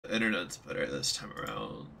internet's better this time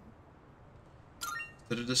around.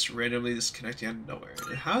 Did it just randomly disconnect out of nowhere?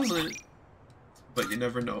 It hasn't, but you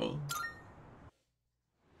never know.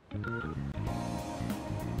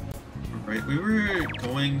 Right, we were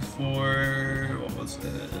going for, what was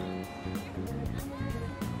it?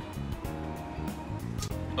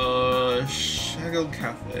 Shaggle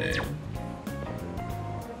Cafe.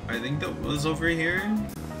 I think that was over here.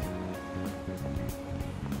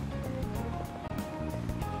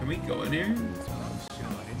 Can we go in here?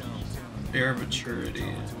 Air maturity.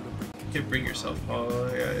 You can't bring yourself. Oh,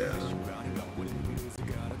 yeah.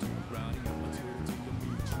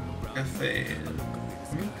 Cafe.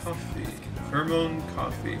 Coffee. Pheromone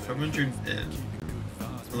coffee. 500 N.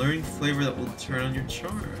 Alluring flavor that will turn on your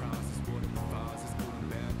charm.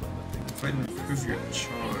 Might improve your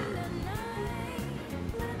charm.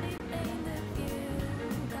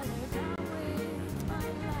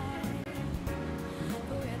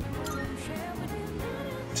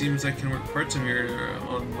 Seems I can work part-time here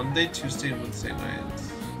on Monday, Tuesday, and Wednesday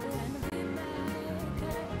nights.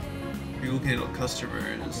 People can handle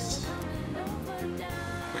customers.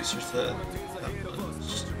 Wait, search that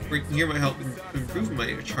much. Working here might help improve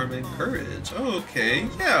my charm and courage. Oh, okay,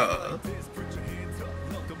 yeah.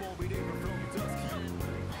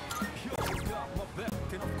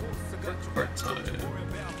 Part-time.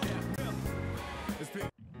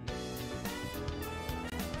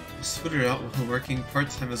 I split it out while working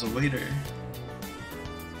part-time as a waiter.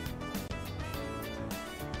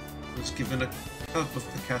 I was given a cup of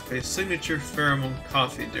the cafe's signature pheromone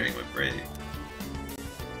coffee during my break.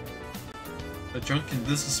 A drunken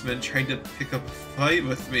businessman tried to pick up a fight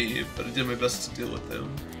with me, but I did my best to deal with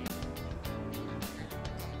him.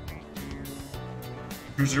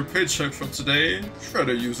 Here's your paycheck from today. Try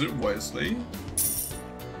to use it wisely.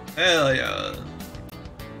 Hell yeah.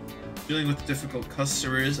 Dealing with difficult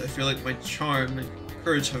customers, I feel like my charm and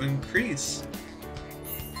courage have increased.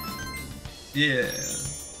 Yeah.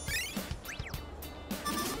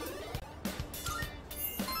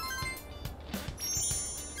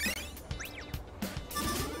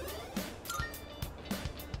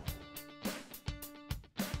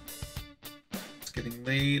 It's getting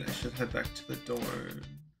late. I should head back to the dorm.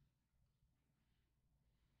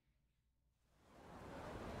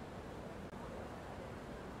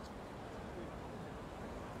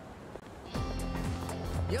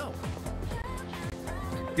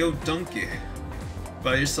 Yo, Donkey.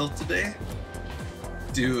 By yourself today?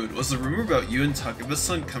 Dude, was the rumor about you and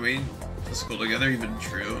Takeba-san coming to school together even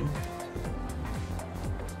true?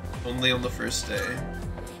 Only on the first day.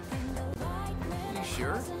 You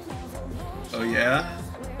sure? Oh yeah?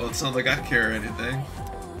 Well, it's not like I care or anything.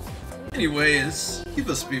 Anyways, you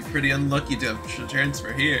must be pretty unlucky to have to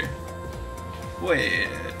transfer here. Wait,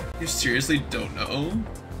 you seriously don't know?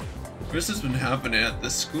 What's has been happening at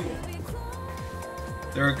this school?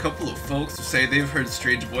 There are a couple of folks who say they've heard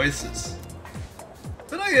strange voices.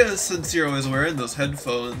 But I guess since you're always wearing those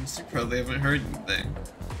headphones, you probably haven't heard anything.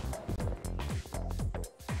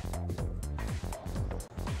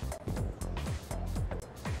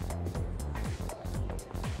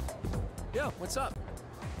 Yo, what's up?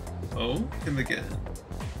 Oh, him again.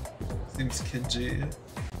 Seems Kenji.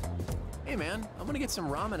 Hey man, I'm gonna get some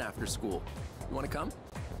ramen after school. You wanna come?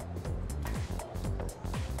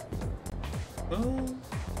 Well,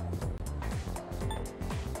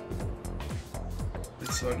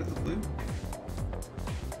 it's out of the blue.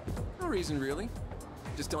 No reason really.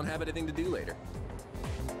 Just don't have anything to do later.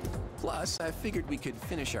 Plus, I figured we could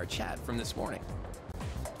finish our chat from this morning.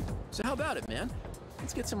 So how about it, man?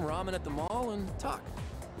 Let's get some ramen at the mall and talk.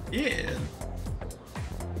 Yeah.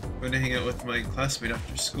 I'm going to hang out with my classmate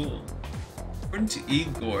after school. According to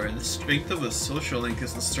Igor, the strength of a social link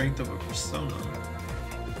is the strength of a persona.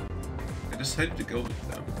 I decided to go with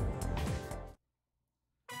them.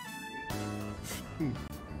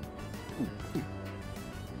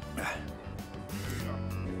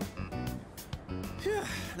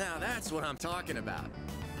 Now that's what I'm talking about.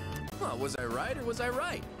 Well, was I right or was I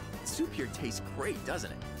right? Soup here tastes great,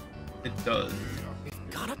 doesn't it? It does. We've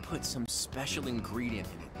gotta put some special ingredient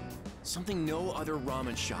in it. Something no other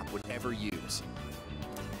ramen shop would ever use.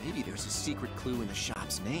 Maybe there's a secret clue in the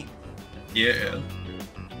shop's name. Yeah.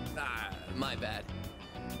 Ah, my bad.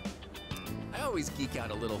 I always geek out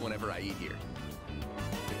a little whenever I eat here.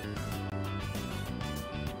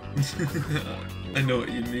 I know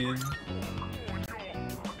what you mean.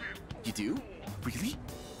 You do? Really?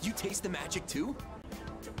 You taste the magic too?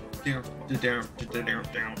 Down.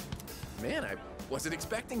 Man, I wasn't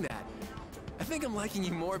expecting that. I think I'm liking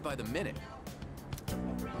you more by the minute.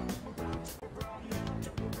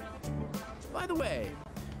 By the way,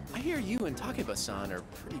 I hear you and Takeba-san are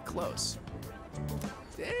pretty close.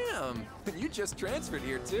 Damn, you just transferred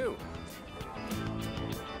here too.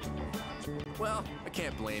 Well, I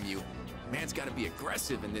can't blame you. Man's gotta be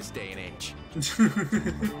aggressive in this day and age.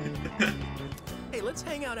 Hey, let's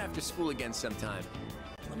hang out after school again sometime.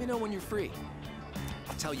 Let me know when you're free.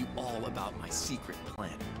 I'll tell you all about my secret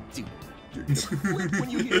plan. Dude, you're gonna flip when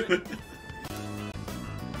you hear it.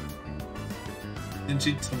 And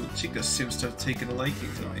Chica seems to have taken a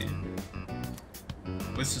liking to me.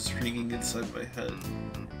 Voice is ringing inside my head.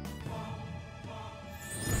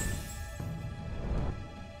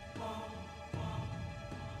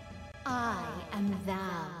 I am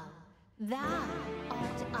thou. Thou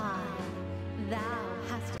art I. Thou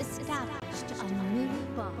hast established a new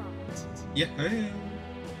bond. Yeah.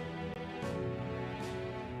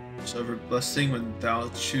 Whichever blessing when thou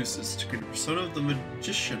chooses to create a persona of the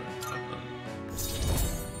magician.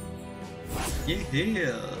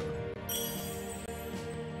 Yeah.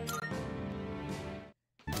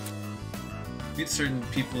 Meet certain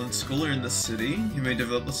people in school or in the city, you may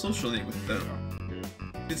develop a social link with them.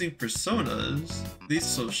 Using personas, these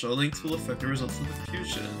social links will affect the results of the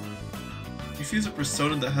fusion. If you fuse a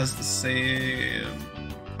persona that has the same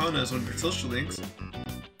kana as one of your social links, the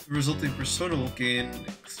resulting persona will gain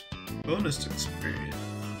bonus to experience.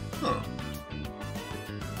 Huh.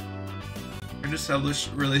 And establish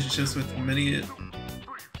relationships with many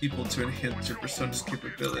people to enhance your persona's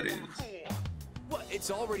capabilities. What,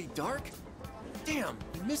 it's already dark? Damn,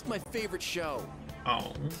 I missed my favorite show.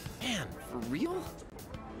 Oh. Man, for real?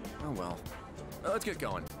 Oh well. Let's get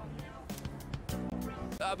going.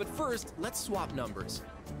 But first, let's swap numbers.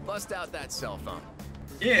 Bust out that cell phone.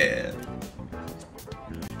 Yeah.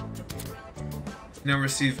 Now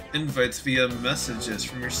receive invites via messages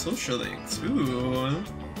from your social links. Ooh.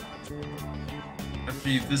 After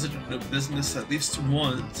you've visited a business at least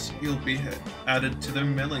once, you'll be added to their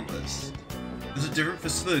mailing list. Visit different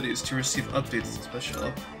facilities to receive updates and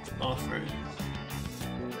special offers.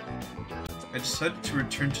 I decided to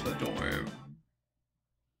return to the dorm.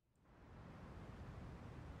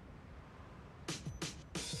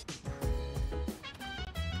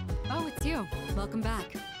 Oh, it's you. Welcome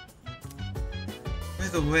back. By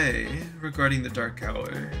the way, regarding the dark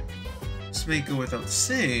hour, this may go without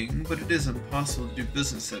saying, but it is impossible to do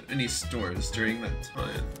business at any stores during that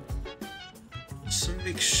time. So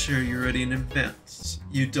make sure you're ready in advance.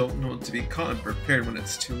 You don't know to be caught and prepared when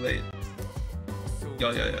it's too late.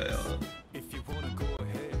 Yeah. If you wanna go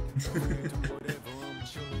ahead, do whatever, I'm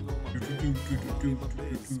chilling on my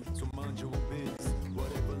bed. So mind your biz,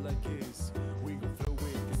 whatever like is, we gon' flow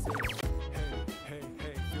with this. Hey,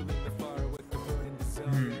 feeling the fire with the burning desire.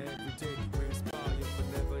 Every day we inspire, but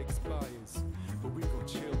never expires. But we gon'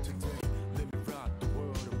 chill today, let me rock the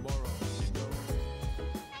world tomorrow,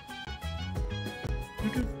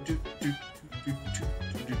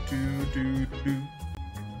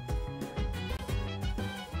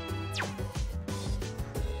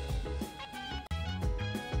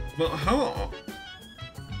 Well, how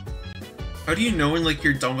do you know when like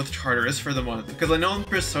you're done with Tartarus for the month? Because I know in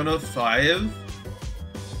Persona 5,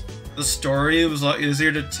 the story was a lot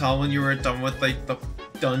easier to tell when you were done with like the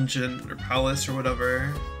dungeon or palace or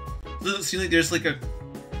whatever. Does it seem like there's like a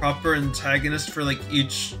proper antagonist for like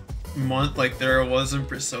each month like there was in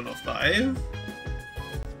Persona 5?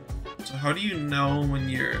 So how do you know when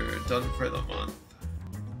you're done for the month?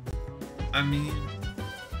 I mean,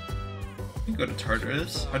 you go to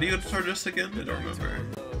Tartarus. How do you go to Tartarus again? I don't remember.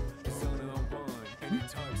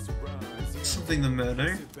 Something the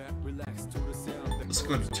matter? Let's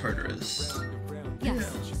go to Tartarus.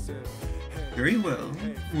 Yes. Very well.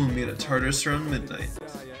 We'll meet at Tartarus around midnight.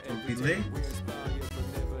 Don't be late.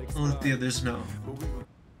 I'll let the others know.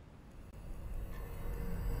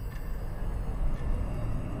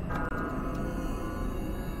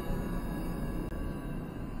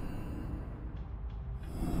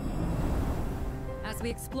 As we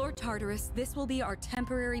explore Tartarus, this will be our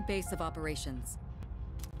temporary base of operations.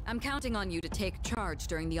 I'm counting on you to take charge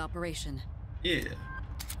during the operation. Yeah.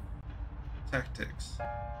 Tactics.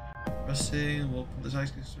 Pressing will open the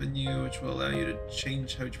tactics menu, which will allow you to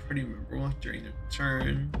change how each party member will act during their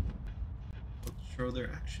turn. Control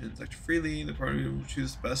their actions. Act freely. The party will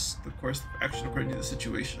choose best the course of action according to the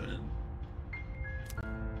situation.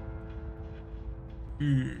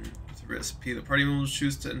 With SP, the party member will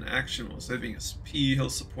choose to an action while saving SP. He'll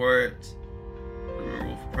support. The member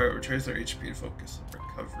will prioritize their HP and focus on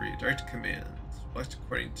recovery. Direct commands. Will act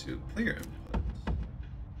according to player input.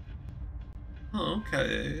 Oh,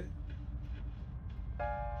 okay.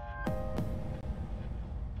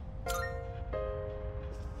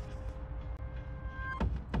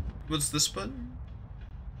 What's this button?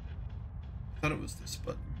 I thought it was this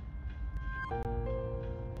button.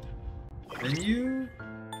 Menu?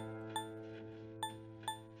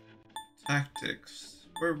 Tactics.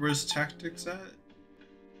 Where's tactics at?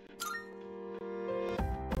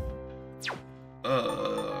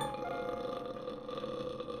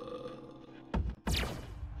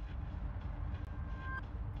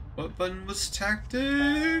 What button was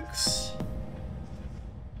tactics?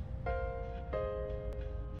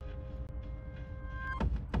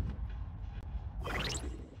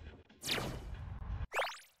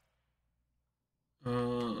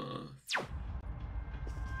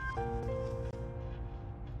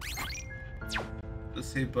 The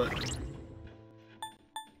save button.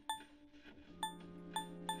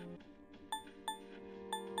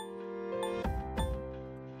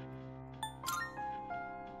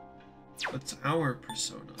 What's our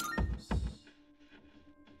personas?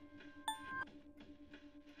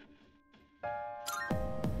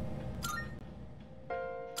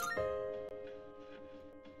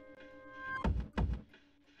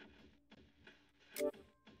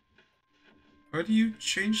 How do you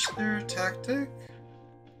change their tactic?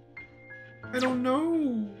 I don't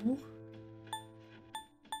know.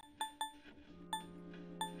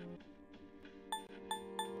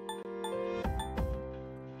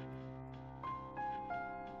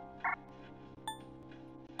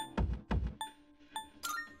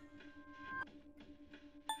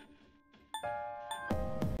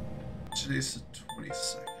 Today's the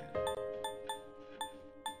 22nd.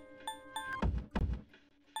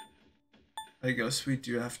 I guess we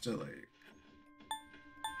do have to, like...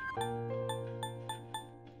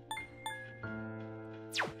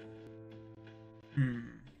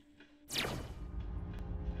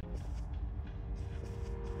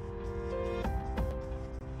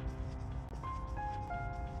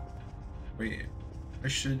 Wait, I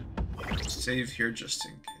should save here just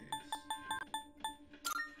in case.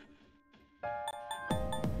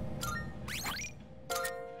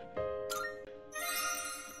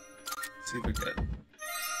 Save again.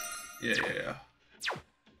 Yeah.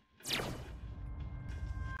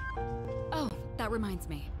 Oh, that reminds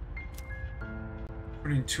me.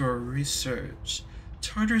 According to our research,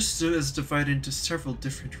 Tartarus is divided into several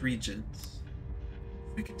different regions.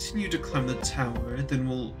 If we continue to climb the tower, then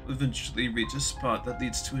we'll eventually reach a spot that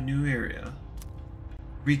leads to a new area.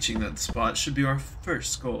 Reaching that spot should be our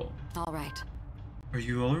first goal. All right. Are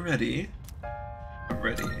you all ready? I'm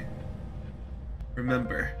ready.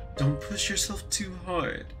 Remember, don't push yourself too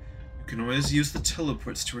hard. You can always use the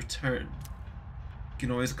teleports to return. You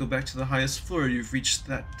can always go back to the highest floor you've reached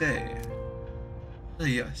that day. Ah,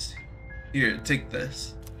 yes. Here, take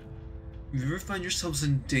this. If you ever find yourselves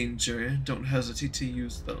in danger, don't hesitate to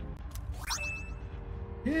use them.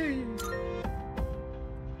 Yay!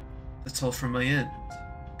 That's all from my end.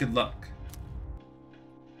 Good luck.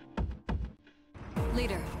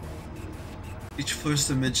 Leader. Each floor's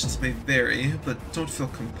dimensions may vary, but don't feel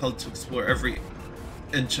compelled to explore every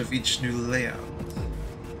inch of each new layout.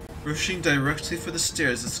 Rushing directly for the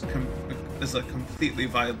stairs is a completely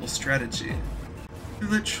viable strategy.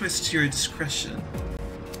 Leave that choice to your discretion.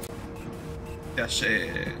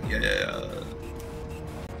 Yeah.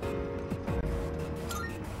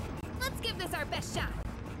 Let's give this our best shot.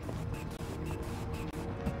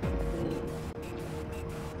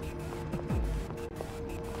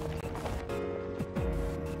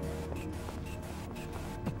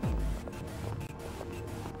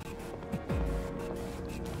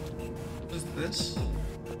 What is this?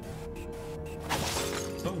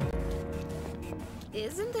 Oh.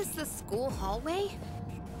 Isn't this the school hallway?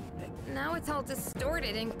 But now it's all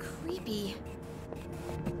distorted and creepy.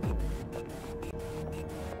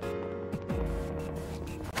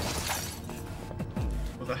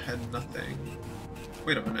 Well, that had nothing.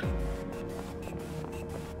 Wait a minute.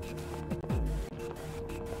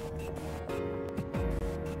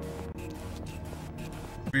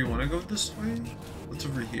 Do we want to go this way? What's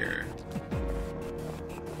over here?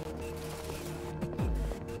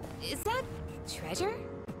 Is that treasure?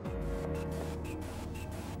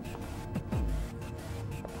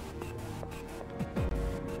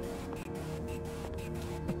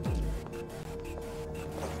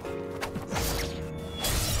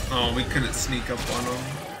 Oh, we couldn't sneak up on them.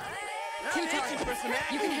 Two targets.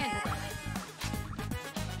 You can handle them.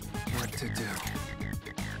 What to do?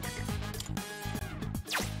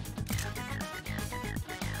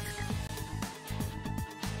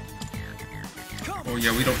 Oh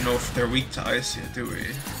yeah, we don't know if they're weak to ice yet, do we?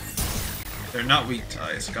 They're not weak to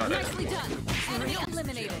ice, got it. Nicely done. Enemy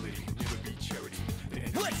eliminated.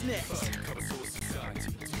 What's next?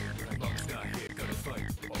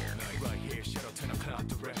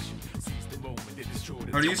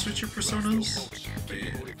 How do you switch your personas?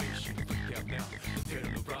 Wait.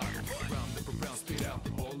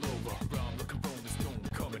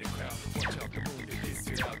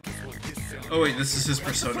 Oh wait, this is his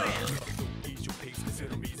persona.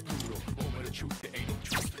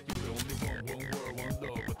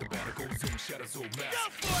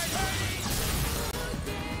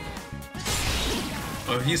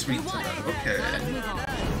 Oh, he's weak to that. Okay.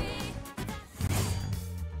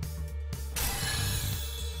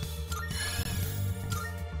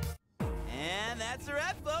 And that's a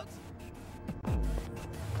wrap, folks.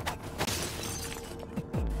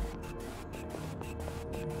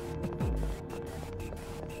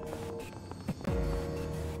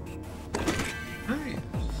 Nice.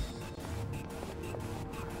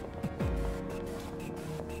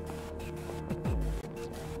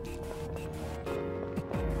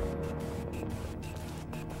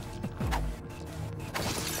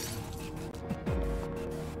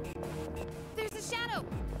 There's a shadow!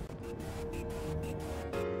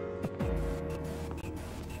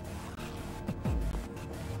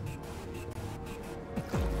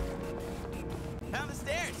 Down the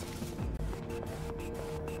stairs.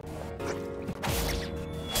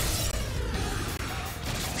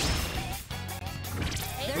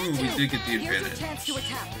 Ooh, we did get the Here's your advantage. chance to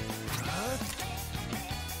attack.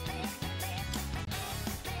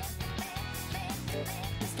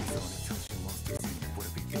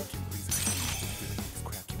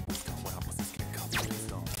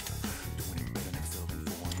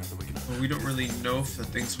 Well, we don't really know if the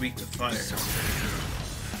thing's weak to fire.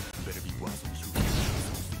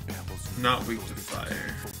 Not weak to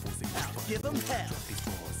fire. Give them hell.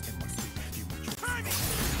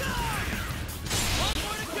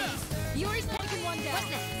 Yuri's taking one down.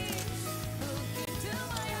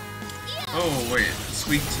 Oh wait, it's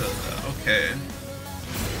weak to okay.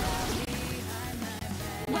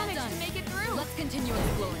 Well done. Make it through! Let's continue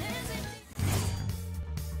exploring.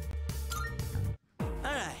 All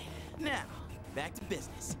right, now back to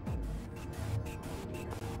business.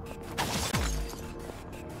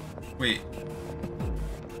 Wait.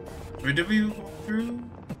 Where did we walk through?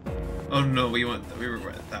 Oh no, we went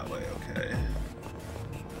that way, okay.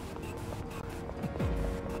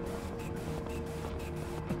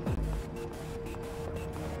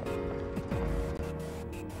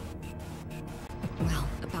 Well,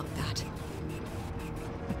 about that.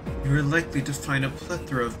 You are likely to find a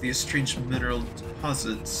plethora of these strange mineral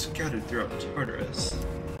deposits scattered throughout Tartarus.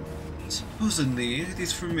 Supposedly,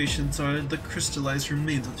 these formations are the crystallized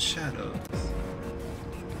remains of shadows.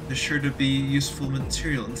 There's sure to be useful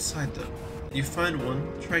material inside them. You find one,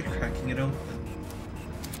 try cracking it open.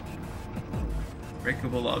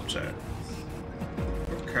 Breakable objects.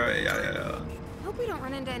 Okay, yeah. Hope we don't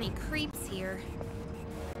run into any creeps here.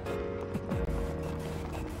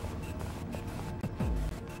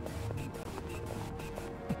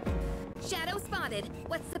 Shadow spotted.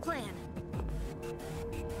 What's the plan?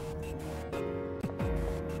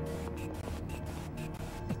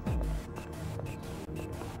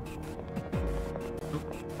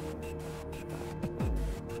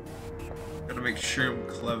 Gotta make sure I'm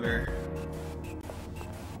clever.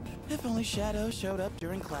 If only Shadow showed up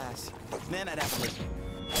during class. Man, I'd have to listen.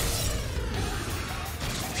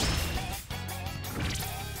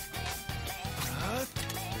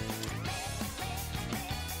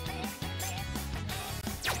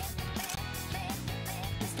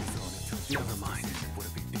 Never mind.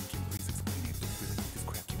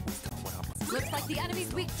 Looks like the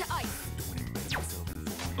enemy's weak to ice.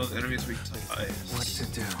 Oh, the enemy's weak to ice. What to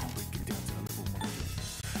do?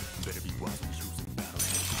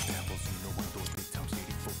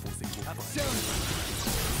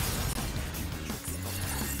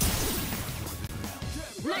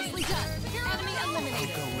 Nicely done. Enemy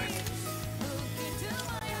eliminated. Go with.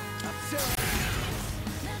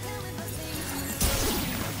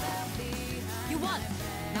 You won.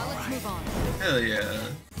 Now let's move on. Hell yeah.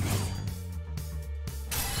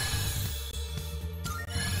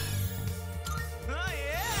 Oh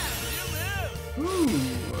yeah, you move. Ooh.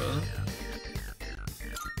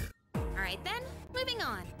 Alright then, moving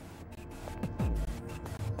on.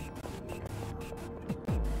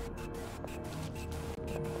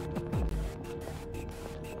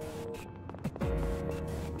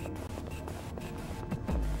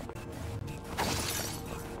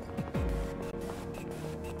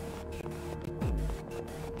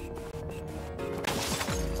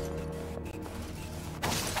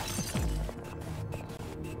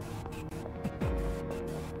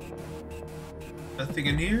 Nothing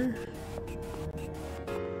in here?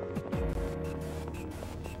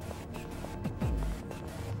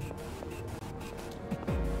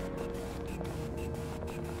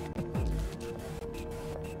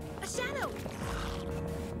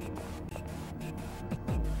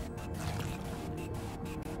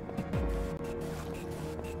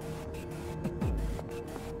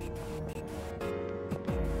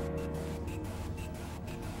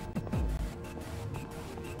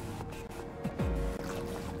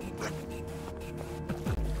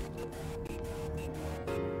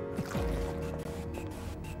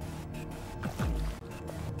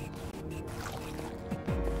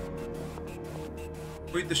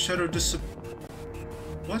 Wait, the shadow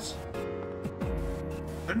What?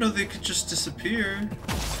 I didn't know they could just disappear.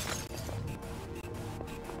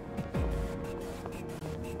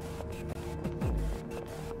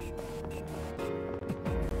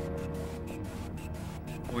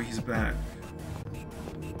 Oh, he's back.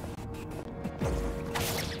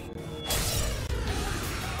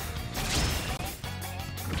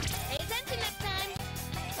 Pay attention next time.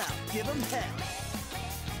 I'll give him hell.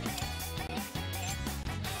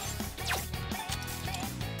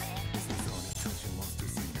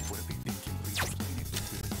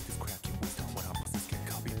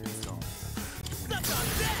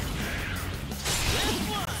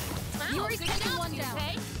 You already taken one down.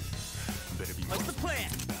 Okay? What's the plan?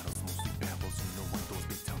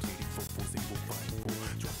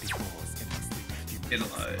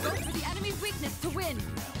 Analyze. Go for the enemy's weakness to win.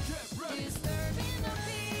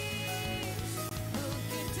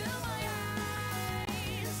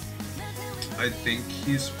 I think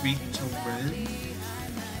he's weak to win.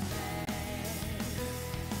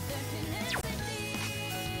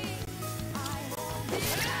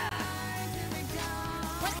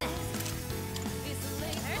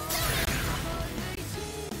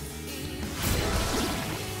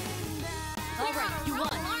 All right, you won.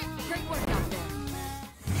 Great work out there.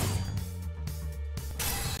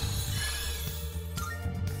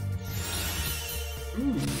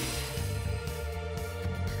 Ooh.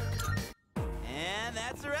 And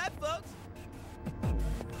that's a wrap, folks.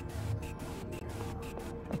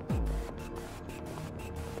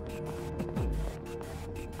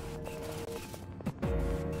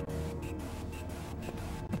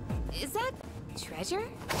 Is that treasure?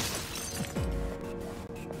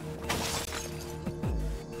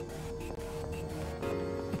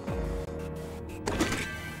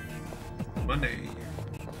 Money.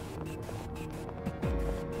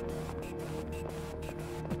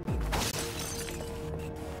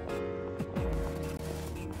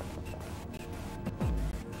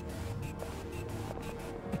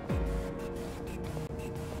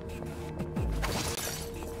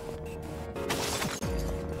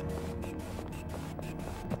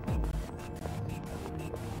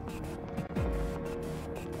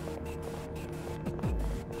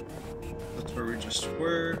 That's where we just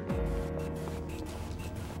were.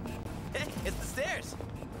 Hey, it's the stairs.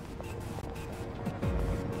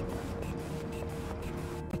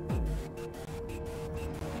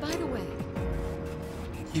 By the way,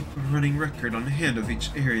 Keep a running record on hand of each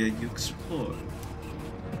area you explore.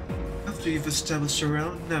 After you've established a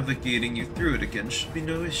route, navigating you through it again should be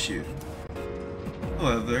no issue.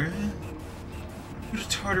 However, due to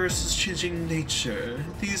Tartarus' changing nature,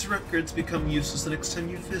 these records become useless the next time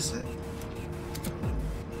you visit.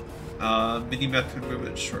 Minimap and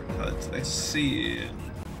movement shortcuts, I see.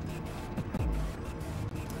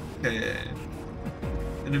 Okay.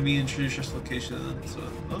 Enemy introduce locations,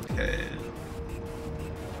 okay.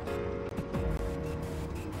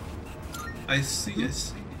 I see, I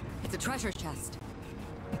see. it's a treasure chest.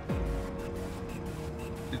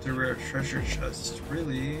 It's a rare treasure chest,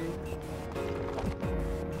 really?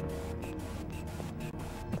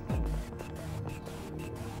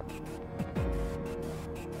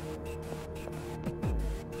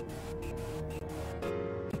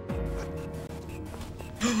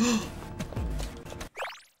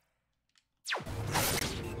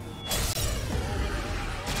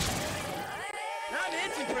 I'm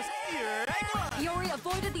itching for spear. Iori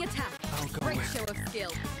avoided the attack. Great show of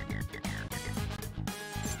skill.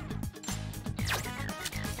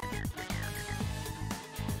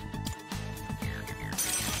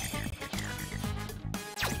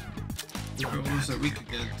 What was it weak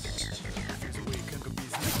against?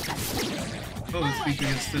 Oh, it's weak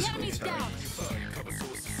against physical Enemy's attack. down.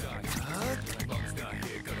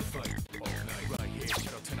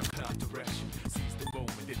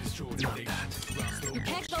 You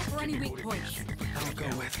can't go for any weak points. I'll go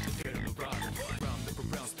with.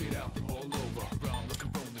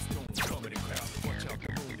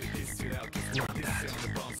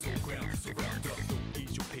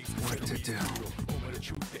 What to do?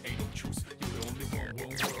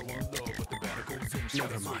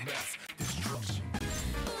 Never mind.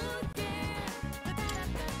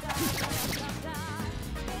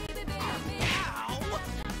 Ow!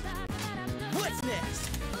 What's next?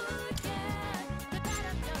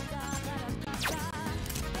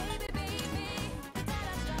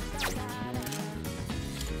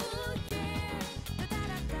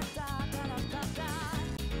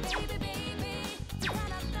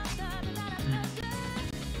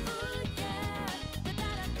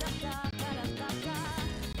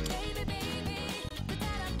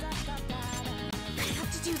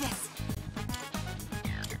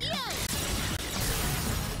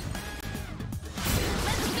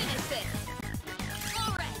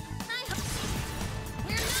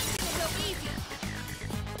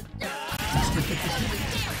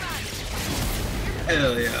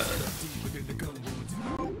 Hell yeah.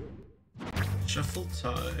 Shuffle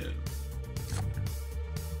time.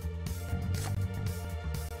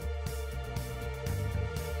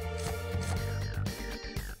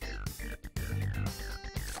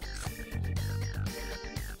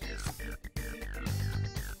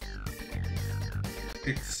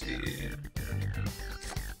 Pixie.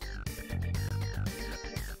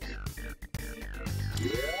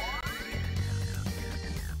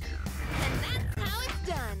 And that's how it's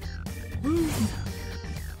done.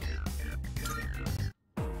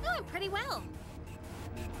 Doing pretty well.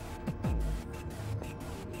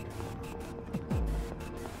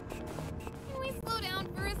 Can we slow down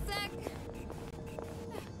for a sec?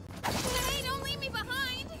 Hey, don't leave me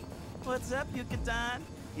behind! What's up, Yucatan?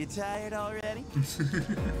 You tired already?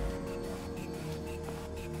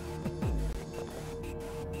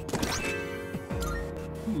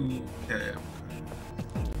 Okay.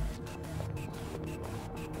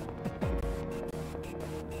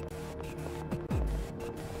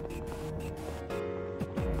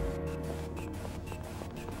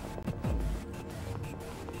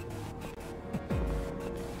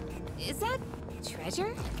 Is that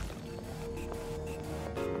treasure?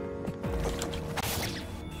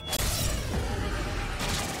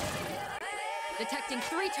 Detecting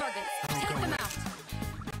 3 targets. Take them out.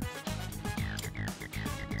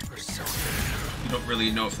 You don't really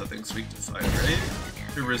know if that thing's weak to fire, right?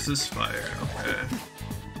 It resists fire, okay.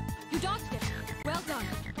 You dodged it. Well done.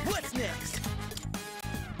 What's next?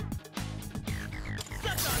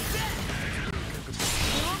 Suck on that!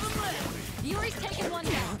 Move them left! Yuri's taken one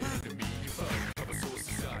down.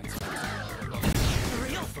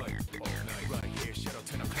 Real?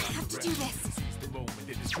 I have to do this.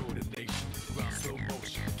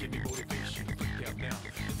 Two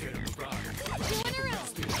in a row.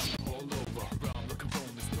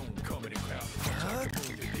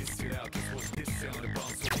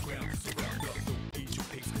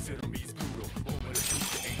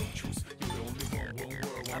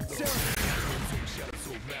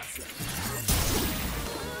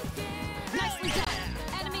 Nicely done.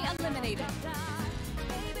 Enemy eliminated.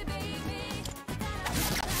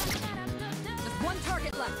 Just 1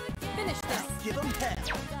 target left. Finish this. Give them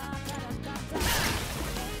hell!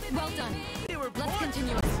 Well done. They were Let's born-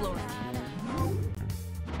 continue exploring.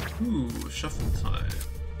 Ooh, shuffle time.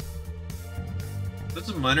 That's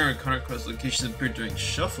a minor arcana card's location appear during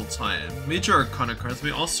shuffle time. Major arcana cards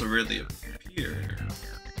may also rarely appear.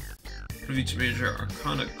 Of each major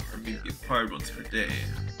arcana card may be acquired once per day.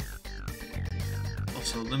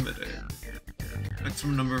 Also limited.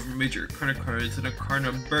 Maximum number of major arcana cards and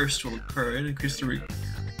arcana burst will occur and increase the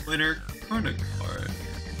minor arcana card.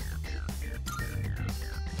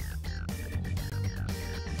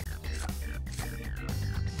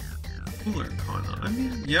 Full arcana. I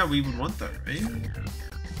mean, yeah, we would want that, right?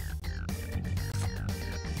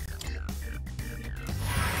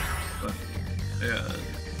 But, yeah.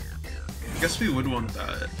 I guess we would want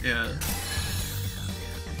that, yeah.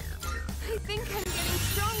 I think I'm getting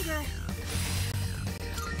stronger.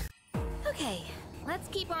 Okay, let's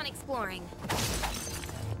keep on exploring.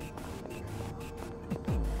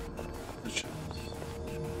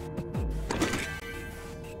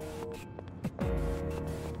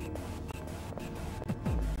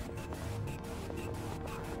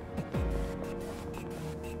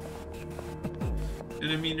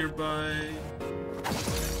 Enemy nearby.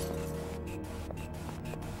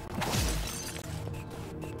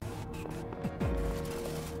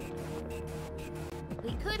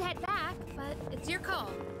 We could head back, but it's your call.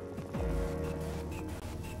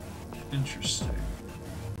 Interesting.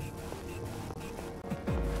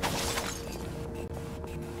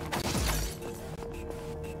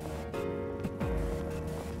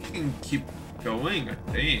 We can keep going, I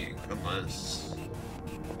think, unless...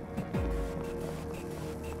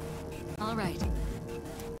 All right.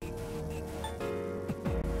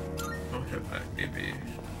 I'll head back, maybe.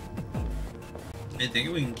 I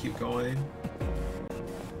think we can keep going.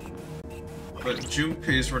 But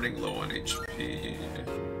Junpei is running low on HP.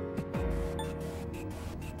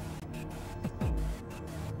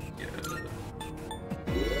 Yeah.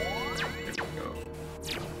 There we go.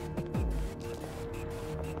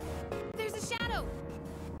 There's a shadow!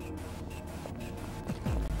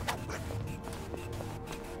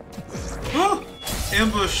 Oh!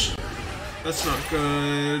 Ambush! That's not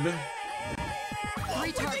good.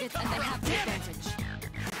 3 targets and they have the advantage.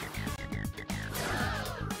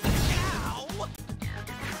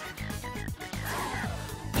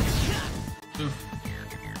 Ugh.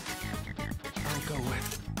 I'll go with.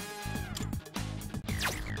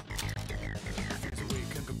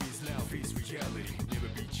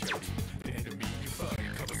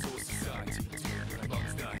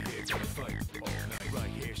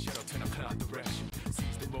 my direction.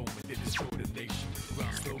 Seize the moment, they destroy the nation.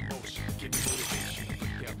 Round slow motion, give me motivation.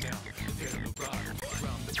 Put down now, prepare to ride.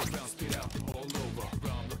 Round, look around, spit out all over.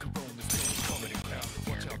 Round, look around, the stones coming in cloud.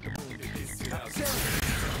 Watch out the moon, it gets too loud.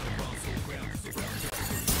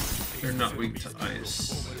 They're not weak to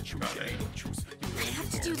ice. Got it. I have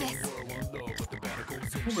to do this.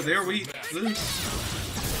 Oh, but they are weak to this.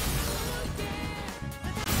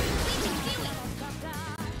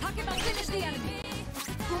 Talk about finish the enemy.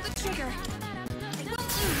 Pull the trigger. I won't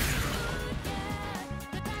lose.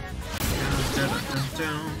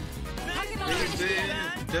 Down. Talk about finish the enemy.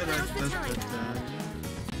 I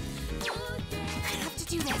have to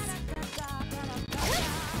do this.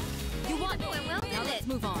 You want it. I will Now end let's it.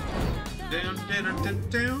 move on.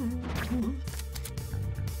 Down.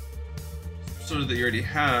 So that you already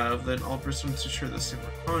have, then all persons who share the same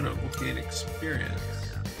arcana will gain experience.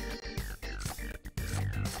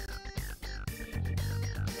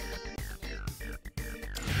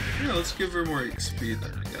 Yeah, let's give her more XP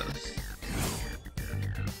then, I guess.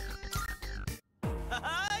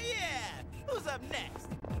 Yeah! Who's up next?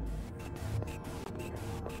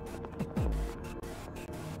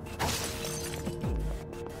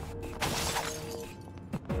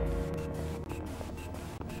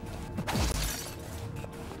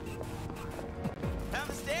 Down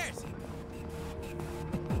the stairs.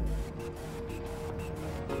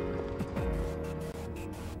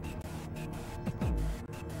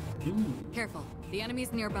 Ooh. Careful, the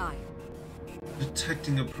enemy's nearby.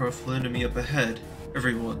 Detecting a powerful enemy up ahead.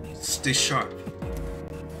 Everyone, stay sharp.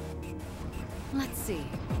 Let's see.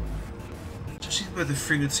 Judging by the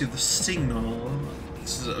frequency of the signal,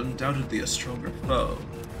 this is undoubtedly a stronger foe.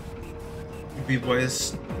 It would be a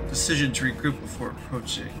wise decision to regroup before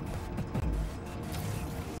approaching.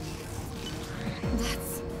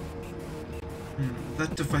 That's...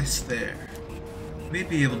 That device there. You may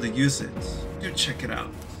be able to use it. Do check it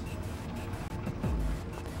out.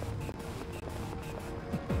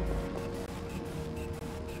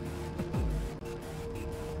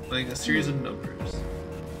 Playing a series of numbers.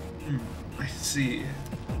 I see.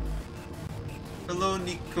 Hello,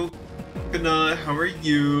 Nico Kana. How are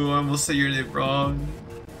you? I almost said your name wrong.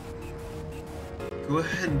 Go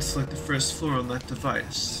ahead and select the first floor on that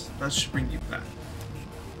device. That should bring you back.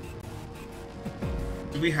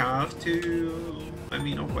 Do we have to? I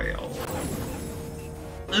mean, a whale.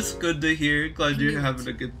 That's good to hear. Glad you're having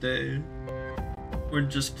a good day. We're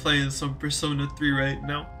just playing some Persona 3 right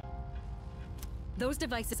now. Those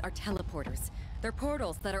devices are teleporters. They're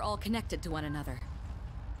portals that are all connected to one another.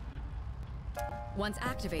 Once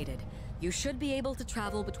activated, you should be able to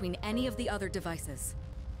travel between any of the other devices.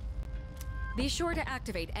 Be sure to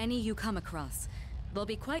activate any you come across. They'll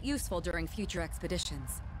be quite useful during future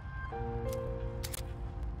expeditions.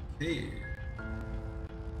 Hey.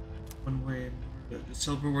 One way. The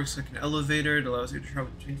teleport works like an elevator. It allows you to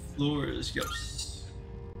travel between floors. Yes.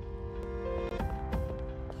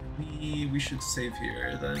 We should save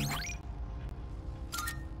here then.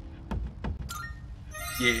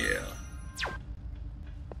 Yeah.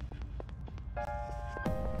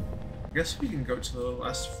 I guess we can go to the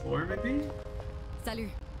last floor, maybe? Salut.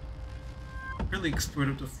 Currently explored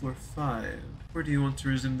up to floor 5. Where do you want to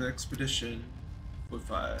resume the expedition? Floor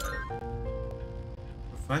 5. Floor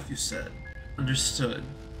 5, you said. Understood.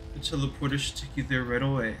 The teleporter should take you there right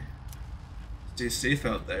away. Stay safe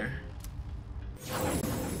out there.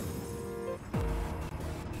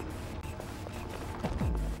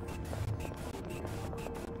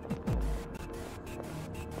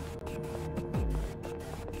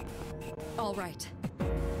 All right.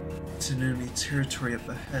 It's an enemy territory up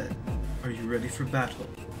ahead. Are you ready for battle?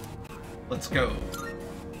 Let's go.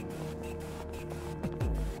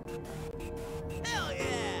 Hell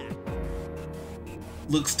yeah!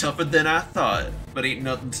 Looks tougher than I thought, but ain't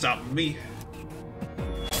nothing stopping me.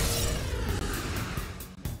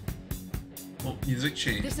 Oh, music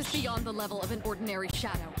changed. This is beyond the level of an ordinary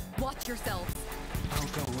shadow. Watch yourselves. I'll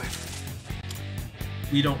go with.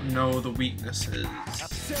 We don't know the weaknesses.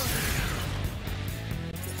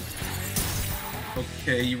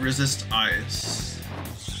 Okay, you resist ice.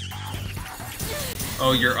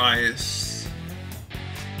 Oh, you're ice.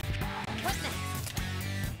 What next?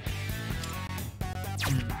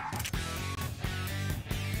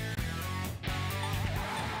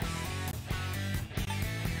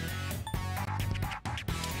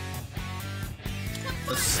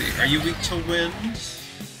 Let's see, are you weak to wind?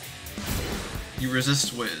 You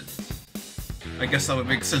resist wind. I guess that would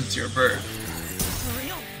make sense, you're a bird. For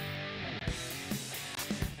real?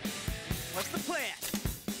 What's the plan?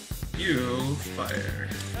 You fire.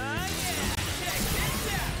 Yeah! Check this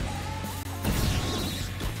out!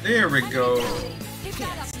 There we go. Get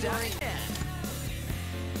that up, Yuri.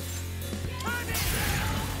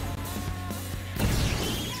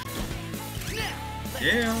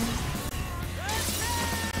 Yeah.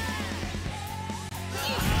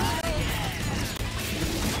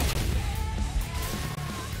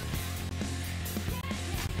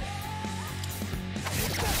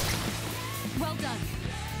 Well done.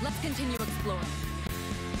 Let's continue exploring.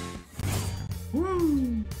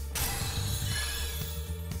 Woo.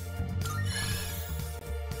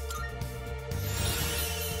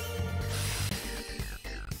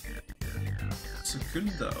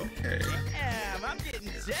 Secunda, okay. Damn, I'm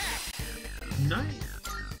getting jacked. Nice.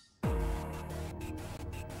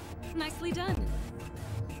 Nicely done.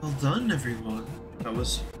 Well done, everyone. That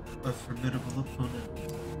was a formidable opponent.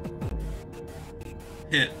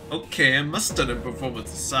 Yeah, okay, I must study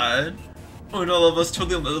performance aside. Aren't all of us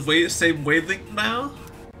totally on the same wavelength now?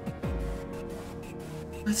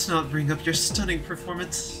 Let's not bring up your stunning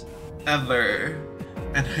performance ever.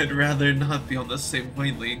 And I'd rather not be on the same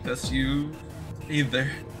wavelength as you either.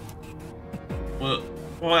 Well,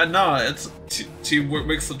 why not? It's teamwork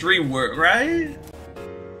makes the dream work, right?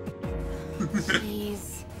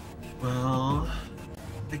 Jeez. Well,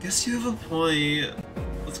 I guess you have a point.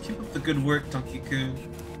 Let's keep up the good work, Donkey-kun.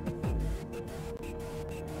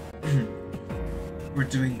 We're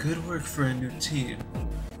doing good work for a new team.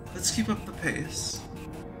 Let's keep up the pace.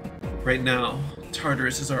 Right now,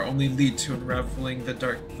 Tartarus is our only lead to unraveling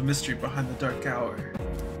the mystery behind the Dark Hour.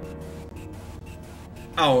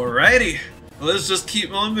 Alrighty, let's just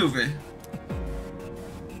keep on moving.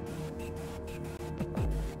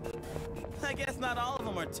 I guess not all of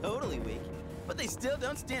them are totally weak, but they still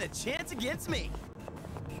don't stand a chance against me.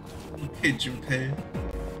 Okay, Junpei.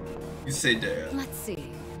 You say that. Let's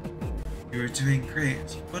see. You are doing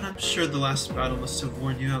great, but I'm sure the last battle must have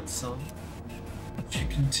worn you out some. If you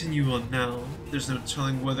continue on now, there's no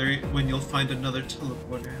telling when you'll find another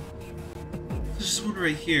teleporter. There's one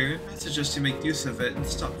right here. I suggest you make use of it and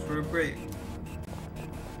stop for a break.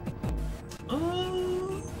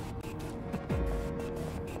 Oh.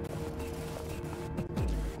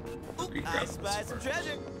 Let me I grab spy this some first.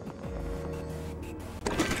 treasure.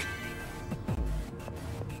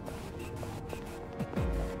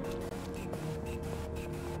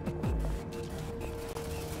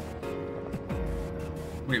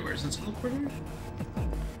 Wait, where's the teleporter?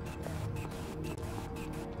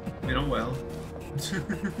 You know, well.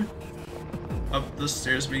 Up the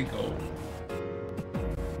stairs we go.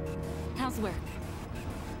 How's work?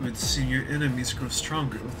 You would see your enemies grow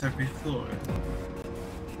stronger with every floor.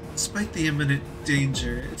 Despite the imminent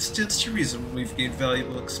danger, it stands to reason we've gained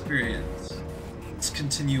valuable experience. Let's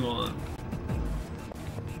continue on.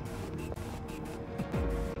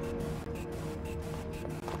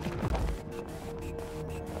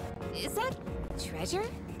 Is that treasure?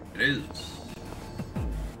 It is.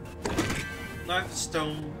 Life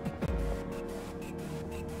stone.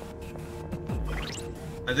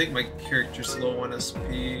 I think my character's low on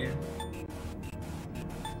SP.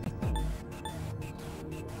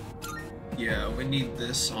 Yeah, we need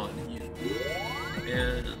this on you.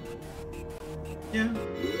 And yeah.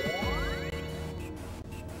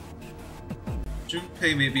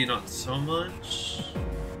 Junpei maybe not so much.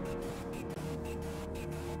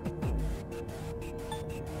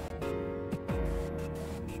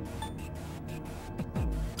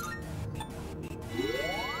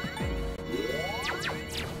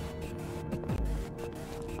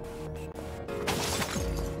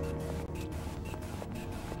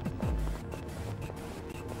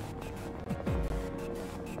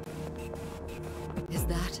 Is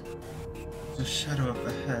that? The shadow up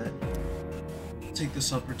ahead. Take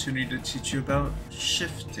this opportunity to teach you about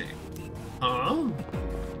shifting. Huh?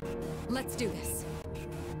 Let's do this.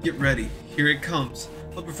 Get ready. Here it comes.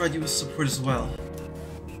 I'll provide you with support as well.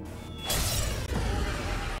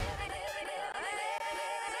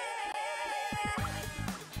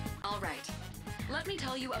 All right. Let me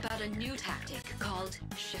tell you about a new tactic called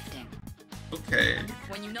shifting. Okay.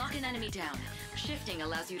 When you knock an enemy down, shifting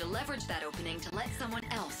allows you to leverage that opening to let someone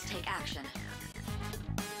else take action.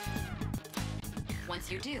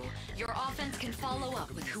 Once you do, your offense can follow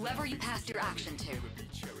up with whoever you passed your action to.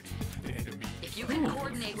 If you can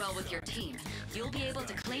coordinate well with your team, you'll be able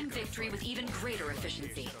to claim victory with even greater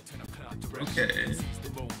efficiency. Okay.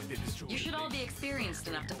 You should all be experienced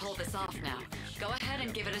enough to pull this off now. Go ahead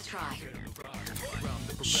and give it a try.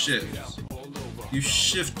 Shift. You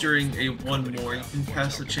shift during a one more. You can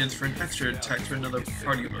pass the chance for an extra attack to another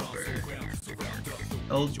party member.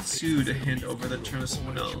 L2 to hand over the turn to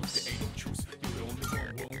someone else.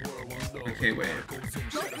 Okay, wait.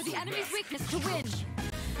 Look for the enemy's weakness to win.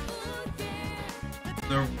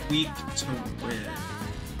 They're weak to win.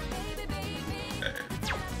 Okay.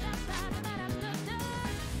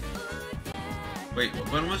 Wait,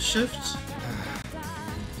 what button was shift?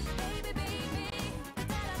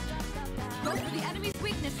 Go for the enemy's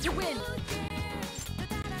weakness to win.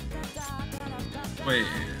 Wait.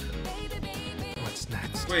 What's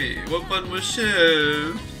next? Wait, what button was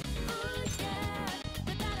shift?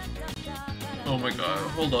 Oh my god,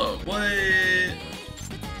 hold up, what?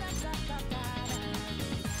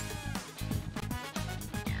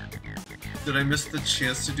 Did I miss the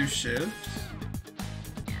chance to do shift?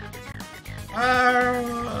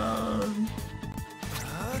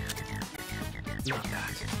 Not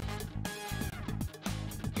that.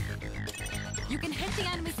 You can hit the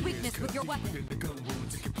enemy's weakness with your weapon.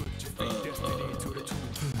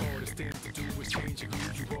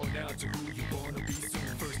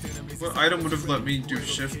 What item would have let me do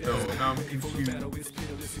shift though? Now I'm confused.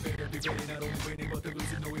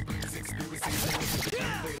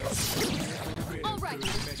 Alright,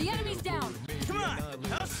 the enemy's down. Come on,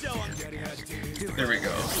 I'll show him. There we go.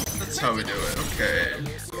 That's how we do it. Okay.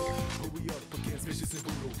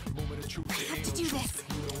 I have to do this.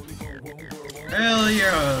 Hell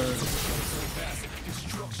yeah!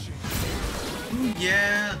 Ooh,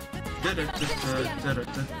 yeah! Da da da da da da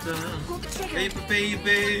da. Pull the trigger. Baby,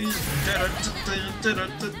 baby! Da da da da da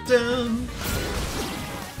da da.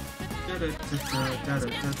 Da da da da da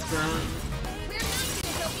da da. We're not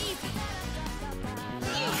gonna go easy.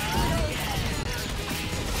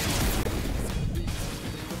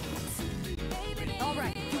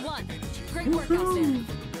 Alright, you won. Great work out there.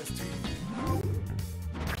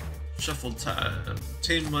 Shuffle time.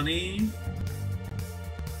 Obtain money.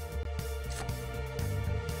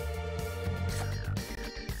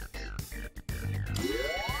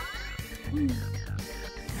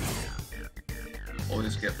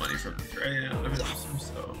 Always get money from the trade. I mean,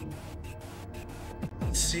 so.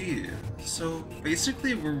 Let's see. So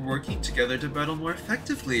basically, we're working together to battle more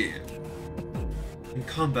effectively. In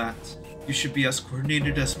combat, you should be as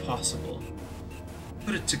coordinated as possible.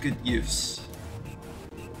 Put it to good use.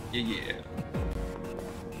 Yeah.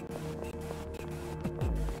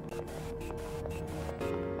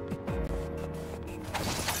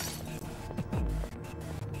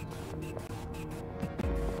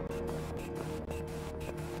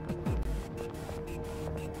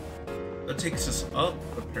 That takes us up,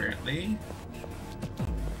 apparently.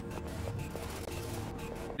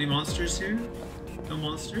 Any monsters here? No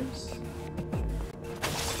monsters?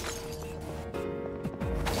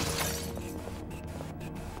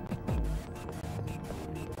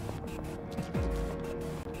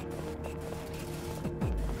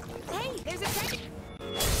 Hey, there's a treasure.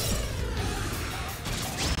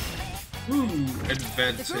 Ooh, The group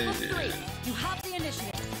of 3, advantage. you have the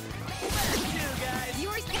initiative. You guys.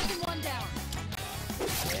 Yuri's taking one down.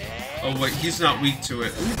 Oh wait, he's not weak to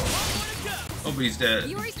it. Ooh. Oh, but he's dead.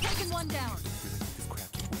 Yuri's taking one down.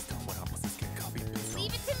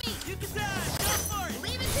 Leave it to me. You can die. Go for it.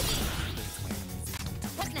 Leave it to me.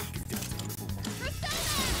 What next?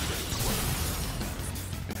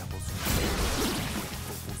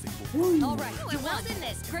 Persona! Alright, Oh, you I won. was in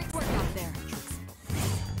this. Great work out there.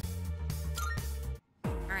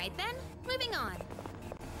 Alright then, moving on.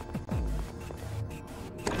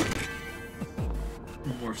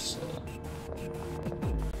 More soul.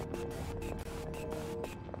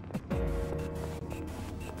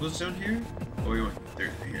 What's down here? Oh, we went through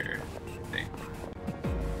here, I think.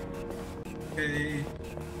 Okay.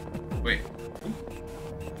 Wait.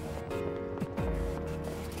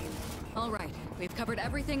 Alright, we've covered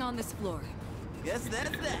everything on this floor. Guess that's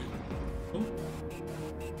that. Oh,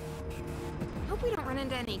 Hope we don't run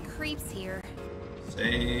into any creeps here.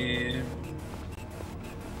 same.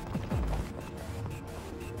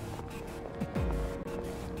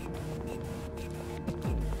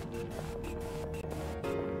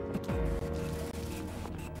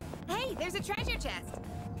 Hey, there's a treasure chest.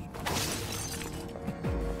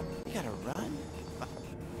 You gotta run.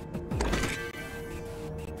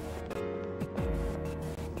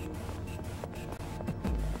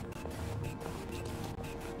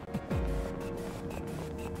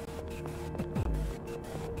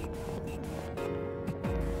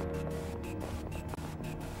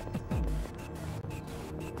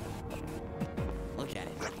 Look at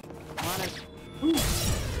it. On it.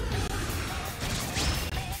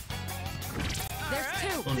 There's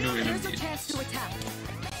two. Oh, no Here's your enemies. chance to attack.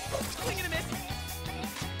 Swing and a miss.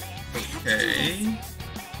 Okay.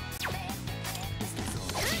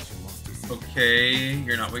 Okay,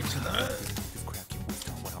 you're not weak to that.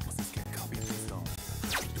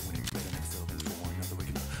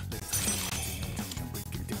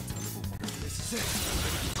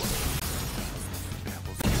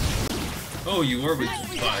 Oh, you are with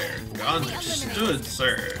fire. Understood,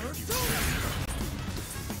 sir.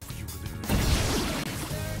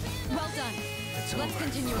 Well done. Let's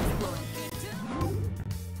continue exploring.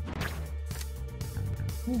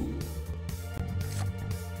 Ooh.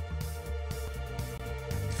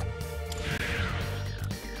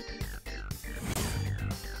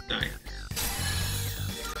 Nice.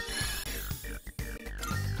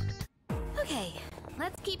 Okay,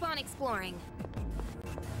 let's keep on exploring.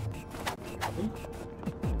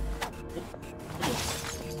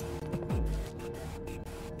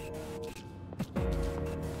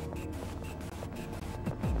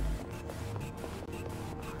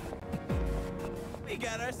 We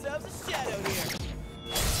got ourselves a shadow here.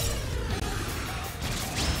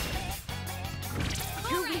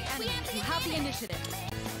 You're weak enemy. You have the initiative.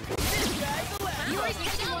 This guy's the last. You are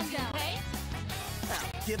taking one down.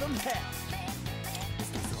 I'll give him hell.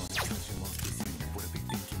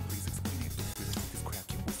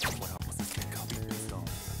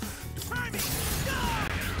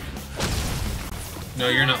 No,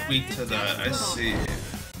 you're not weak to that. I see.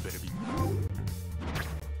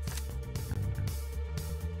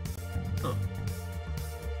 Huh.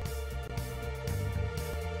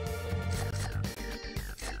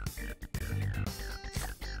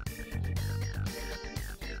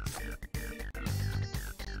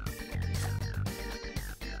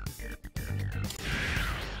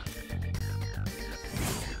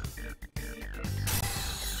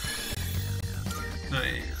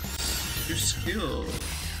 Nice. Your skill.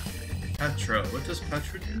 Petra. What does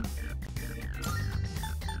Petra do?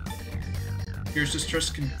 Here's distress,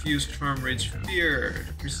 confused, charm, rage, fear.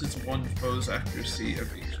 Increases one foe's accuracy of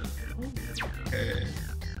each. Okay.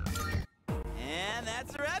 And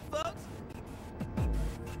that's a wrap, folks.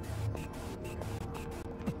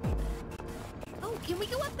 Oh, can we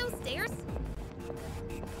go up those stairs?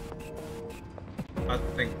 I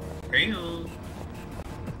think can.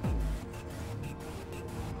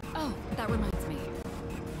 Oh, that reminds me.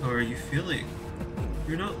 How are you feeling?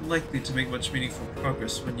 You're not likely to make much meaningful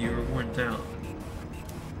progress when you are worn down.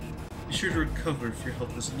 Be sure to recover if your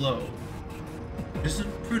health is low. It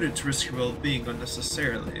isn't prudent to risk your well-being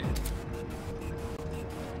unnecessarily.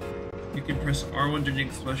 You can press R1 during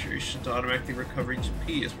exploration to automatically recover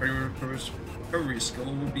HP as part of your recovery skill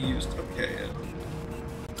will be used. Okay.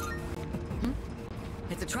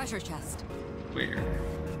 It's a treasure chest. Where?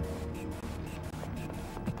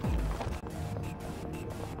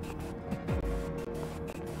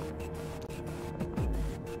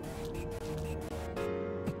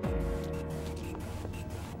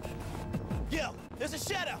 Yo, there's a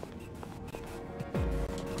shadow.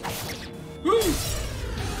 Woo!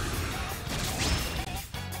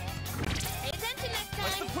 Pay attention next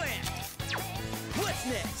What's the time. plan? What's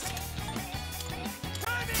next?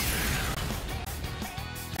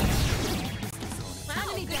 Wow,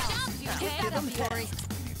 Enemy good down. job, you Get okay? that up, Yori.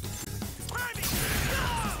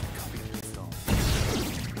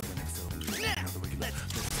 Now,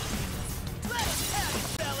 let us have it,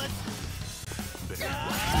 fellas.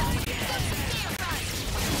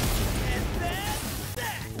 And that's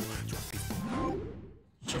that.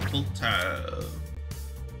 Triple tab.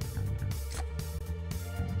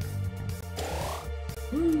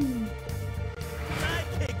 I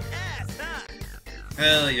kick ass, huh?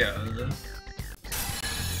 Hell yeah. Doing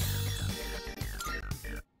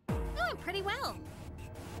pretty well.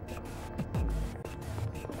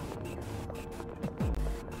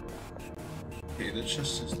 Okay, the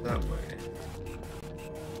chest is that way.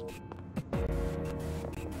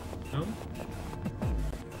 No?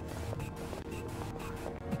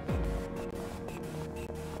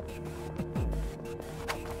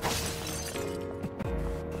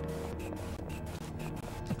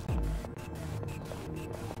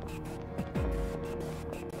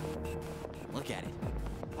 Look at it.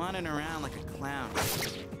 Wandering around like a clown.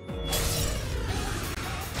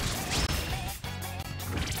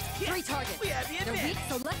 Three targets. We have the They're advantage. weak,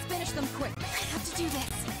 so let's finish them quick. I have to do this.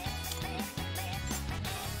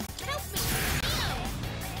 Help me! Ow!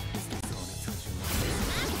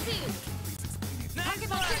 Nice Target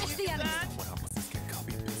will finish the enemy.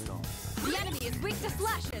 son. The enemy is weak to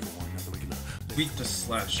slashes. Weak to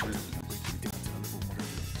slashes.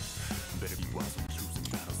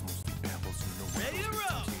 Ready to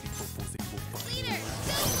roll. Leader,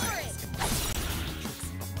 go for it!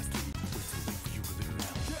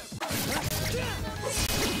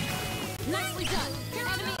 Nicely done.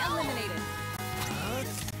 Enemy eliminated.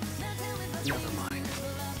 Never mind.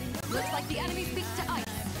 Looks like the enemy's weak to ice.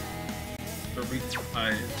 The weak to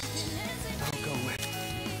ice. I'll go with.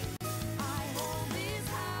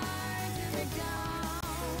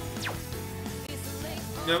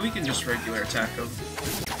 No, we can just regular attack him.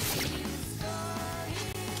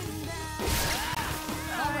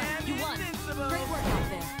 Alright, you won. Great work out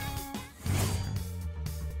there.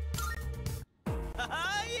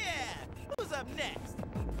 Yeah! Who's up next?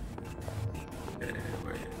 Okay,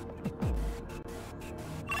 wait.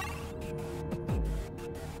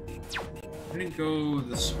 I'm gonna go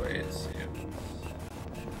this way, it seems.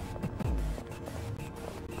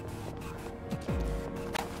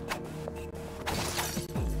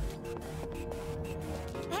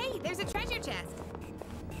 Hey, there's a treasure chest.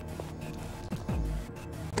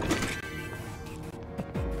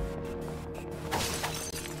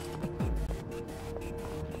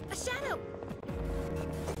 A shadow.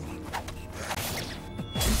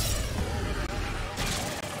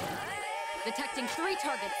 Detecting 3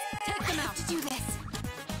 targets. Take them out. To do this.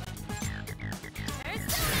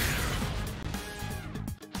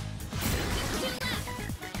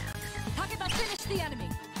 Talk about finish the enemy.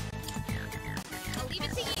 I'll leave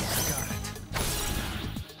it to you.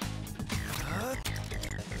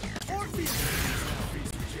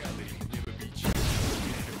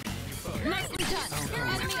 Nicely done.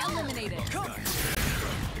 Enemy eliminated.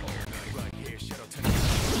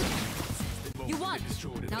 You won.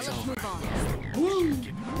 Now let's move on.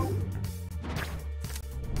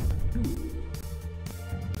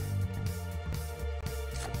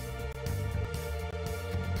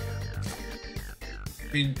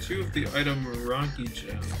 I mean, 2 of the item Rocky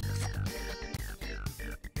Gem.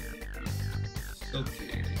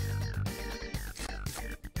 Silky.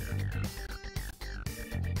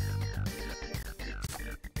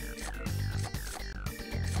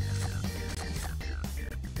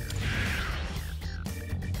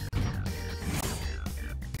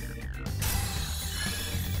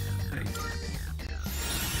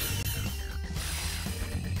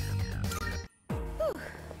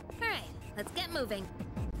 Alright, let's get moving.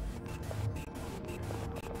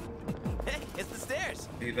 Hey, it's the stairs.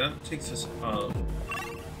 Okay, that takes us up.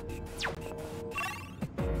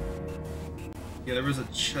 Yeah, there was a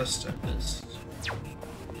chest I missed.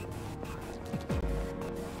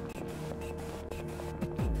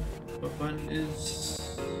 What button is...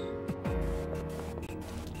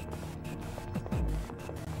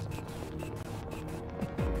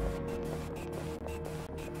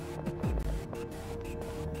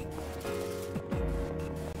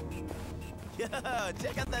 Yo,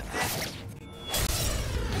 check out that vest.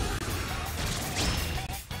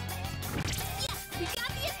 Yes, we got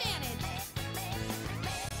the advantage.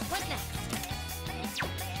 What's next?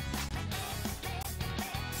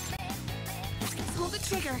 Pull the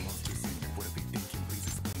trigger.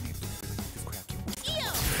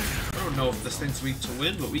 Ew! I don't know if this thing's weak to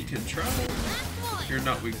win, but we can try. Last one. You're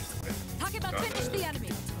not weak to win. Talk about Got finish it. the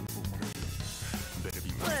enemy.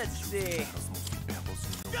 Let's see.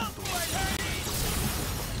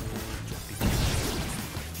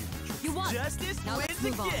 You won. Justice Now let's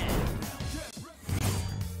wins move on. again.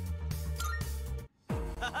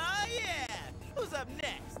 Yeah! Who's up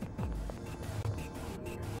next?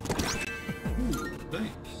 Ooh, nice.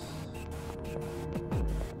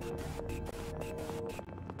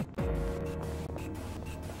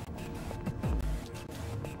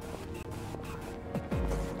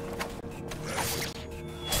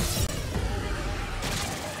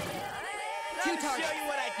 Two Let me targets. show you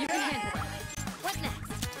what I You got. can handle it. What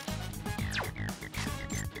next?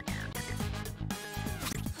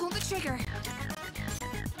 Pull the trigger.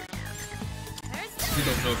 There's We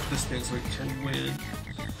don't know if this thing's weak to win.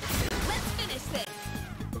 Let's finish this.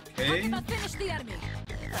 Talk Okay. about finish the enemy.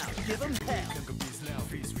 I'll give him hell.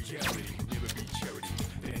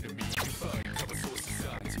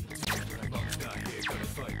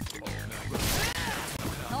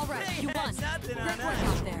 All right, Hey, you won. that's nothing Great on work us.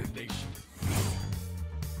 out there.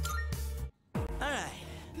 Alright,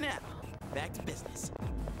 now, back to business.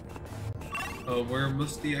 Where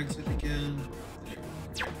must the exit again?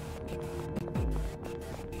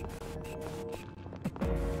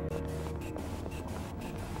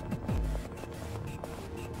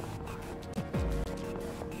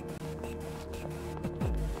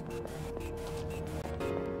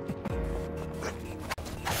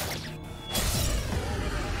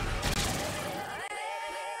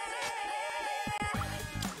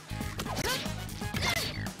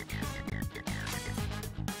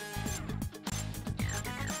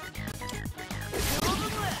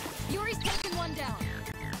 Yuri's taken one down.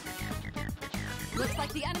 Looks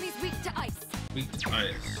like the enemy's weak to ice. Weak to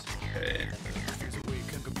ice. Okay.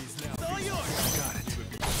 It's all yours.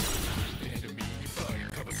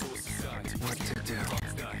 What to do?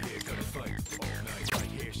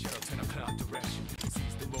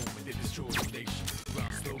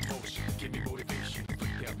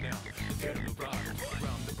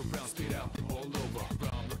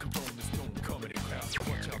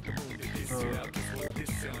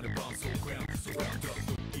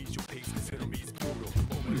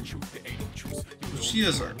 She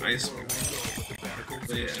has our ice move.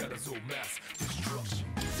 But yeah.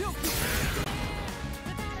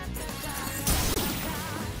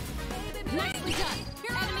 Nicely done.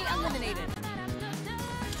 Enemy eliminated.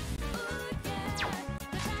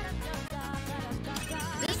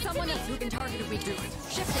 There's someone else who can target a weak point.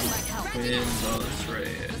 Shifting my help. Wins on this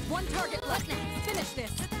raid. There's one target left. Finish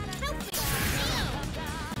this.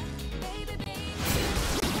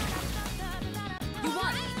 You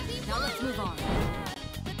won. Now let's move on.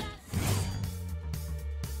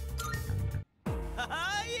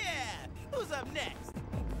 Yeah! Who's up next?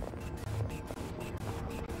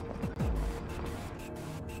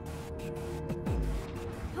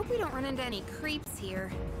 Hope we don't run into any creeps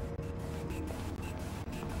here.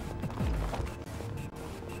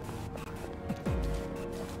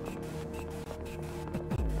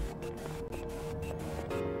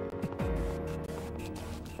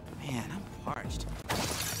 Man, I'm parched.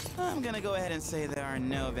 I'm gonna go ahead and say there are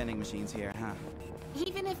no vending machines here, huh?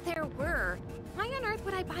 Even if there were, why on earth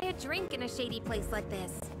would I buy a drink in a shady place like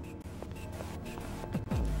this?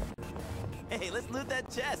 Hey, let's loot that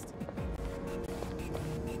chest.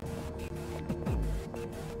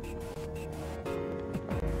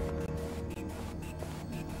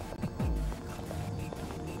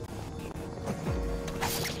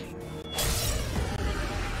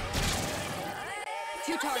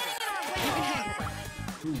 Two targets. You can handle them.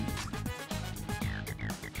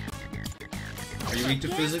 Are you weak to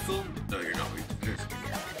physical? No, you're not weak to physical.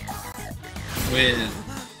 Win.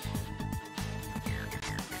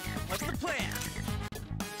 What's the plan?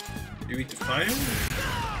 Are you weak to fire?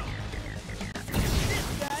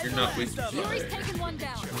 You're not weak to Yuri's fire. taken one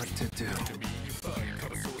down. What to do?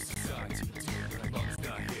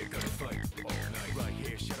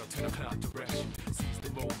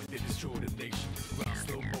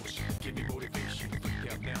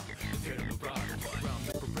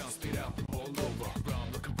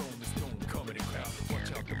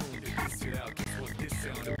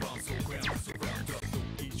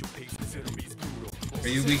 Are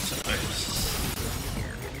you weak to ice?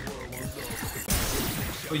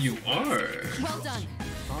 Oh, you are. Well done.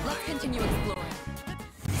 Let's continue exploring.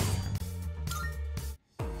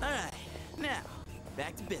 Alright, now,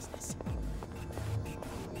 back to business.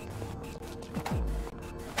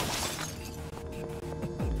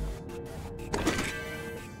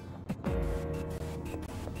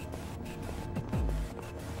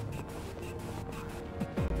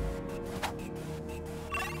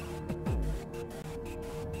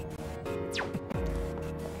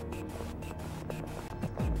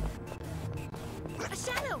 A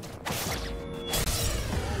shadow!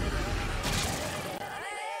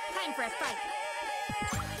 Time for a fight.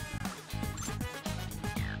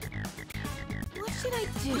 What should I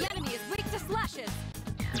do? The enemy is weak to slashes.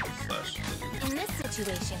 Slash. In this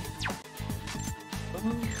situation?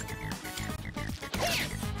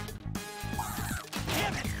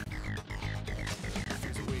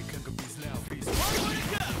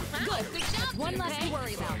 Good. That's one less to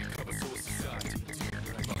worry about.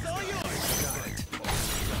 It's all yours!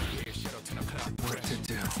 What to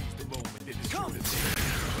do?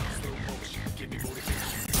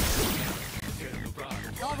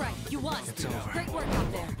 All right, you won. It's over. Great work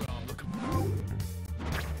out there.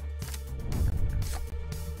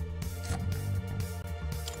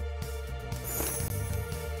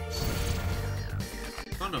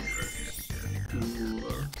 Phone number.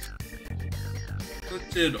 Ooh.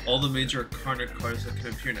 Collected all the major Arcana cards that can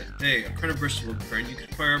appear in a day. Arcana burst will occur and you can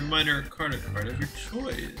acquire a minor Arcana card of your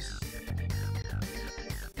choice.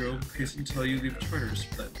 Hero will increase until you leave charters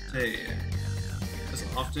for that day. As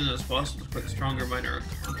often as possible to collect stronger minor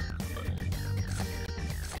Arcana cards.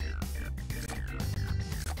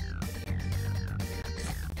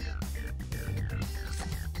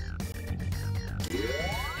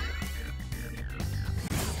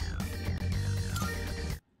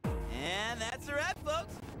 And that's a wrap,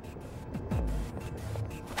 folks.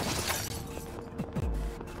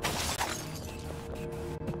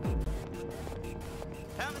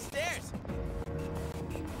 Down the stairs.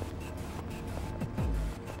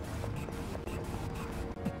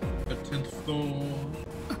 The 10th floor.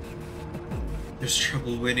 There's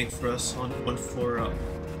trouble waiting for us on one floor up.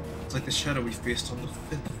 It's like the shadow we faced on the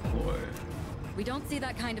 5th floor. We don't see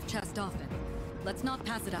that kind of chest often. Let's not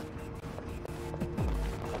pass it up.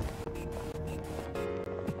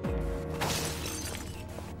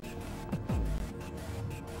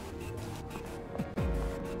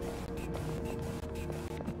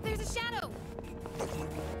 There's a shadow!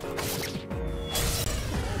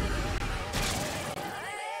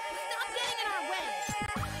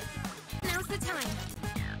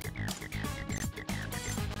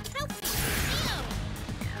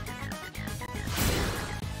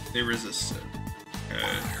 They resisted. Okay.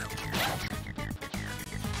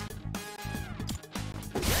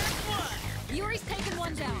 Yuri's taken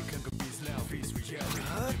one down.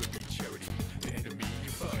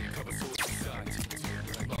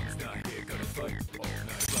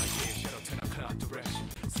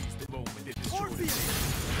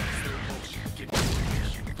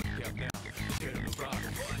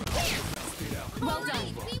 Well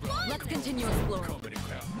done. Let's continue exploring.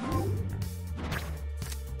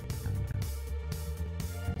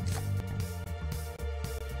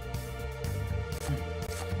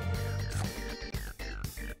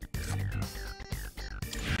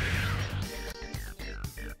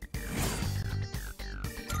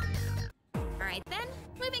 Alright then,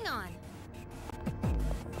 moving on.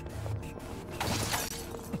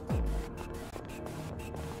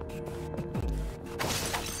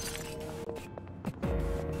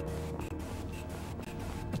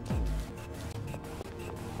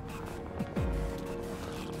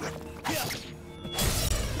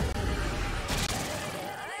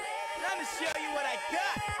 Time to show you what I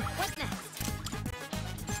got. What's next?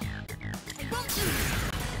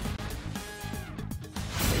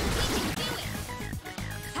 We can do it!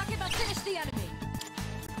 Takeba, finish the enemy.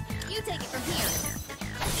 You take it from here.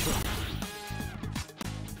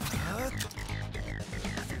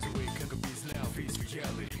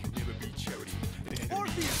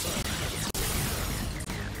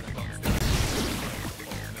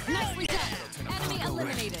 Nicely done. Enemy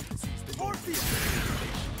eliminated.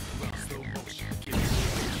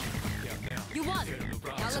 You won.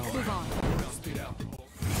 Now let's move on.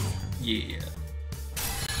 Yeah.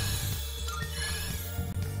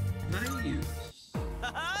 Nice.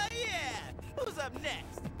 Oh yeah! Who's up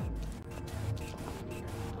next?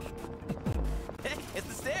 Hey, it's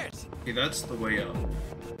the stairs. Okay, that's the way up.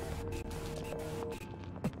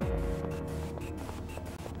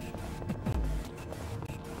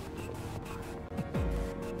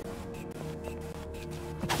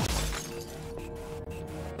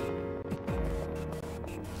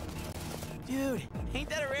 Dude, ain't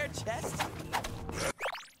that a rare chest?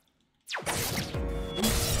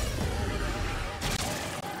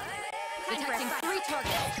 Detecting 3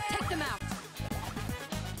 targets. Take them out.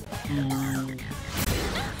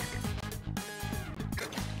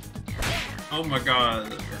 Oh my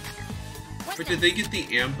god. Wait, did they get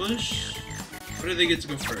the ambush? Or did they get to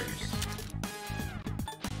go first?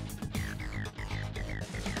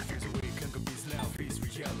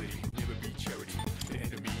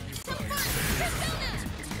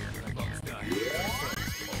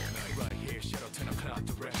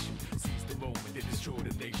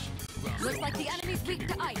 Looks like the enemy's weak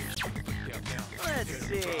to ice. Let's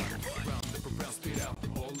see. Last two,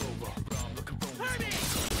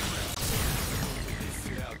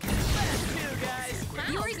 guys.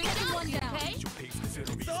 Yuri's taking one down. Okay?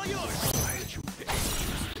 It's all yours.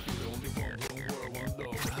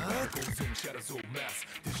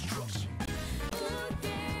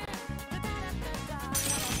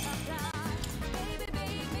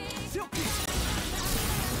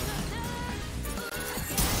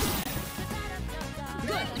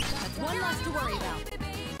 Good. That's one less to worry about.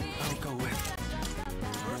 I'll go with.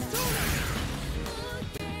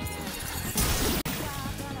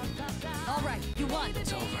 All right, you won.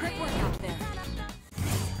 It's over. Great work out there.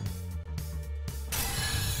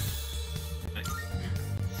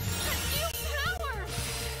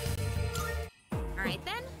 Alright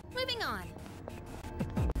then, moving on.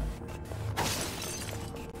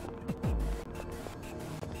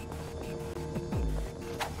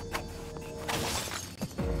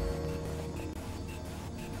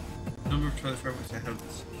 Number of toilet fabrics I have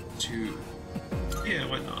 2. Yeah,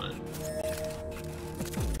 why not?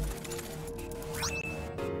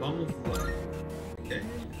 Bomb of light. Okay.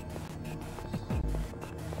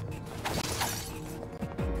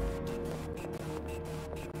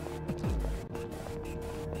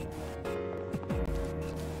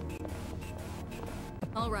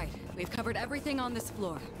 All right, we've covered everything on this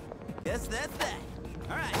floor. Yes, that's that.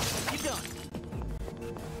 All right, keep going.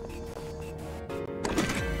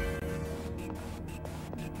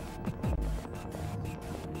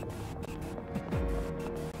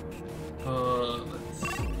 Let's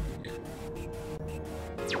see.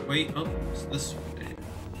 Wait, oh, it's this way.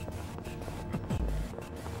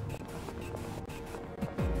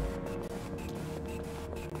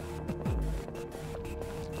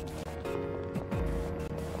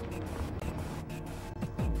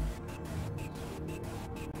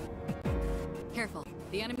 Careful,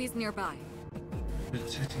 the enemy's nearby.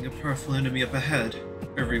 Detecting a powerful enemy up ahead.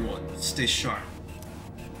 Everyone, stay sharp.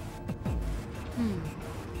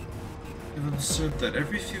 I've observed that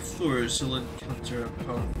every few floors you'll encounter a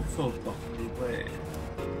powerful foe blocking your way.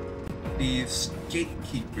 These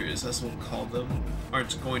gatekeepers, as we'll call them,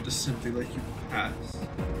 aren't going to simply let you pass.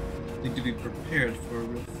 You need to be prepared for a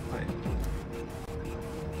real fight.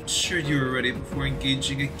 Ensure you are ready before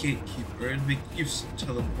engaging a gatekeeper and make use of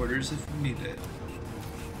teleporters if needed.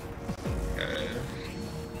 Okay.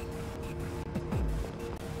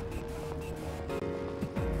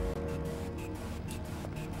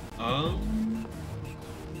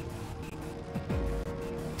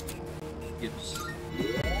 Yes.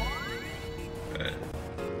 Okay.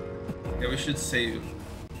 Yeah, we should save.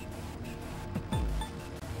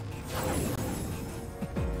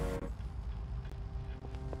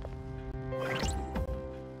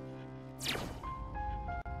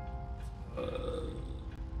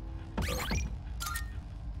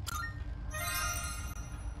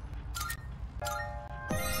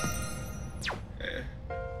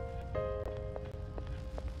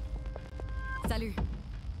 Salut.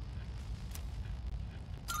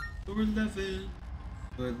 Floor 11.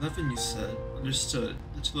 Floor 11, you said. Understood.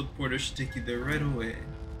 The teleporter should take you there right away.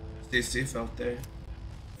 Stay safe out there.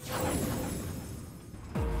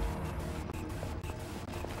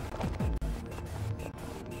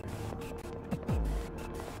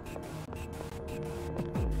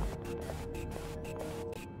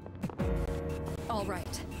 All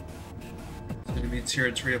right. Enemy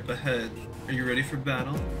territory up ahead. Are you ready for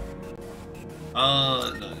battle?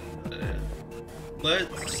 No.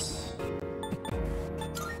 Let's...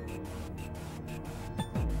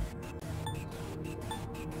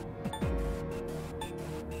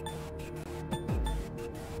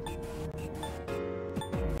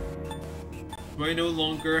 Do I no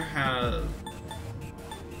longer have...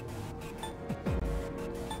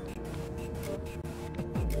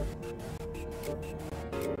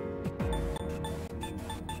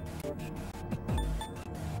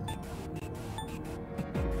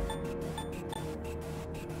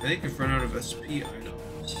 I think I've run out of SP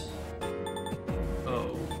items.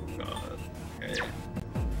 Oh god. Okay.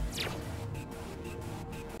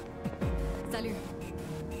 Salut.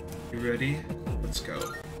 You ready? Let's go.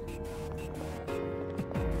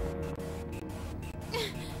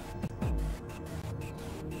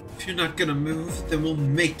 If you're not gonna move, then we'll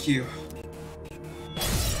make you.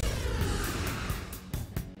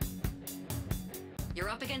 You're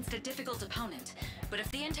up against a difficult opponent, but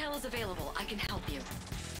if the intel is available, I can help you.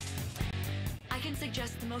 I can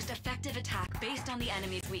suggest the most effective attack based on the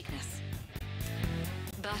enemy's weakness.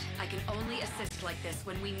 But I can only assist like this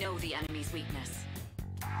when we know the enemy's weakness.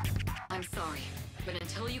 I'm sorry, but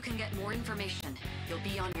until you can get more information, you'll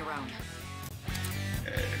be on your own.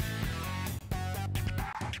 Okay.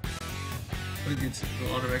 Targets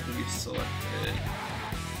will automatically be selected.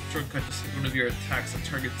 Shortcut to select one of your attacks that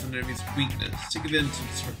targets an enemy's weakness. Take advantage of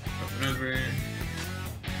the shortcut whenever.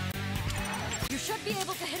 You should be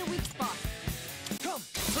able to hit a weak spot. Come,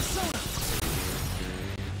 Persona!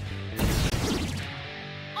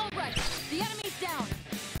 All right, the enemy's down.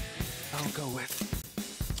 I'll go with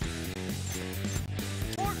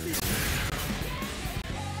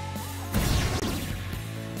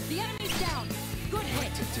The enemy's down. Good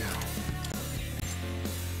hit. to do.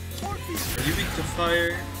 Are you weak to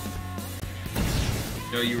fire?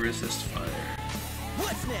 No, you resist fire.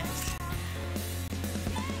 What's next?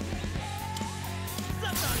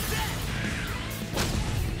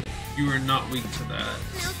 You are not weak to that.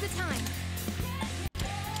 Now's the time.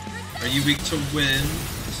 Are you weak to wind?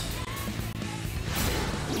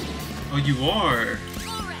 Oh, you are.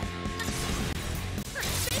 All right.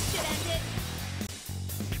 This should end it.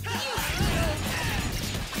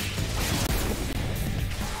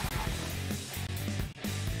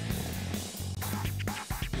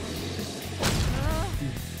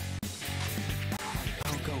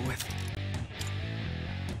 I'll go with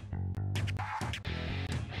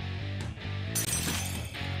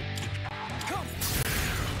come.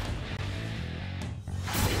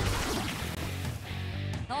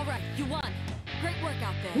 All right, you won. Great work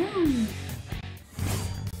out there.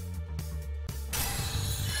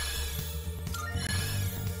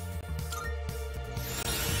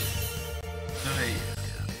 Nice.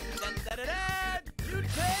 You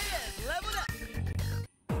players, level up.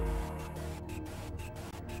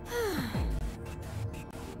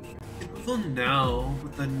 You move on now,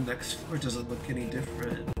 but the next floor doesn't look any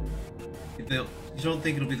different. You don't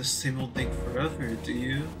think it'll be the same old thing forever, do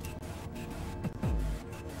you?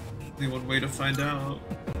 Only one way to find out.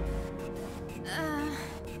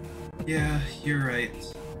 Yeah, you're right.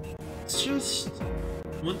 It's just...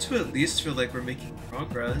 I want to at least feel like we're making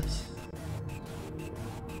progress.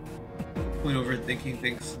 point overthinking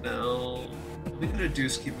things now. All we gotta do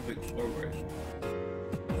is keep moving forward.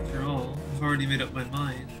 After all, I've already made up my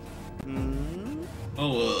mind. Hmm?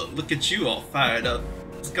 Oh, look at you all fired up.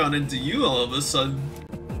 What's gone into you all of a sudden?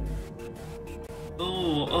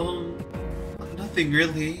 Oh, nothing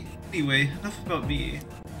really. Anyway, enough about me.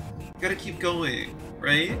 Gotta keep going,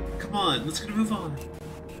 right? Come on, let's gonna move on.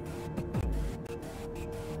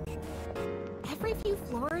 Every few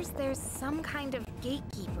floors, there's some kind of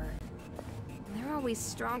gatekeeper. They're always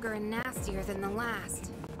stronger and nastier than the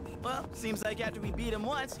last. Well, seems like after we beat him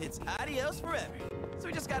once, it's adios forever. So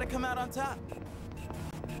we just gotta come out on top.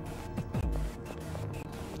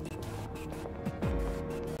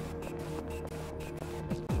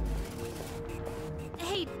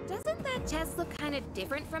 Hey, doesn't that chest look kind of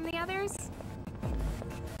different from the others?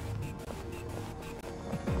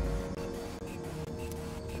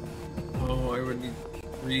 Oh, I would need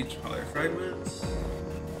 3 power fragments.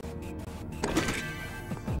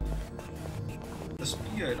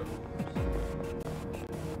 SP item.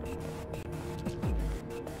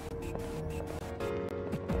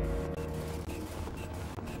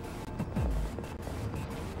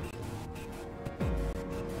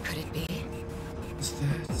 Could it be? What's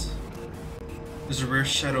that? There's a rare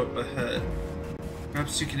shadow up ahead.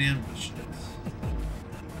 Perhaps you can ambush it.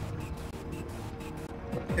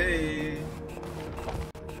 Okay.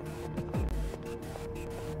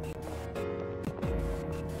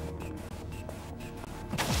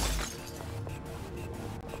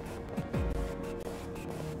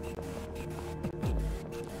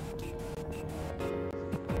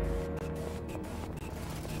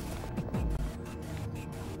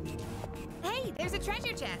 Hey, there's a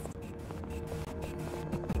treasure chest.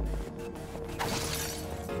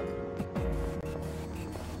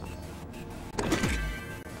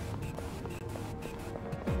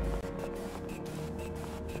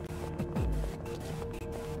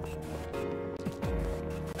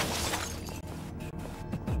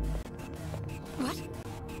 What?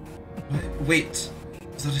 What? Wait,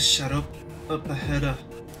 is that a shadow up ahead?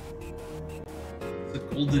 It's a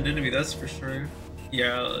golden enemy, that's for sure.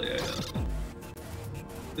 Yeah.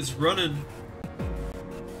 It's running.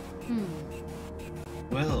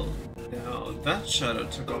 Well, now that shadow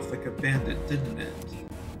took off like a bandit, didn't it?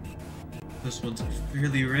 Those ones are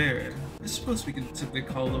fairly rare. I suppose we can simply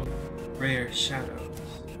call them rare shadows.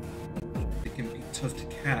 They can be tough to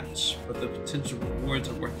catch, but the potential rewards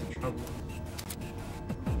are worth the trouble.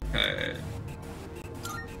 Okay.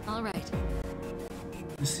 All right.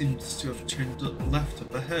 It seems to have turned left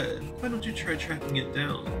up ahead. Why don't you try tracking it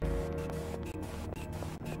down?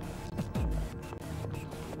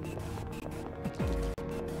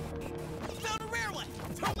 Found a rare one!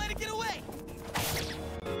 Don't let it get away!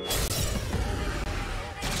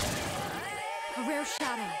 A rare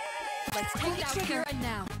shadow. Let's take it out here and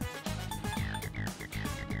now.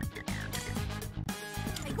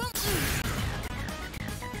 I won't lose.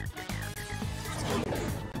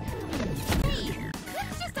 Hey,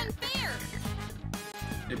 that's just unfair.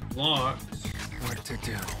 It blocked. What to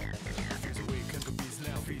do?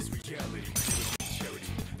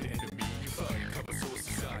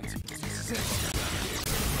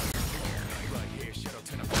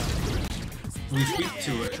 We speak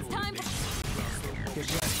to it. Time to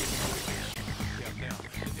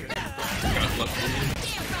Got lucky.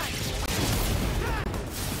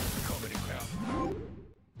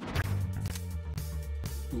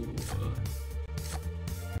 Ooh,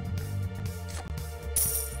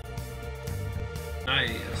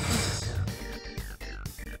 nice.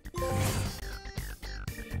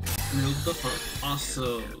 Reeled the hunt.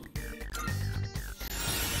 Awesome.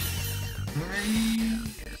 Nice.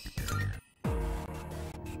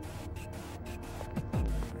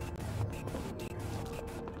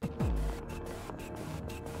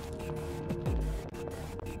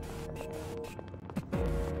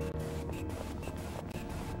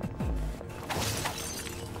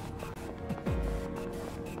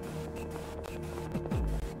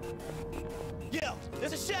 Yo,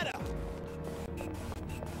 there's a shadow!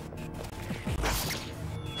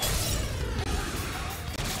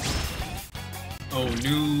 Oh,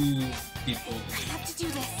 new people. I have to do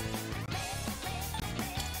this.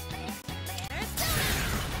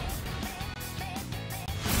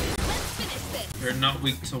 Let's finish this. They're not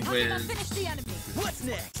weak to wind. finish the enemy. What's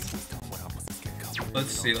next?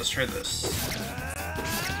 Let's see, let's try this.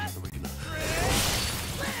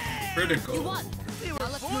 Critical. You won. Now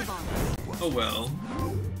let's move on. Oh well.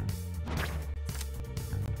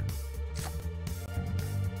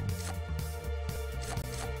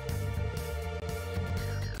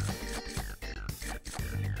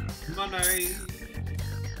 Money.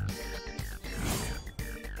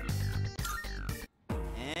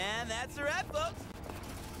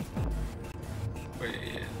 Wait.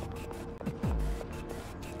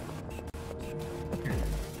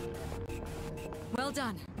 Well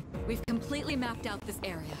done. We've completely mapped out this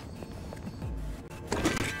area.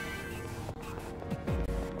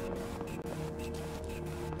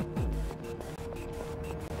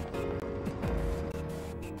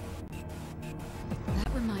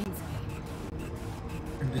 That reminds me.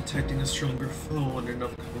 I'm detecting a stronger foe on an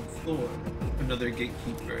upcoming floor. Another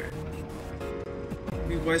gatekeeper. It'd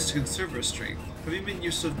be wise to conserve our strength. Have you made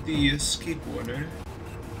use of the escape warner?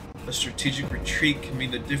 A strategic retreat can mean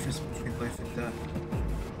the difference between life and death.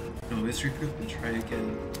 No, let's regroup and try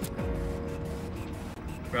again.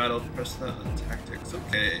 Brad, I'll press that on tactics.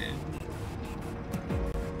 Okay.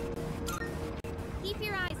 Keep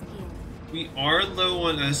your eyes peeled. We are low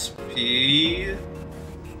on SP.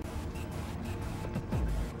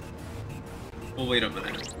 Oh, wait a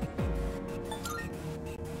minute.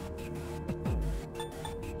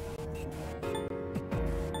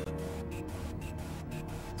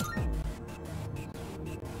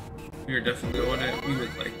 We are definitely on it. We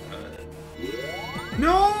would like that.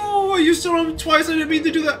 No! I used it on him twice. I didn't mean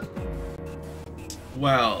to do that.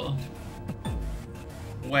 Well.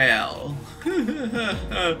 Well.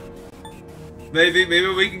 maybe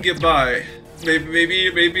we can get by.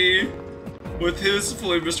 Maybe with his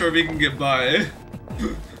flame restore we can get by.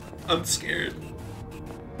 I'm scared.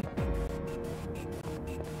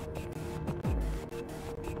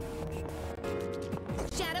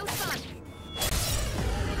 Shadow Sun.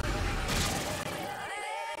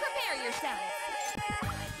 Prepare yourself.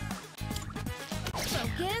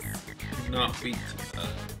 Focus. Not weak to that.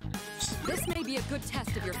 This may be a good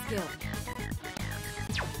test of your skill.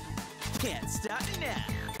 Can't stop now.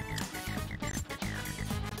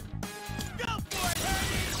 Go for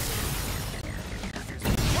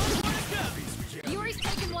it, Yuri's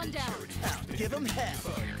taken one down. give him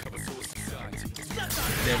hell.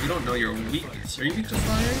 Yeah, we don't know your weakness. Are you weak to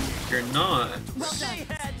fire? You're not. Well done.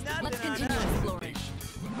 Let's continue exploring.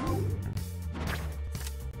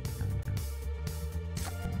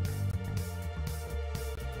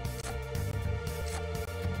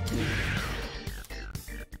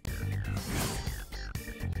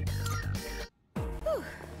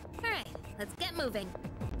 Alright, let's get moving.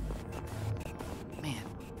 Man,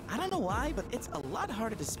 I don't know why, but it's a lot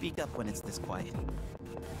harder to speak up when it's this quiet.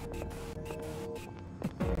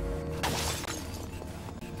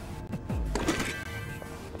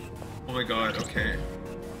 Oh my god, okay.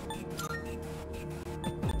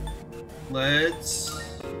 Let's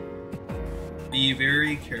be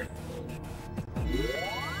very careful.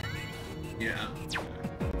 Yeah.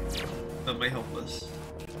 That might help us.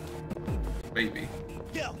 Maybe.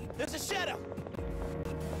 Yo, there's a shadow.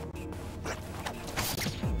 Stop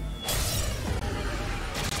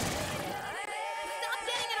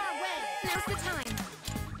getting in our way. Now's the time.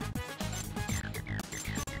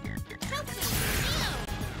 Help me.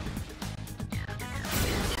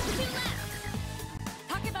 Two left.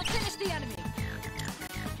 Talk about finish the enemy.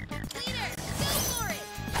 Leader, go for it.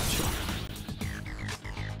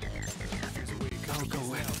 I'll go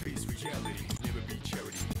out, face reality, never be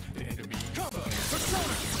charity. The enemy.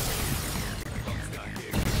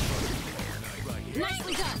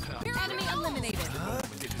 Nicely done. Your enemy eliminated.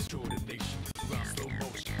 They destroy the nation. Round slow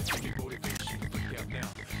motion, taking motivation. Look out now,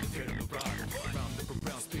 dead on the ride. Round up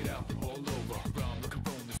around, spit out all over. Round looking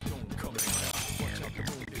bone, the stone coming out. Watch out the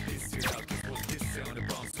moon, it is it out. Guess what this sound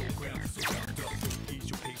about? So ground, so round up. Don't ease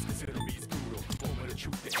your pace, cause enemy's brutal. Moment of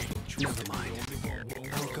truth, there ain't no truth. Never mind.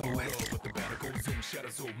 I'll go away. But the battle goes in,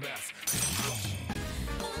 shadows all mass.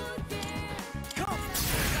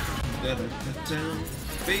 Better put down.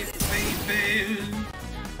 Baby.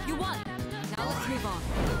 You won. Now let's move on.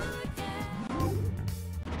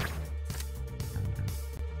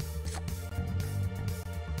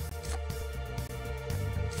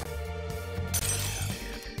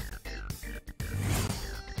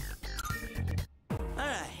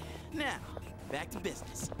 Alright, now, back to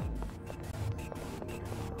business.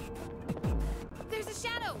 There's a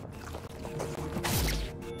shadow.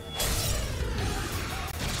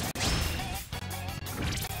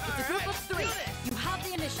 It's a group of 3. You have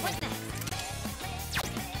the initiative. What's next?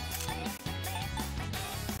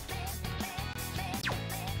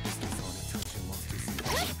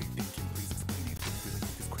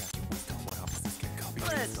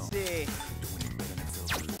 Let's see.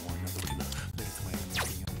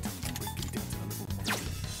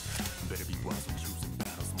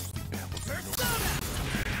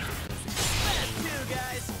 Let's do,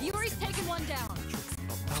 guys. Yuri's taken one down.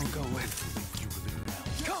 I'll go in.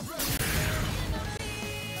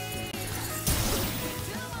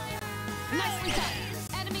 Nicely done.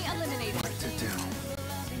 Enemy eliminated. Sit down.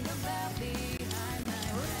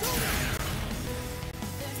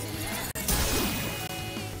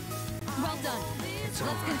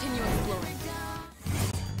 Let's continue exploring.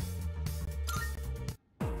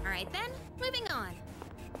 Alright then, moving on.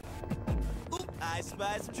 Ooh, I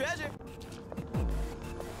spy some treasure.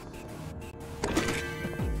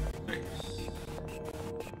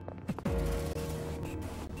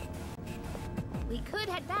 We could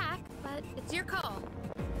head back, but it's your call.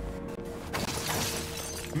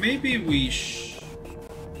 Maybe we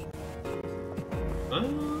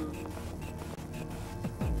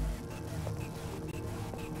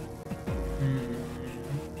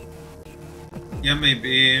Yeah,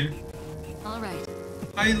 maybe. Alright.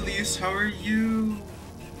 Hi, Lise, how are you?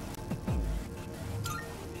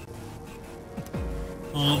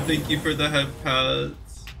 Oh, thank you for the head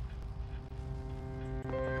pads.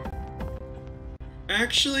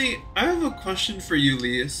 Actually, I have a question for you,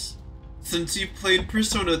 Lise. Since you played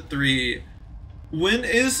Persona 3,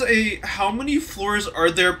 how many floors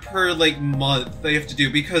are there per, like, month they have to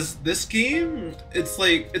do? Because this game, it's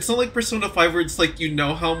not like Persona 5 where it's like you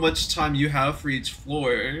know how much time you have for each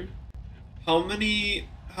floor. How many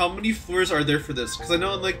floors are there for this? Because I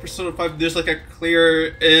know in, like, Persona 5 there's, like, a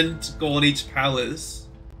clear end goal in each palace.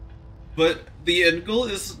 But the end goal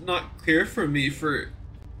is not clear for me for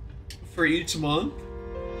each month.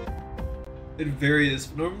 It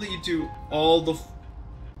varies. Normally you do all the...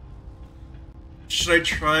 Should I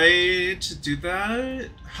try to do that?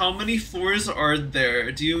 How many floors are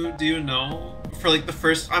there? Do you know? For like the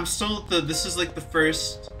first, I'm still this is like the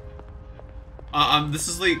first. This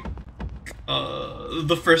is like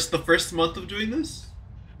the first month of doing this.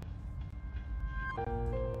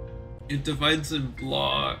 It divides in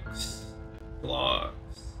blocks.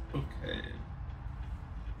 Okay.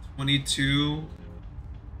 22.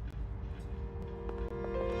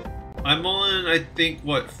 I'm on, I think,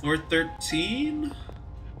 what, floor 13?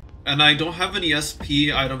 And I don't have any SP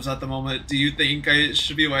items at the moment. Do you think it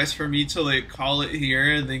should be wise for me to, like, call it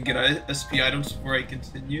here and then get SP items before I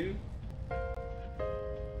continue?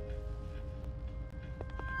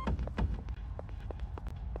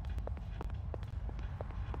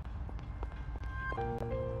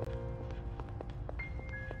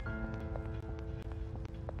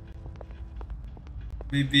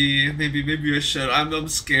 Maybe I should. I'm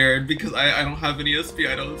scared because I don't have any SP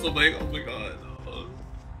items. I'm like, oh my god.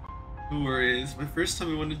 No worries. My first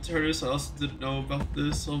time I went into Tartarus, I also didn't know about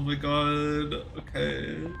this. Oh my god.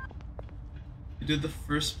 Okay. You did the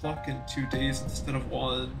first block in 2 days instead of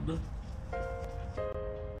 1.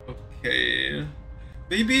 Okay.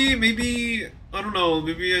 Maybe I don't know.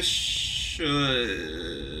 Maybe I should.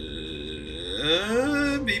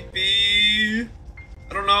 Maybe.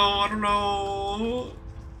 I don't know.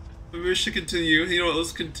 Maybe we should continue. You know what,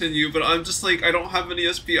 let's continue. But I'm just like, I don't have any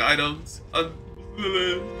SP items. I'm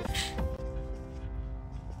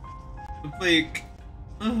like,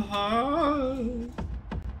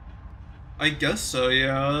 I guess so,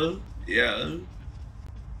 yeah. Yeah.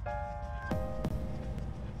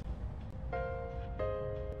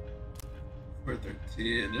 For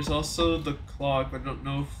 13. There's also the clock, but I don't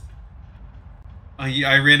know if...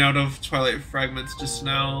 I ran out of Twilight Fragments just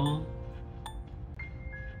now.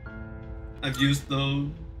 I've used those.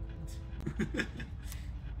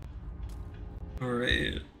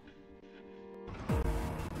 Alright.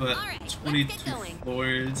 But Alright, 22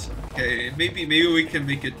 floors. Okay, maybe we can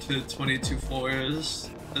make it to 22 floors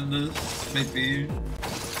in this. Maybe.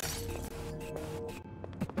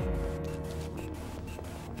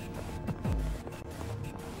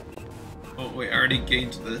 Oh wait, I already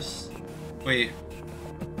gained this. Wait.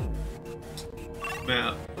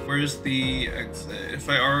 Map. Where's the exit? If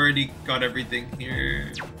I already got everything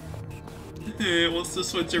here. It wants to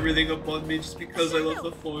switch everything up on me just because I love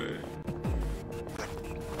the floor.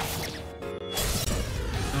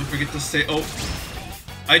 Don't forget to save. Oh!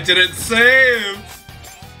 I didn't save!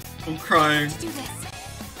 I'm crying.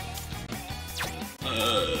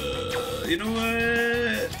 You know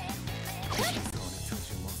what?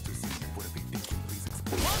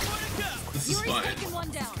 This is fine.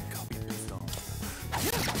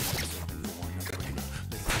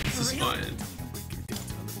 This is fine.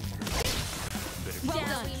 Well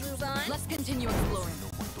done. Move on. Let's continue exploring.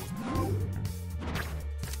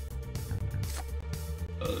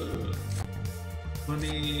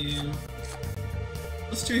 20.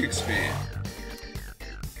 Let's do XP.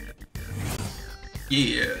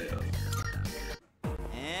 Yeah.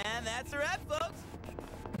 And that's a wrap, folks.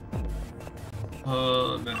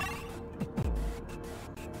 No.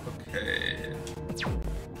 Okay.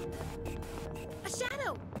 A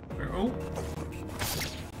shadow. Where? Oh.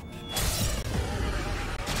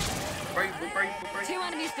 Right. 2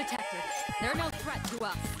 enemies detected. They're no threat to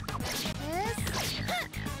us. Yes.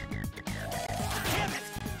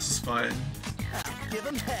 fine. Give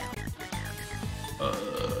him hell.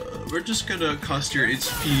 We're just gonna cost your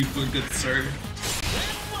HP, good sir.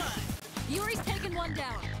 Yuri's taken one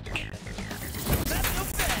down.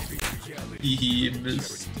 He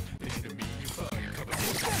missed.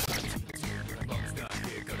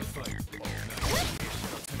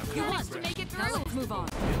 You want to make it through? Now let's move on.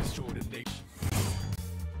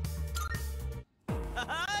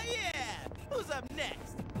 Yeah! Who's up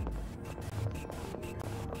next?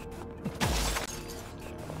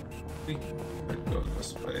 We could go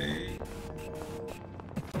this way.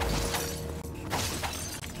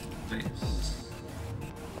 Nice.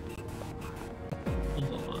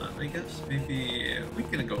 Hold on, I guess maybe we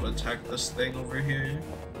can go attack this thing over here.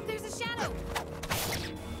 There's a shadow!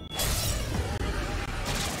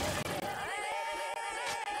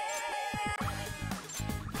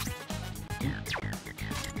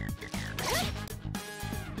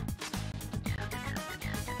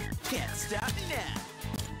 Can't stop me now.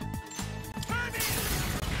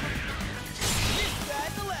 This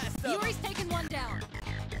guy's the last of 'em. Yuri's taken one down.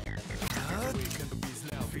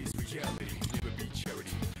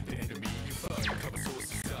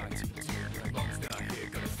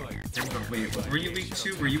 Wait, what were you weak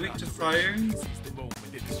to? Were you weak to fire?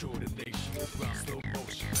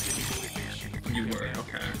 You were,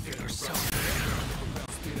 okay.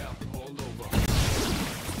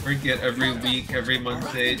 Forget every week, every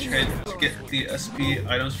Monday, try to get the SP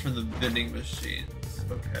items from the vending machines.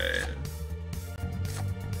 Okay.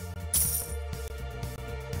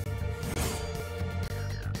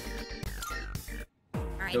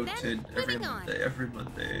 Alright Noted, then, every moving on. Monday, every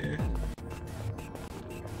Monday.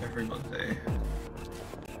 Every Monday.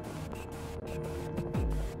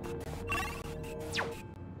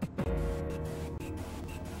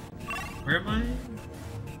 Where am I?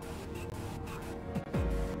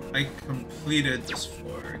 I completed this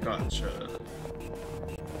floor, gotcha.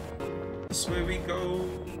 This way we go.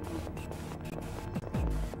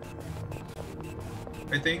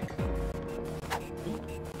 I think. Ooh.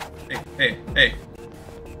 Hey.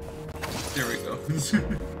 There we go. Down the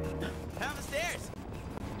stairs.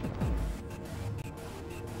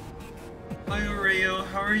 Hi Oreo,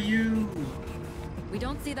 how are you? We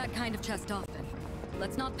don't see that kind of chest often.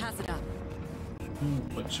 Let's not pass it up. Ooh,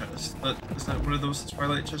 what chest? Is that one of those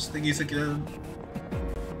Twilight chest thingies again?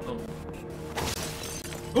 Oh.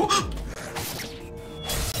 Oh!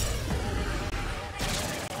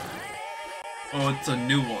 Oh, it's a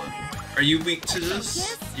new one. Are you weak to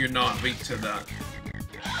this? You're not weak to that.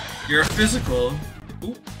 You're a physical.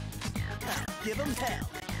 Ooh. Give him hell.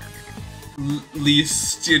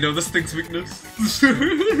 Least, do you know this thing's weakness?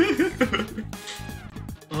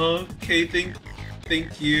 Okay, thank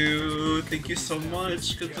you so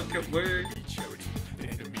much. Good luck at work.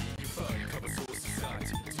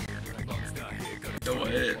 You know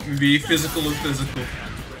what? Be physical and physical.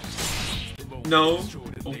 No.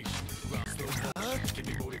 Oh.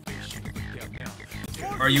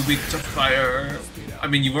 Are you weak to fire? I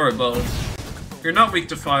mean, you were both. You're not weak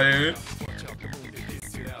to fire.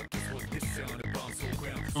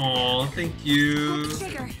 Aw, thank you.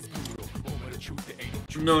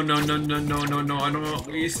 No, I don't want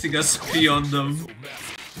wasting SP on them.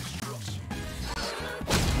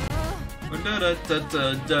 But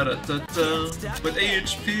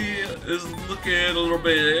AHP is looking a little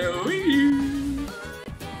bit weak.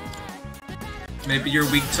 Maybe you're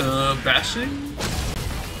weak to bashing?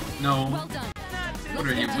 No. Well done. What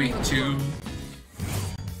are you weak to?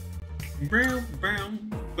 Brown.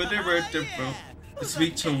 It's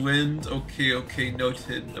weak to wind. Okay,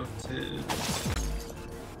 noted.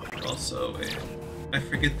 Also, I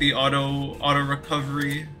forget the auto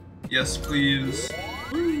recovery. Yes, please.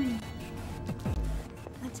 The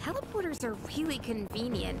teleporters are really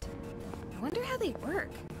convenient. I wonder how they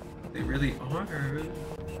work. They really are.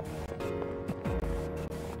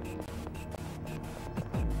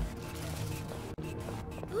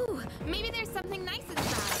 Ooh, maybe there's something nice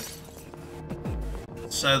inside.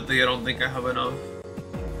 Sadly, I don't think I have enough.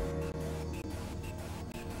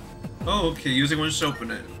 Oh, okay, using one to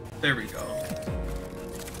open it. There we go.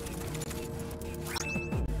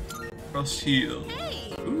 Cross heal.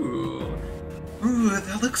 Hey! Ooh,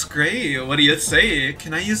 that looks great. What do you say?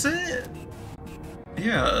 Can I use it?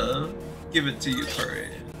 Yeah, give it to you, Tori.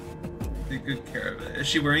 Take good care of it. Is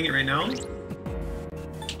she wearing it right now?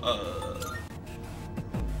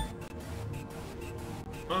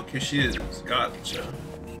 Okay, she is. Gotcha.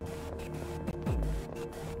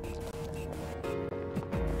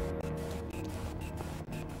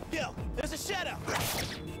 Yo, there's a shadow.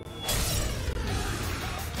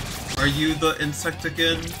 Are you the insect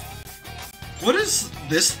again? What is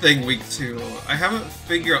this thing weak to? I haven't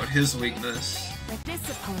figured out his weakness. With this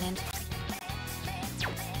opponent,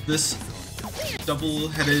 This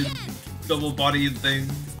double-headed, double-bodied thing.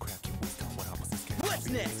 What's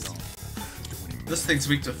next? This thing's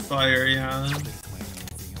weak to fire, yeah.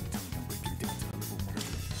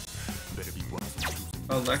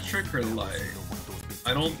 Electric or light?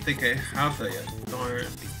 I don't think I have that yet. Darn.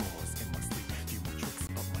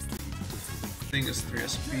 Thing is 3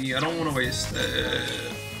 SP. I don't want to waste it. There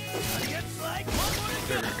we go.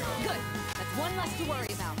 Good. That's one less to worry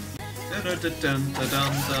about.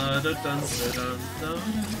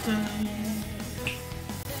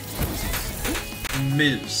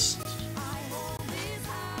 Missed.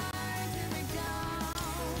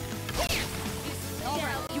 All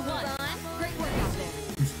right, you won. Great work out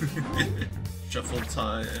there. Shuffle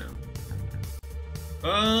time.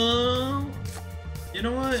 You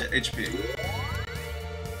know what? HP.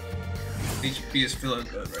 HP is feeling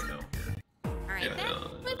good right now. alright Yeah, then,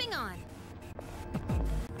 moving on.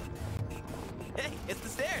 Hey, it's the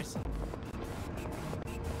stairs.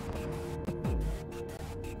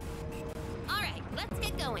 Alright, let's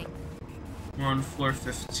get going. We're on floor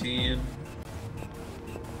 15.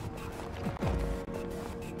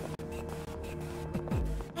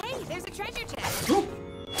 Hey, there's a treasure chest. Ooh.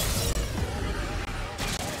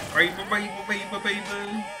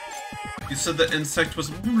 You said the insect was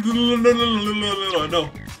no. You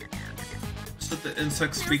said the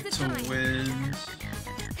insect speak to wind.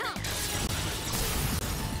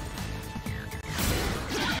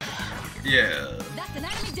 Yeah. That's an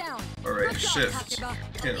enemy down. Alright, Let's go, shift. Takeba.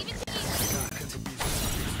 Kill.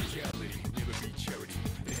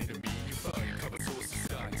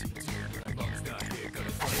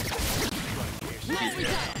 Nicely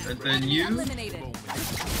done. And then Enemy you. eliminated.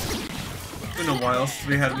 It's been a while since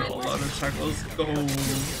we had an all out attack. Let's go.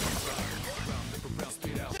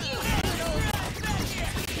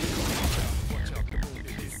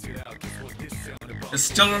 It's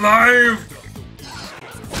still alive!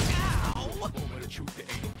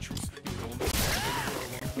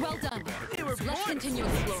 Well done. Let's continue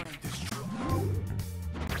exploring.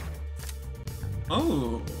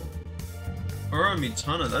 Oh. Aura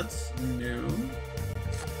Mitana, that's new.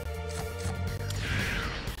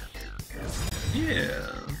 Yeah.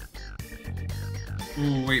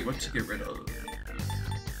 Ooh, wait, what to get rid of?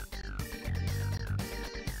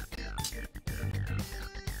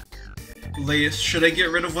 Lace, should I get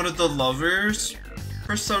rid of one of the lovers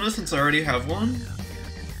persona since I already have one?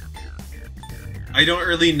 I don't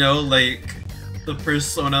really know, like, the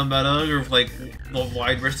persona meta or, like, the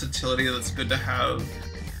wide versatility that's good to have.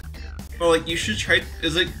 But, like, you should try.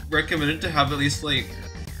 Is it recommended to have at least, like.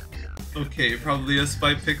 Okay, probably a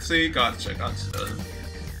Spy Pixie? Gotcha, gotcha.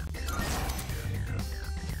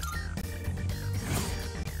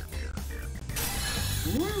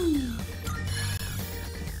 Woo!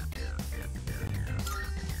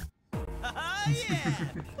 Yeah!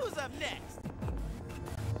 Who's up next?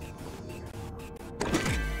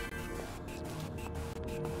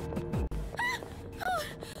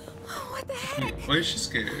 What the heck? Why is she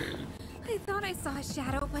scared? I thought I saw a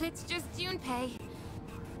shadow, but it's just Junpei.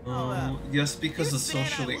 Oh, yes, because you of said I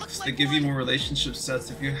social look links. like They give you one? more relationship sets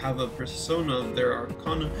if you have a persona of their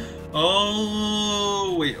arcana.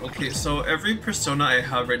 Oh, wait, okay, so every persona I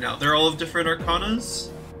have right now, they're all of different arcanas?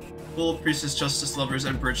 Full Priestess, Justice, Lovers,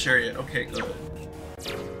 and Bird Chariot. Okay, good.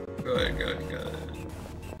 Good, good, good.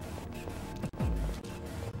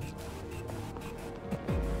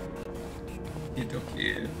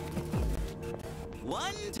 Okie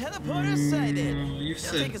One teleporter sighted. you They'll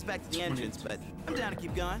said take us back to the entrance, but I'm down to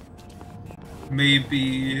keep going.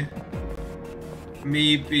 Maybe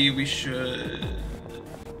we should.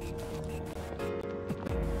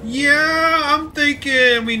 Yeah, I'm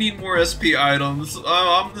thinking we need more SP items.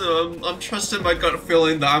 I'm trusting my gut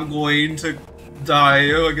feeling that I'm going to die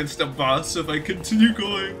against a boss if I continue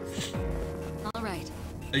going. All right.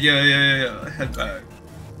 Yeah. Head back.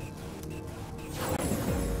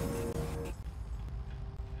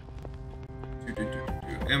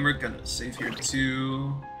 And we're gonna save here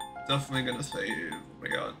too. Definitely gonna save. Oh my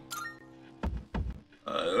god.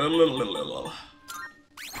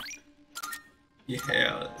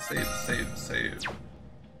 Yeah, save.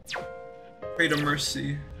 Pray to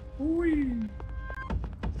mercy. Whee.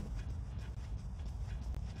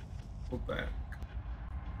 Go back.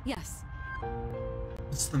 Yes.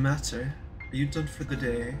 What's the matter? Are you done for the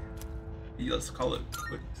day? Let's call it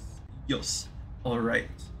quits. Yes. Alright.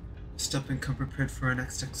 Step and come prepared for our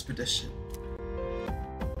next expedition.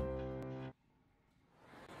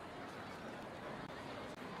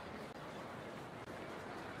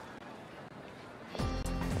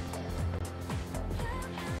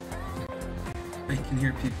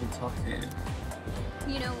 people talking.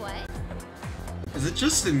 You know what? Is it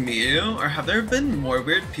just me, or have there been more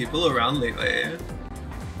weird people around lately?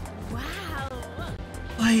 Wow.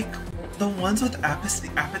 Like, the ones with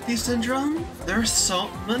apathy syndrome? There are so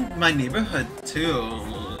in my neighborhood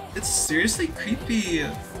too. It's seriously creepy.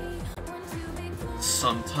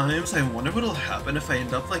 Sometimes I wonder what'll happen if I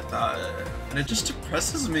end up like that, and it just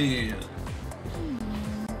depresses me.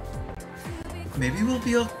 Maybe we'll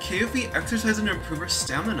be okay if we exercise and improve our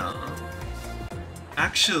stamina.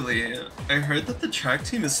 Actually, I heard that the track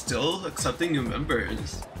team is still accepting new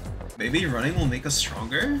members. Maybe running will make us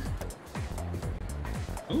stronger?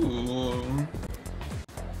 Ooh.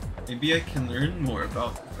 Maybe I can learn more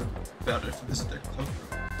about it if I visit their club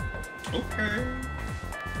room. Okay.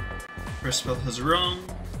 First spell has rung.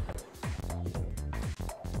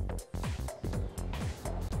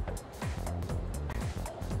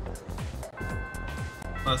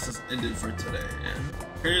 Class has ended for today.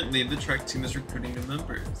 Apparently, the track team is recruiting new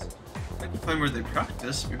members. If I can find where they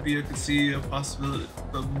practice, maybe I could see a possibility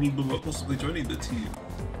of me possibly joining the team.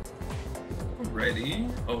 Alrighty.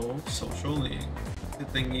 Oh, social link. Good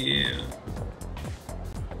thingy.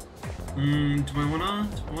 Do I wanna?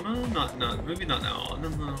 Not, maybe not now.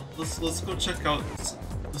 No. Let's go check out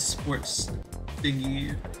the sports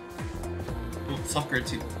thingy. Oh, soccer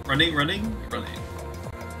team. Running.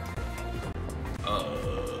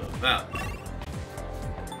 Map.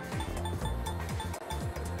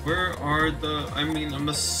 Where are the, I'm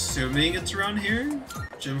assuming it's around here?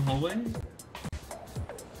 Gym hallway?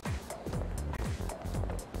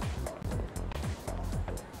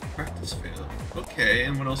 Practice field. Okay,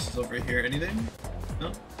 and what else is over here? Anything?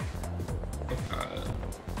 No? Okay.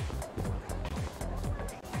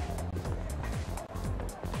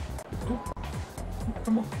 Oh,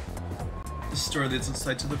 come on. This door leads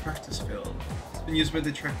inside to the practice field. It's been used by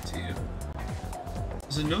the track team.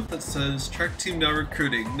 There's a note that says, track team now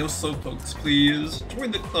recruiting, no slowpokes please,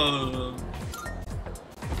 join the club.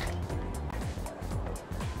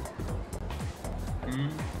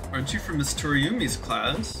 Aren't you from Miss Toriumi's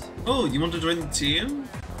class? Oh, you want to join the team?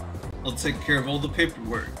 I'll take care of all the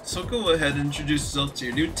paperwork, so go ahead and introduce yourself to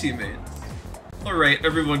your new teammates. Alright,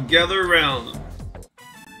 everyone gather around.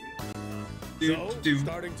 So,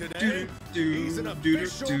 starting today, he's an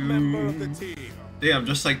official member of the team. Damn,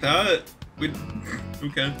 just like that?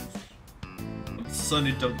 Okay. I'm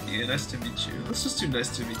Sunny Donkey, nice to meet you. Let's just do nice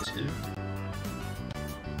to meet you.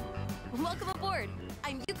 Welcome aboard.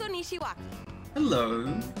 I'm Yuko Nishiwaki.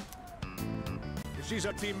 Hello. She's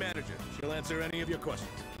our team manager. She'll answer any of your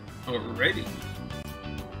questions. Alrighty.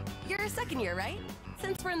 You're a second year, right?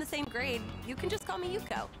 Since we're in the same grade, you can just call me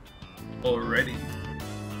Yuko. Alrighty.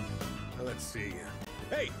 Let's see.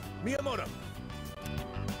 Hey, Miyamoto.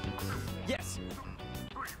 Yes.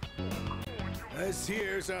 This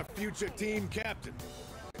here's our future team captain.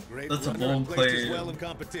 Great That's a runner bold and placed claim. us well in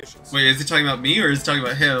competitions. Wait, is he talking about me or is he talking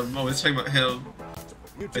about him? Oh, he's talking about him.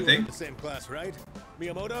 You I two are think. in the same class, right?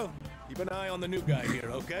 Miyamoto, keep an eye on the new guy here,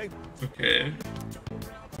 okay? Okay.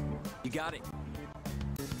 You got it.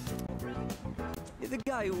 You're the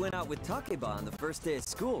guy who went out with Takeba on the first day of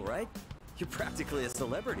school, right? You're practically a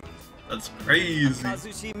celebrity. That's crazy.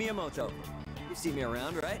 Kazushi Miyamoto. You see me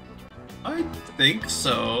around, right? I think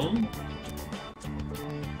so.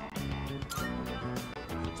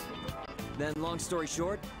 Then, long story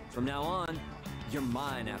short, from now on, you're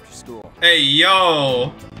mine after school. Hey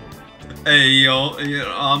yo.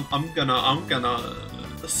 I'm gonna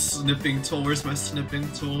snipping tool. Where's my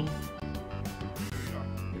snipping tool?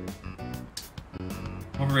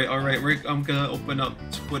 Alright, I'm gonna open up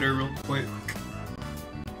Twitter real quick.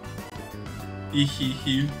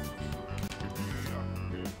 Ehehe.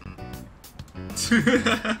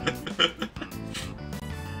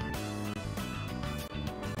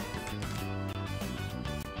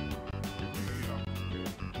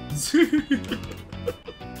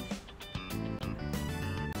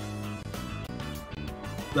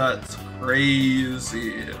 That's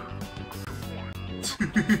crazy.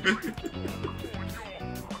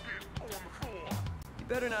 You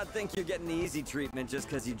better not think you're getting the easy treatment just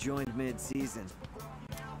because you joined mid-season.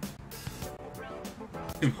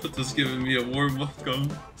 Just giving me a warm welcome.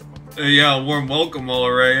 Yeah, a warm welcome,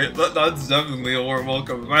 alright. That's definitely a warm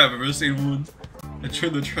welcome if I have ever seen one. I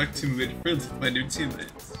joined the track team and made friends with my new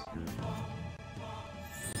teammates.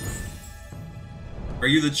 Are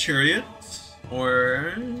you the chariot?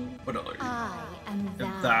 Or what are you? I am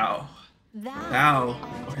Thou. Thou,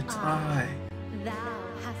 or I, Thou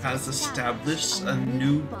has established a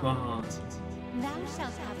new bond. Thou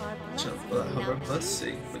shalt have our Have our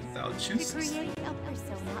blessing without to choosing. create a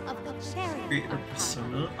persona of the chariot. Create a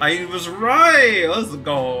persona. I was right! Let's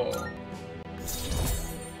go!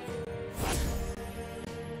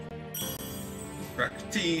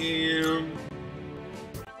 Crack team!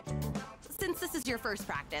 Since this is your first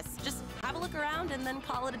practice, just have a look around and then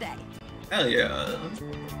call it a day. Hell yeah.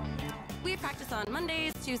 We practice on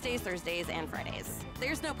Mondays, Tuesdays, Thursdays, and Fridays.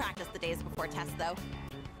 There's no practice the days before tests, though.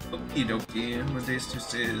 Okie dokie. Mondays,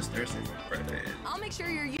 Tuesdays, Thursdays, and Fridays. I'll make sure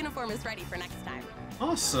your uniform is ready for next time.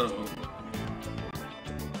 Awesome.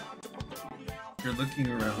 You're looking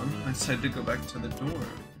around. I decided to go back to the dorm.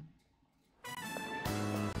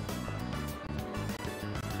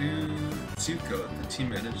 Zuko, the team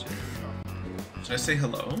manager. Should I say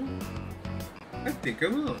hello? I think I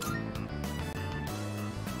will.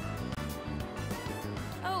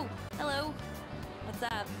 Oh, hello. What's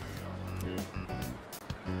up?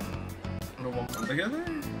 Wanna walk on together?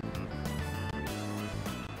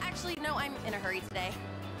 Actually, no, I'm in a hurry today.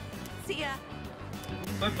 See ya.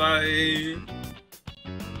 Bye-bye.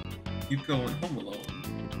 Yuko went home alone.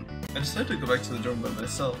 I decided to go back to the dorm by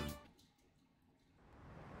myself.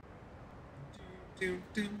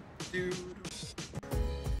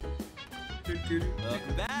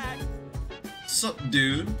 Welcome back. Sup,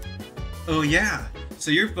 dude? Oh yeah,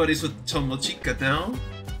 so you're buddies with Tomochika now?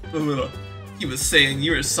 He was saying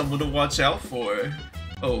you were someone to watch out for.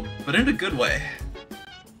 Oh, but in a good way.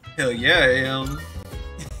 Hell yeah, I am.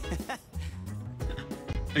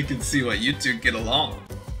 I can see why you two get along.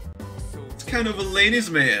 It's kind of a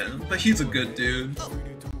ladies' man, but he's a good dude.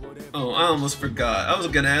 Oh, I almost forgot. I was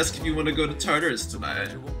gonna ask if you want to go to Tartarus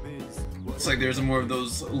tonight. Looks like there's more of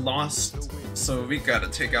those lost, so we gotta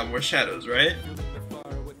take out more shadows, right?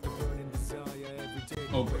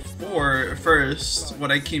 Oh, first,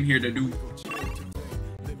 what I came here to do.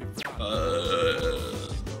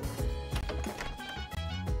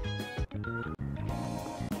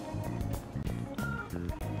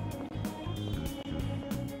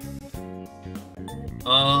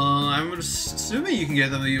 I'm assuming you can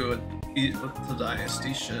get them to you with the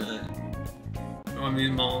Dynasty shit. Oh, I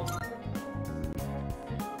mean, mall.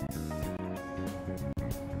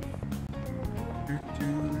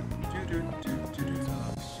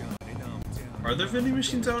 Are there vending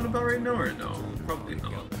machines out and about right now, or no? Probably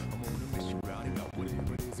not.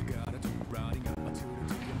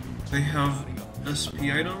 They have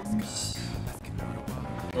SP items?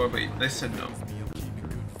 Or wait, they said no.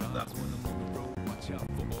 That one.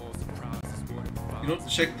 You don't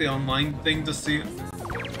check the online thing to see?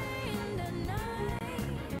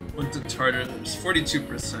 Went to Tartarus,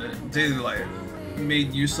 42%. Daily life.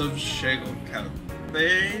 Made use of Shaggle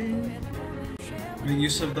Cafe. Made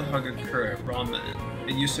use of the Hagakure ramen.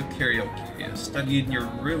 Made use of karaoke. Studied in your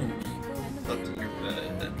room. Slept in your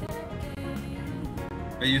bed.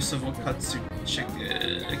 Made use of Wakatsu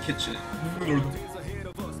kitchen.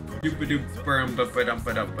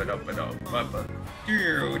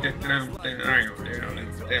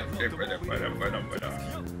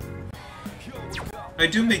 I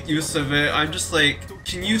do make use of it. I'm just like,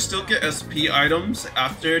 can you still get SP items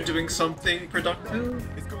after doing something productive?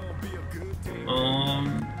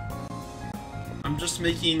 I'm just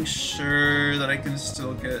making sure that I can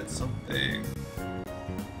still get something.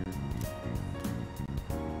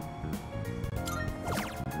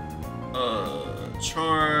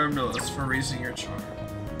 Charm. No, that's for raising your charm.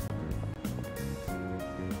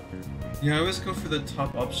 Yeah, I always go for the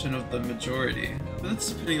top option of the majority. But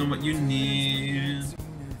that's depending on what you need.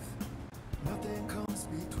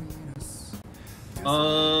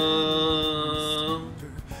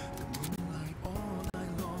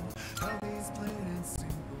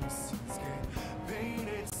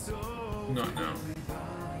 Not now.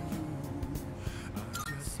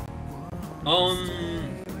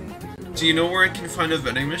 Do you know where I can find a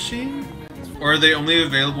vending machine? Or are they only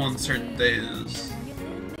available on certain days?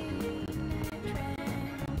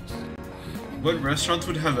 What restaurants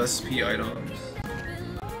would have SP items?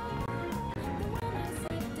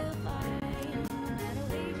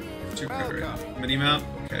 Minimap?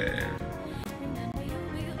 Okay.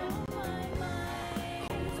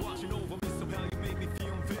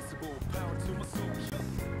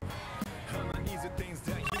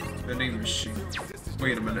 Vending machine.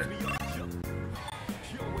 Wait a minute.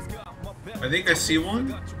 I think I see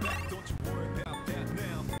one.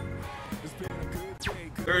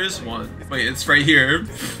 There is one. Wait, it's right here.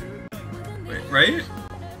 Wait, right?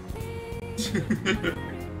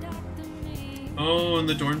 Oh, in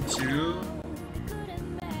the dorm too?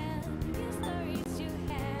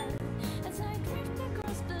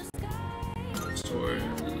 Stores.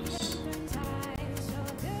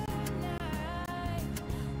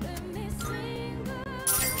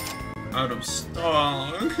 Out of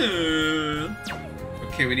stock.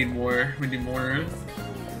 Okay, we need more. We need more.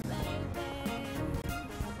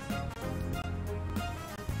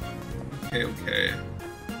 Okay, okay.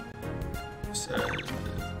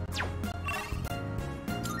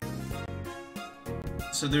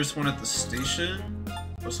 So there's one at the station.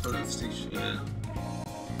 Let's go to the station.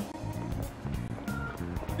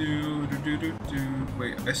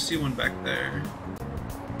 Wait, I see one back there.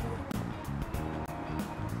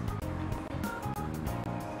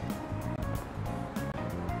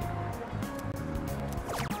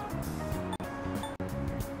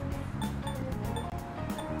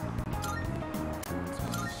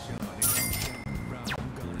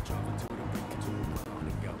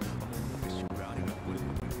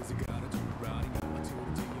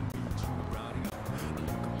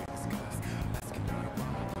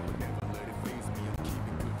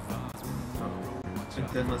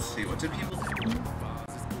 Then let's see, what do people do?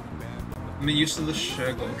 I made use of the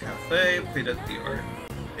Shago Cafe, played at the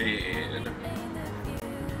arcade.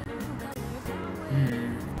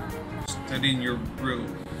 Studying your brew.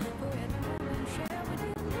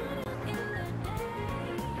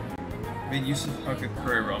 Made use of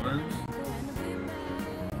Hakakuri Ramen.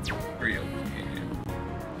 Very okay.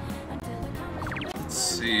 Let's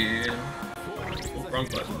see. Oh, wrong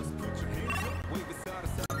button.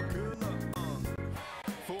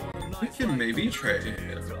 We can maybe trade.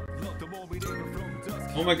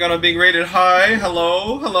 Oh my god, I'm being rated high.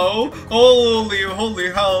 Hello? Hello? Holy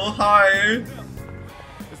hell, hi.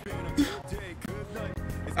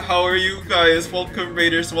 How are you guys? Welcome,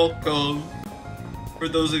 Raiders, welcome. For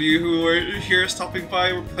those of you who are here stopping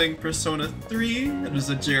by, we're playing Persona 3. It is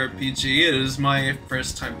a JRPG. It is my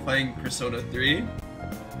first time playing Persona 3.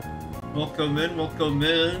 Welcome in, welcome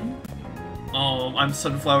in. I'm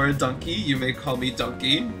Sunflower Donkey, you may call me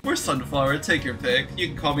Donkey. Or Sunflower, take your pick. You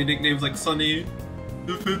can call me nicknames like Sunny,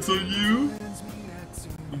 if it's on you.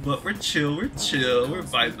 But we're chill, we're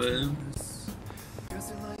vibing.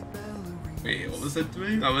 Wait, what was I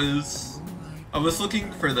doing? I was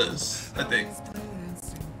looking for this, I think.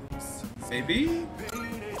 Maybe?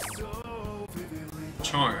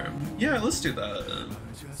 Charm. Yeah, let's do that.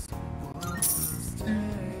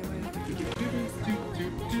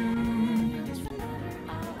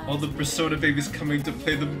 All the Persona babies coming to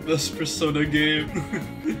play the best Persona game.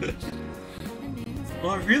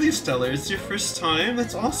 Oh, really, Stellar? It's your first time?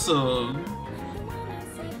 That's awesome!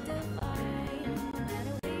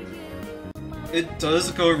 It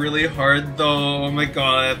does go really hard though, oh my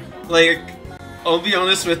god. Like, I'll be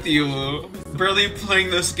honest with you, barely playing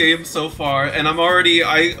this game so far, and I'm already,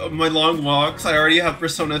 my long walks, I already have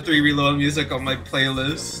Persona 3 Reload music on my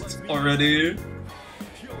playlist already.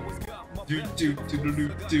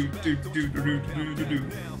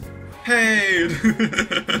 Hey!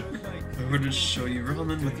 I'm going to show you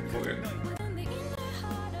ramen with pork.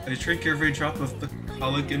 I drink every drop of the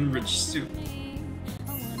collagen-rich soup.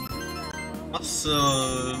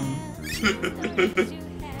 Awesome!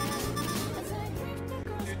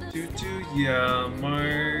 Yeah,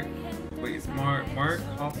 Mark... Wait, Mark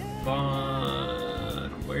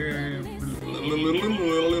Hoffman... Where...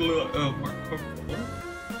 Oh, Mark Hoffman?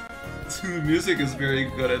 The music is very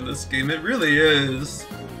good in this game, it really is.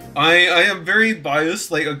 I am very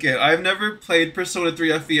biased, like, okay, I've never played Persona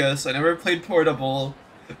 3 FES, I never played Portable,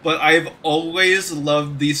 but I've always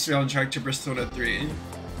loved the soundtrack to Persona 3.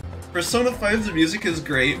 Persona 5's music is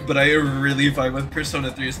great, but I really vibe with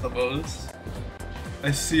Persona 3's the most.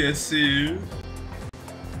 I see. I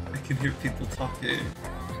can hear people talking.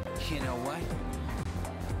 You know what?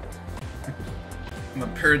 My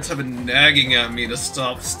parents have been nagging at me to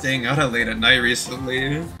stop staying out late at night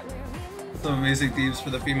recently. Some amazing themes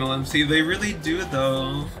for the female MC. They really do,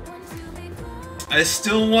 though. I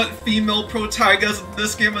still want female protagonists in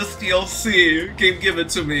this game as DLC. Give it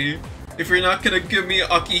to me. If you're not gonna give me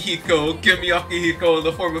Akihiko, give me Akihiko in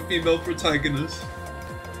the form of female protagonist.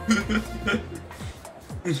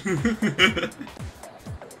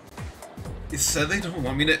 They said they don't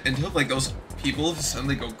want me to end up like those people who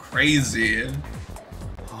suddenly go crazy.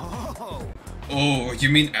 Oh, you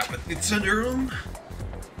mean apathy syndrome?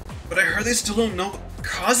 But I heard they still don't know what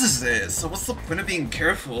causes it, so what's the point of being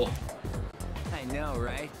careful? I know,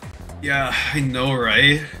 right? Yeah, I know,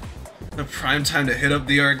 right? The prime time to hit up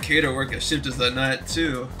the arcade or work a shift is at night,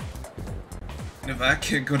 too. And if I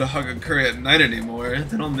can't go to Hagakure at night anymore,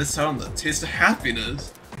 then I'll miss out on the taste of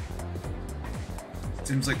happiness.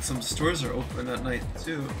 Seems like some stores are open at night,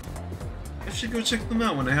 too. I should go check them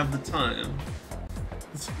out when I have the time.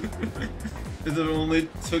 It only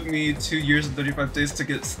took me 2 years and 35 days to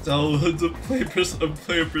get Stella to play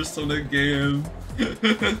a Persona game.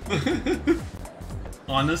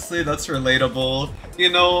 Honestly, that's relatable. You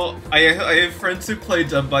know, I have friends who play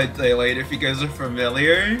Dead by Daylight, if you guys are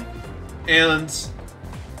familiar. And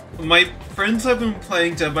my friends have been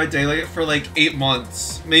playing Dead by Daylight for like 8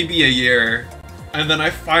 months, maybe a year. And then I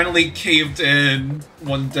finally caved in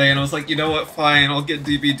one day and I was like, you know what, fine, I'll get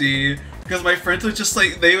DBD. Because my friends would just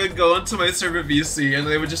like, they would go into my server VC and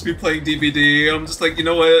they would just be playing DBD. And I'm just like, you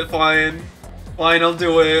know what, fine. Fine, I'll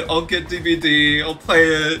do it. I'll get DBD. I'll play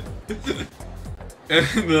it. And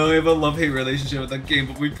I have a love-hate relationship with that game,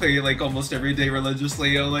 but we play it like almost every day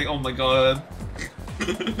religiously. I'm like, oh my god.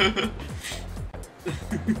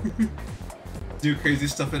 Do crazy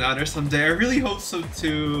stuff in Adder someday. I really hope so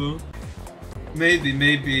too. Maybe.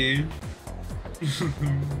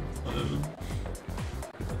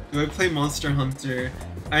 Do I play Monster Hunter?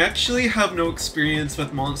 I actually have no experience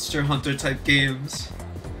with Monster Hunter type games.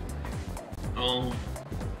 Oh.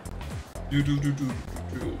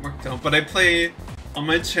 Mark down. But I play, on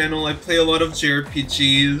my channel, I play a lot of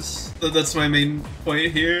JRPGs. That's my main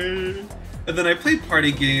point here. And then I play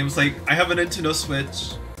party games, like, I have a Nintendo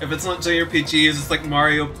Switch. If it's not JRPGs, it's like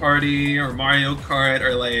Mario Party, or Mario Kart,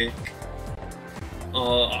 or like...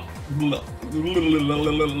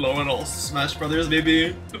 Smash Brothers,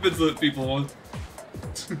 maybe? Depends what people want.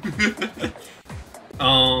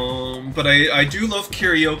 But I do love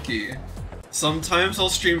karaoke. Sometimes I'll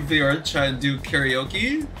stream VR chat and do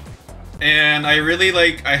karaoke. And I really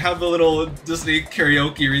like, I have a little Disney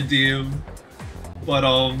karaoke redeem. But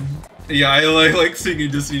yeah, I like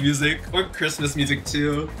singing Disney music, or Christmas music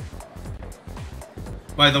too.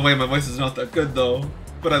 By the way, my voice is not that good though,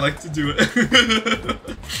 but I like to do it.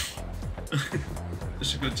 I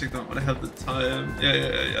should go check that out when I have the time.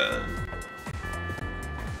 Yeah.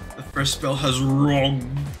 The first spell has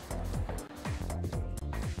rung.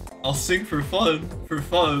 I'll sing for fun.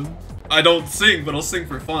 I don't sing, but I'll sing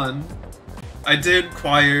for fun. I did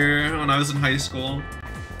choir when I was in high school.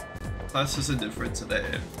 Class isn't different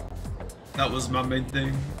today. That was my main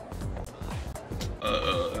thing.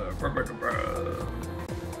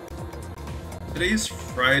 Today's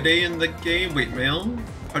Friday in the game. Wait, mail?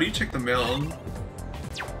 How do you check the mail?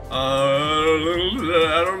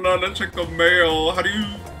 I don't know how to check the mail. How do you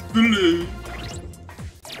do it?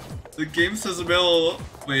 The game says mail.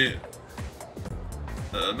 Wait.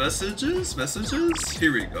 Messages?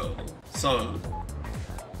 Here we go. So.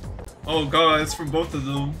 Oh god, it's from both of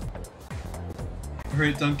them.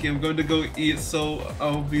 Alright, Donkey, I'm going to go eat, so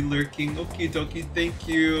I'll be lurking. Okie dokie, thank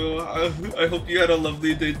you. I hope you had a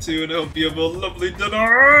lovely day too, and I hope you have a lovely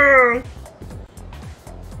dinner!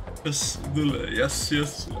 Yes.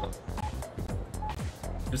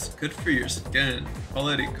 It's good for your skin.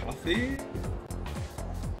 Quality coffee?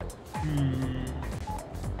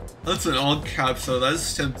 That's an all caps, so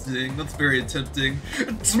that's tempting. That's very tempting.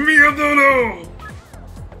 It's me, Adono!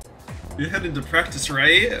 You're heading to practice,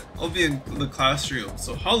 right? I'll be in the classroom,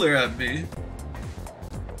 so holler at me.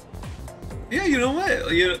 Yeah, you know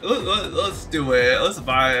what? Let's do it. Let's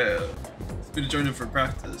buy it. Let's be joining for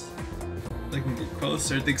practice. I can get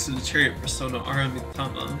closer thanks to the chariot persona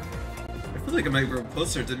Aramitama. I feel like I might grow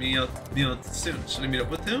closer to Miyamoto soon. Should I meet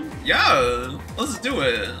up with him? Yeah! Let's do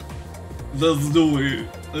it!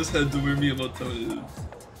 Let's head to where Miyamoto is.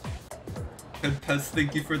 Head pads,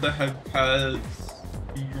 thank you for the head pads.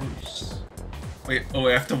 Yours. Wait, oh,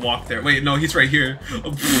 I have to walk there. Wait, no, he's right here.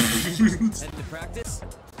 Heading to practice?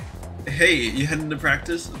 Hey, you heading to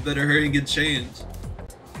practice? Better hurry and get changed.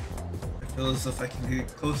 I feel as if I can get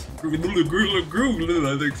close. Thanks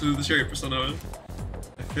to the chariot persona.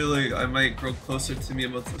 I feel like I might grow closer to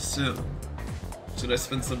Miyamoto soon. Should I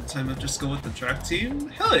spend some time after school with the track team?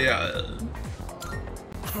 Hell yeah!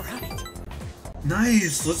 Alright.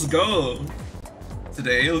 Nice, let's go!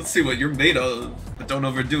 Today, let's see what you're made of. But don't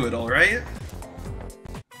overdo it, alright?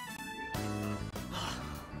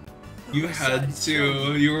 You had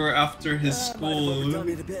to. You were after his school.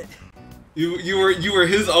 You were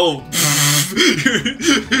his. Oh,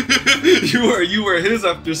 you were his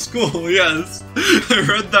after school. Yes, I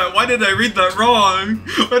read that. Why did I read that wrong?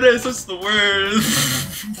 Why did I switch the words?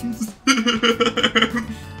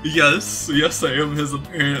 Yes, I am his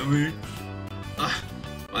apparently.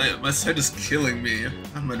 My side is killing me.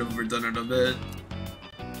 I might have overdone it a bit.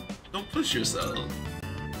 Don't push yourself.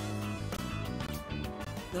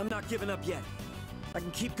 I'm not giving up yet. I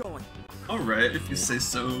can keep going. Alright, if you say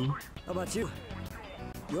so. How about you?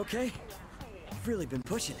 You okay? You've really been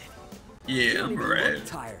pushing it. Yeah, I'm alright. I'm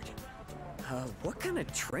tired. What kind of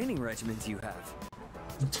training regimen do you have?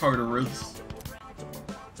 Tartarus.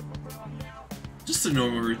 Just a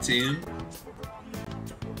normal routine.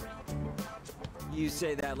 You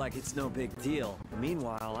say that like it's no big deal.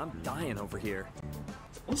 Meanwhile, I'm dying over here.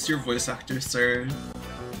 What's your voice actor, sir?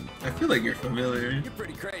 I feel like you're familiar. You're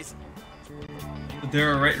pretty crazy.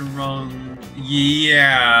 There are right and wrong. Yeah.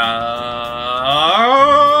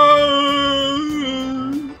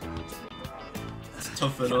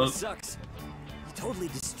 Tough it up. Sucks. You totally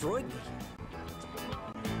destroyed me.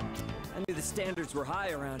 I knew the standards were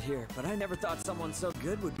high around here, but I never thought someone so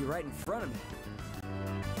good would be right in front of me.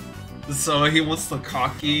 So he wants the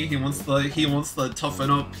cocky, he wants the toughen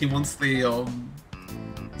up, he wants the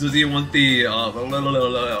does he want the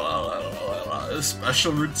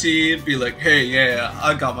special routine? Be like, hey, yeah,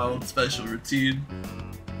 I got my own special routine.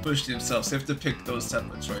 Push himself, so you have to pick those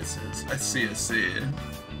type of choices. I see, I see.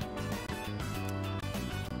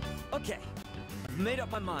 Okay, I've made up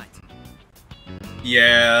my mind.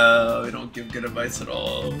 Yeah, we don't give good advice at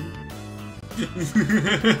all.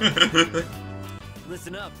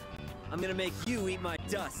 Listen up. I'm gonna make you eat my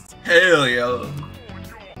dust. Hell yeah.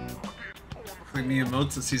 Like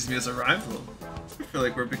Miyamoto sees me as a rival. I feel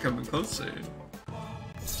like we're becoming closer.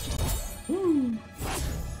 Woo.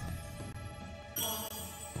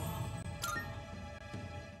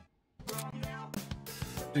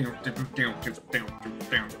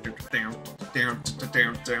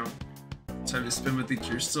 Time you spend with each of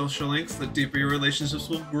your social links, the deeper your relationships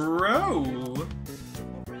will grow.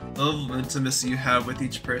 The level of intimacy you have with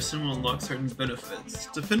each person will unlock certain benefits.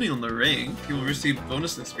 Depending on the rank, you will receive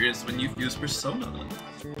bonus experience when you use Persona.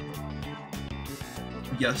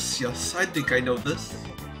 Yes, I think I know this.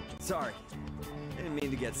 Sorry, I didn't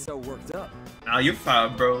mean to get so worked up. Nah, you're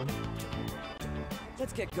fine, bro.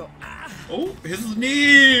 Let's get go. Ah. Oh, his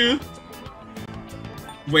knee!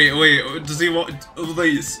 Wait, does he want...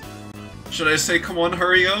 Please. Should I say, come on,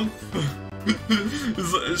 hurry up?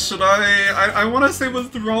 Should I want to say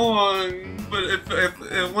what's wrong, but if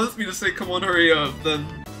it wants me to say come on hurry up, then...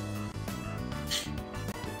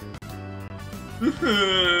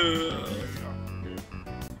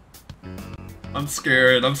 I'm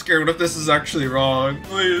scared what if this is actually wrong?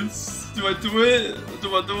 Please, do I do it?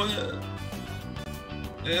 Do I do it?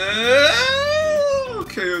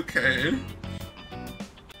 Okay.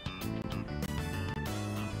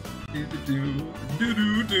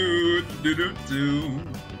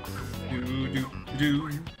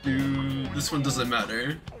 This one doesn't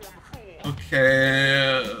matter.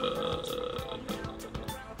 Okay.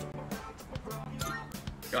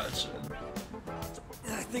 Gotcha.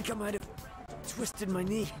 I think I might have twisted my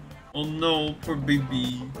knee. Oh no, poor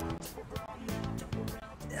baby.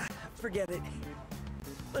 Forget it.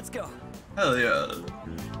 Let's go. Hell yeah.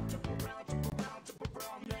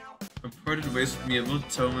 I parted ways with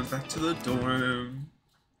Miyamoto and went back to the dorm.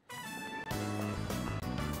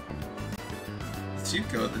 It's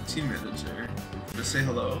Yuko, the team manager. Just say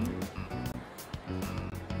hello?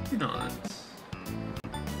 Maybe not.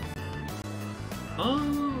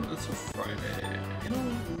 Oh, it's a Friday. You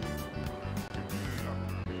know.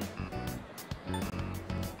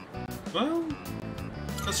 Well,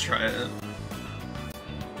 let's try it.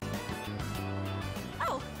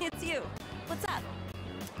 Oh, it's you. What's up?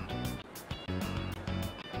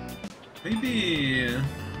 Maybe...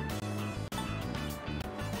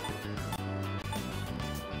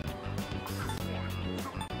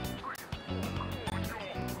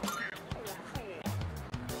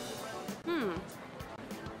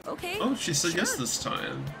 Okay. Oh, she said yes this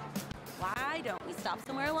time. Why don't we stop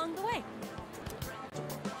somewhere along the way?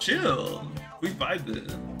 Chill. We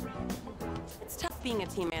vibed. It's tough being a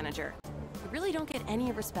team manager. You really don't get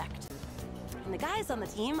any respect. And the guys on the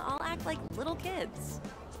team all act like little kids.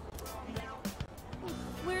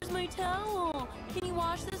 Where's my towel? Can you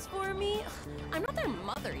wash this for me? I'm not their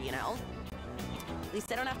mother, you know. At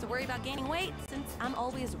least I don't have to worry about gaining weight since I'm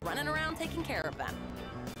always running around taking care of them.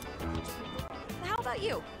 How about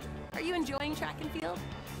you? Are you enjoying track and field?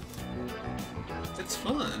 It's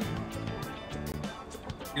fun.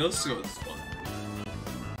 Yeah, let's go, it's fun.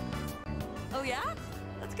 Oh yeah?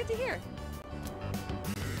 That's good to hear.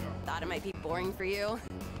 Thought it might be boring for you,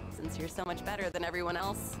 since you're so much better than everyone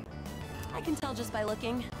else. I can tell just by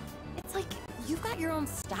looking. It's like you've got your own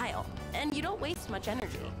style, and you don't waste much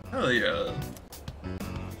energy. Hell yeah.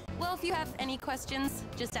 Well, if you have any questions,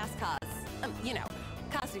 just ask Kaz. You know,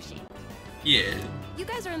 Kazushi. Yeah. You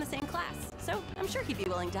guys are in the same class, so I'm sure he'd be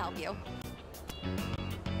willing to help you.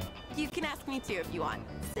 You can ask me too if you want,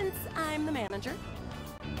 since I'm the manager.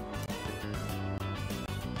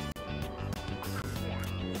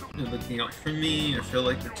 You're looking out for me. I feel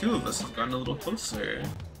like the two of us have gotten a little closer.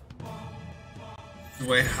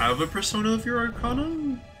 Do I have a persona of your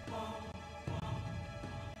Arcana?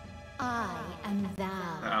 I am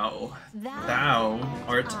thou. Ow. Oh, thou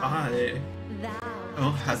art I.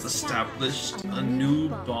 Thou Has established a new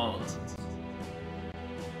bond.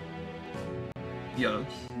 Yes.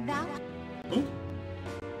 Thou Oh.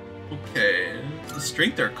 Okay. The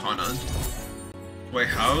strength arcana. Wait,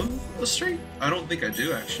 how? The strength? I don't think I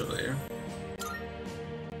do actually.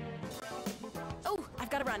 Oh, I've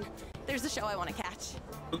got to run. There's a show I want to catch.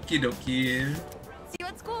 Okie dokie. See you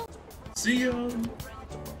at school. See ya.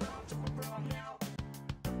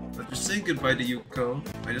 But just say goodbye to Yuko.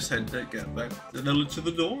 I just had to get back to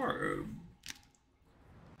the door.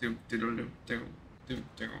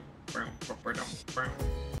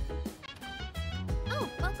 Oh,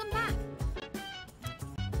 welcome back.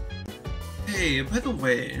 Hey, by the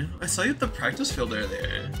way, I saw you at the practice field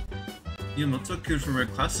earlier. Yamato-kun from our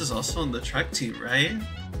class is also on the track team, right?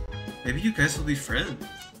 Maybe you guys will be friends.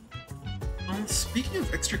 Speaking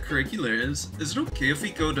of extracurriculars, is it okay if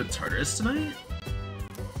we go to Tartarus tonight?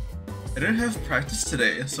 I didn't have practice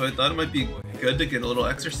today, so I thought it might be good to get a little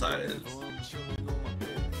exercise.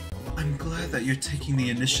 I'm glad that you're taking the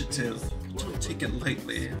initiative. Don't take it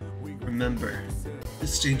lightly. Remember,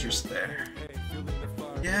 it's dangerous there.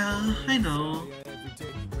 Yeah, I know.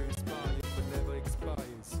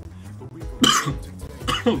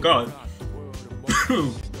 Oh god.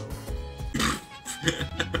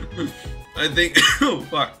 I think. Oh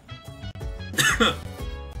fuck.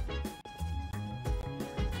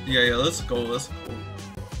 Yeah, let's go, let's go.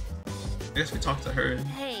 I guess we talk to her.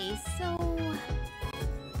 Hey, so...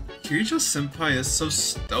 Kirijo-senpai is so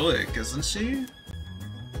stoic, isn't she?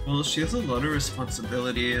 Well, she has a lot of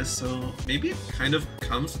responsibility, so maybe it kind of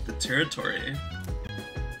comes with the territory.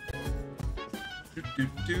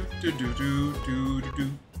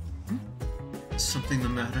 Something the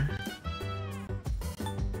matter?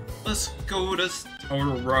 Let's go to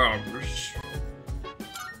Tartarus.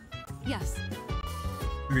 Yes.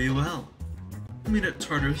 Very well. We'll meet at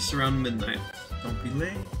Tartarus around midnight. Don't be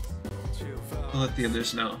late. I'll let the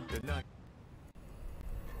others know.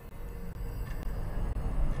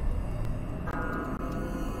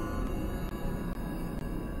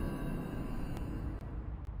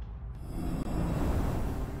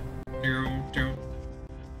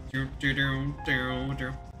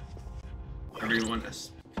 Everyone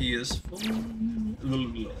SP is full.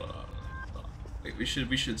 Wait, we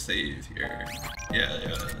should save here.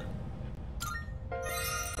 Yeah.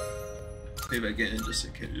 Save again just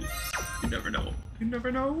in case. You never know. You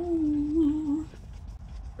never know.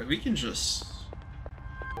 But we can just.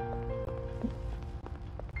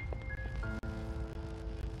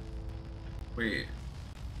 Wait.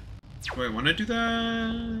 Do I want to do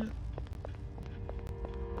that?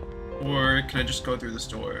 Or can I just go through this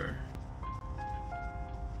door?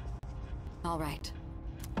 All right.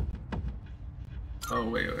 Oh,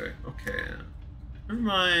 wait, okay. Never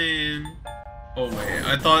mind. Oh, wait,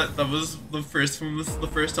 I thought that was the first one, the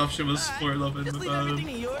first option was floor 11. Just leave everything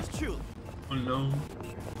to yours truly. Oh, no.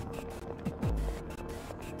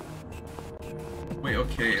 Wait,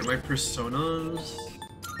 okay, my personas?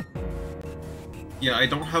 Yeah, I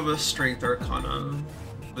don't have a strength arcana.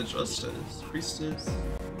 The justice, priestess.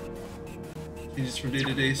 Changes from day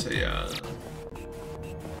to day, so yeah.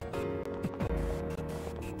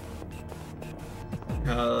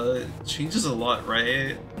 It changes a lot,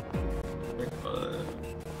 right?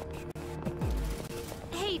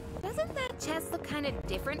 Hey, doesn't that chest look kind of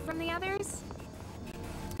different from the others?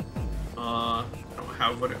 I don't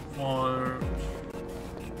have what it wants.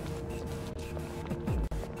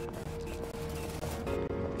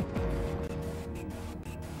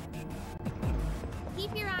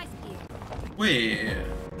 Keep your eyes peeled. Wait.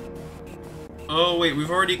 Oh wait,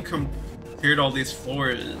 we've already compared all these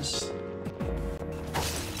floors.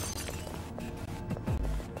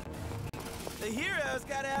 The hero's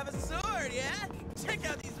gotta have a sword, yeah? Check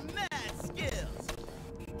out these mad skills.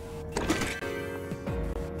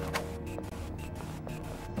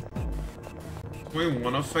 Do I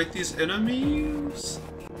want to fight these enemies?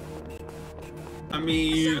 I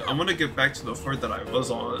mean, I want to get back to the fort that I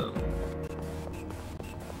was on.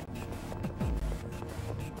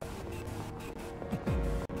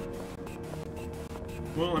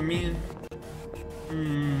 Well, I mean...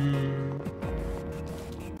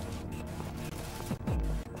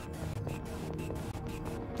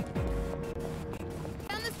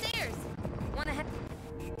 Down the stairs. Wanna head?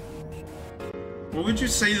 What would you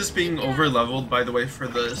say is being over-leveled, by the way, for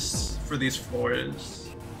these floors?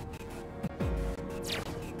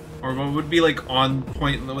 Or what would be, like, on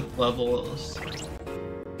point with levels?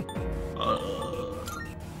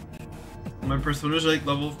 My persona is like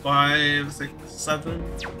level 5, 6, 7.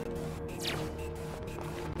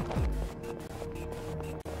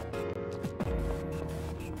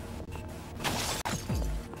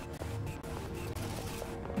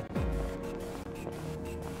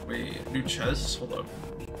 chest? Hold up.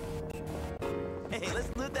 Hey, let's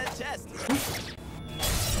loot that chest. Prepare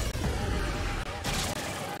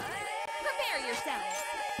yourselves.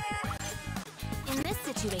 In this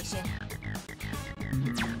situation.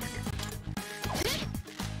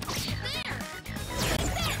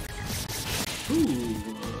 Ooh.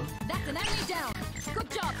 That's an enemy down. Good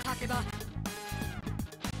job, Takeba.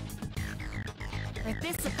 For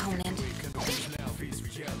this opponent.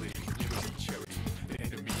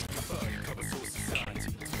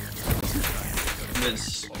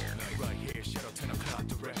 Miss.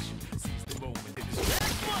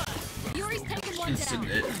 Yuri's taking one Instant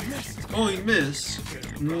down. it. Oh, he missed.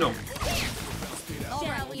 No. All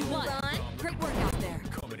right, you won. Great work out there.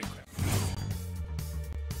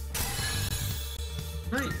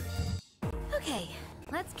 Nice. Okay,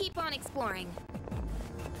 let's keep on exploring.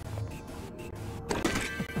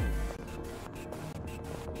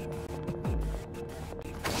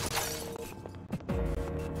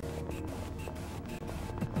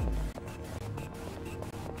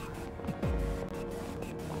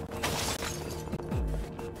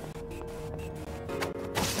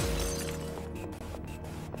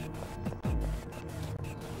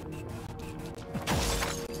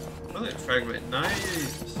 Oh, that fragment.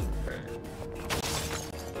 Nice. Okay.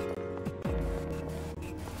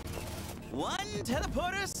 One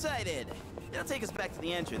teleporter sighted. It'll take us back to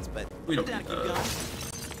the entrance, but We don't down, need keep that. going.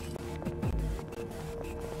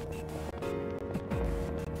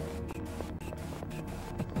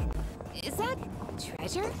 Is that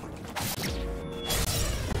treasure?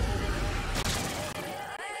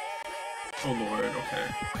 Oh lord, okay.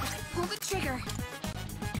 Pull the trigger.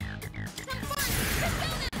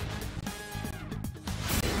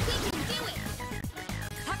 We can do it!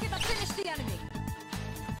 Takeba finished the enemy.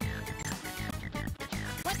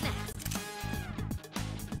 What's next?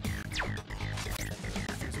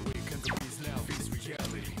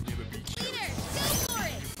 Peter, go for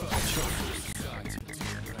it!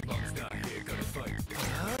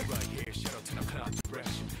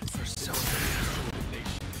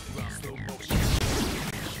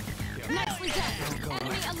 Nicely done.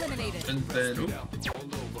 Enemy eliminated. And then, oop.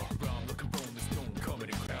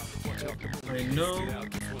 I know.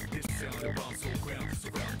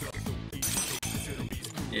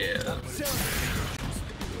 Yeah.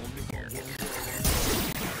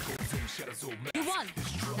 You won.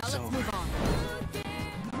 Now let's move on.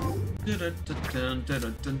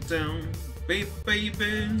 Dun-dun-dun-dun-dun-dun-dun. Baby.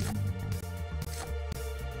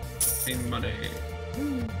 Hey, money.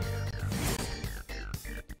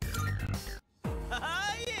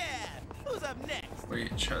 Ah, yeah! Who's up next?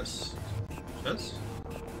 Wait, chest. Chest?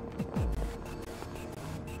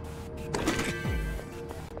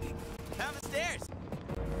 Down the stairs.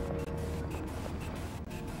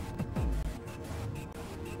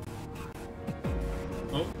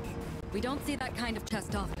 Oh. We don't see that kind of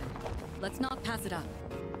chest often. Let's not pass it up.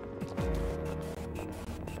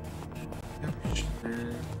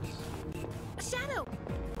 A shadow!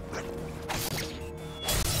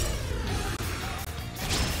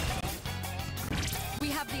 We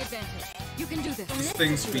have the advantage. You can do this. This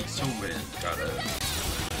thing speaks so weird. Gotta.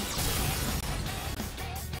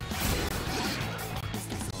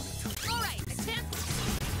 Alright,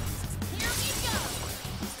 advance! Here we go!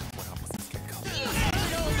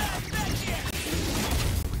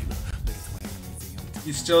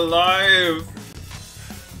 He's still alive!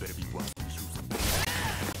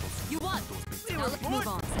 You won. Now let's move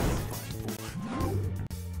on.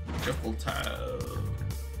 Triple tap.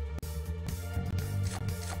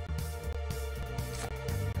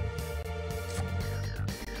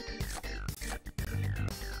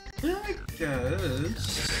 I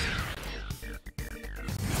guess.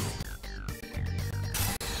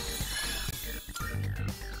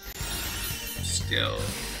 Skill.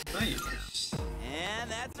 Nice.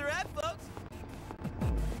 And that's a wrap, folks.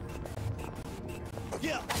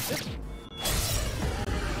 Yeah. Stop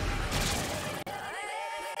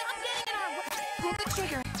getting in our way! Pull the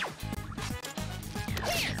trigger!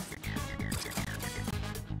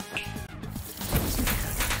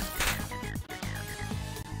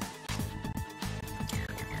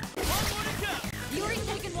 Yuri's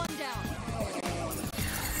taken one down.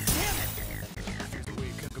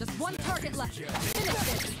 Just one target left. Finish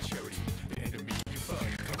this.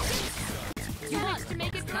 You want to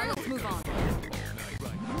make it through? Now let's move on.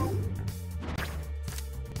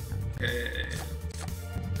 Okay.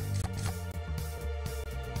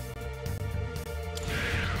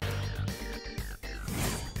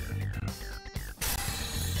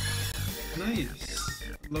 Nice.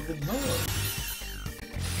 Level up.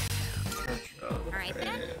 Alright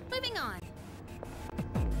then, moving on.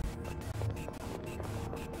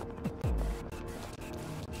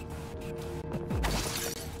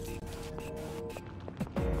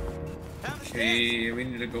 Okay, we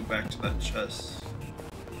need to go back to that chest.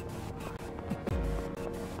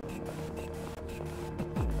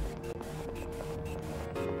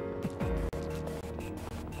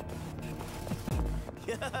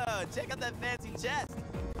 Yo, check out that fancy chest.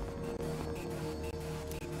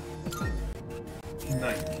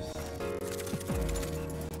 Nice.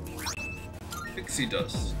 Pixie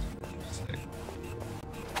dust.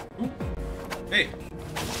 Ooh. Hey,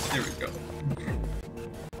 there we go.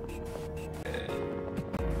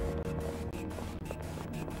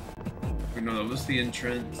 We know that was the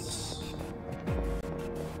entrance.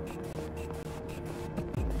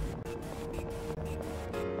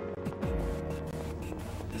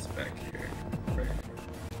 It's back here. Right.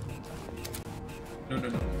 No, no,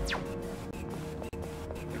 no.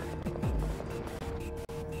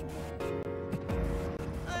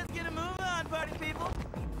 Let's get a move on, party people.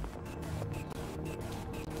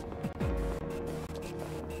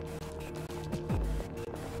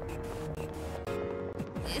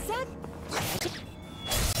 Is that...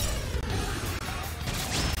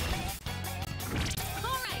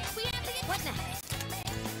 Alright, we have to get... What next?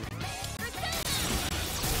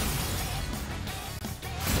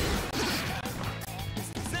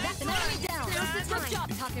 That's an enemy down. Good job,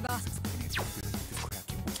 Takeba.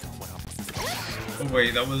 Oh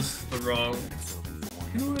wait, that was the wrong.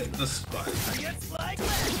 You know what? The spot. It's like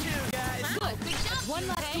last year, guys. Good. That's one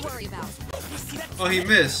less to worry about. Oh, he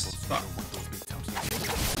missed. Fuck.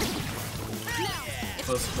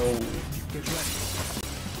 Let's go.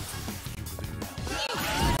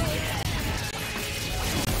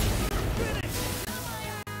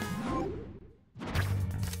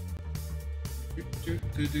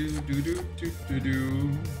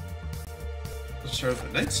 Let's start the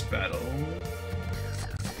next battle.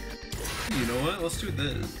 You know what? Let's do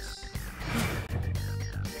this.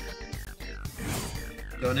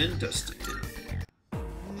 Done and dusted.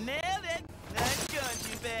 Nailed it. Nice going,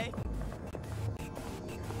 Junpei.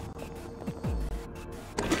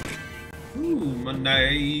 Ooh,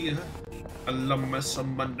 Manai. I love me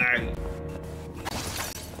some Manai.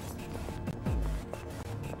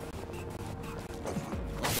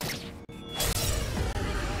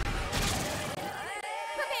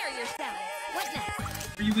 Prepare yourself. What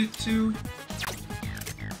next? Are you weak too?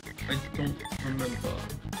 I don't remember.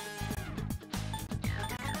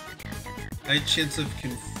 I had chance of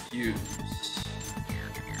confused.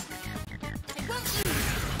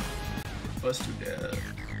 Bust to death.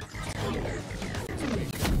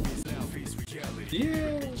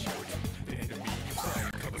 Yeah.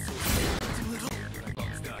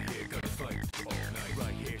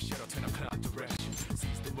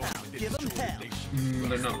 Give them hell.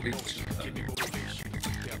 They're not weak to that.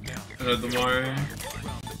 The more.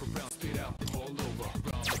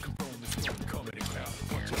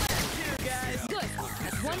 Here, guys. Good.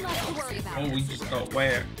 That's one less to worry about. Oh, we just got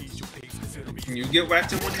whacked. Can you get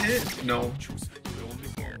whacked in one hit? No. Oops.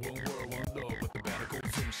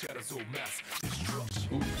 One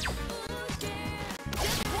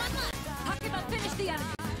less. Takeba, finish the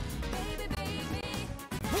enemy.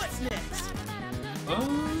 What's next?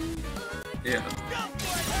 Yeah.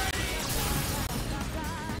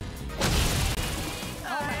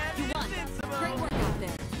 Alright, you won. Great work out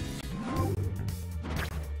there.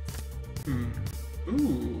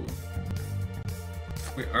 Ooh.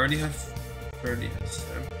 We already have 30th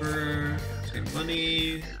Emperor. Save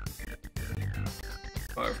money.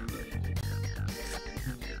 Far from the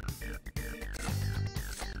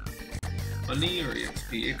money or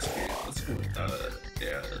EXP? EXP. Let's go with that.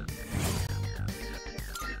 Yeah.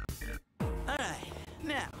 Alright,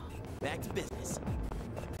 now, back to business.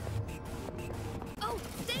 Oh,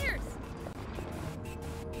 stairs!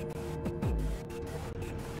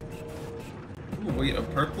 Ooh, wait, a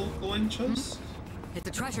purple glowing chest? It's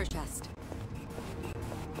a treasure chest.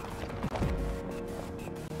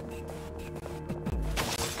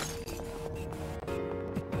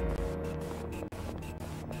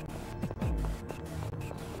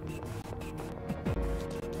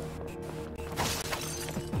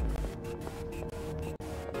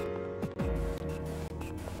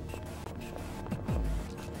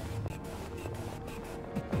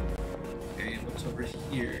 Okay, what's over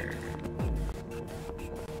here?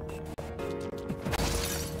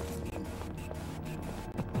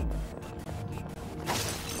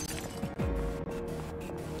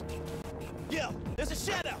 Yo, there's a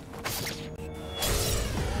shadow.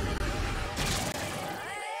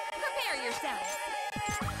 Prepare yourself.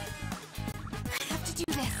 I have to do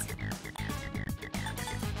this.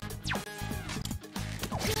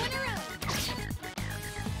 Two in a row.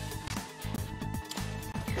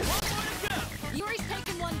 Yuri's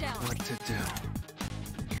taking one down. to do?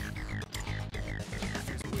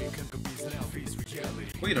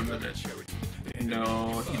 Wait a minute.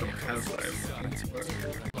 No, you don't have what I'm looking for.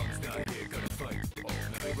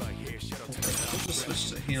 I'll just switch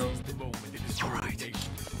to heal. Alright.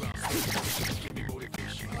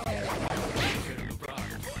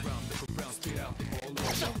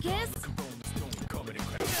 Focus.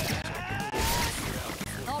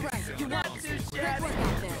 Alright, you want great work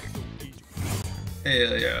out there.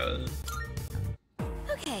 Hell yeah.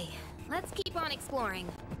 Okay, let's keep on exploring.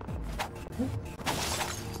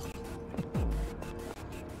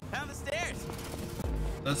 Down the stairs.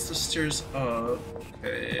 That's the stairs up.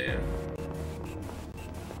 Okay.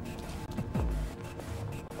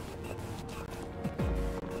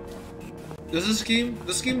 Does this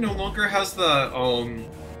game no longer has the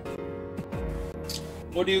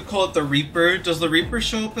what do you call it, the Reaper? Does the Reaper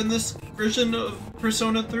show up in this version of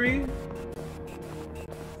Persona 3?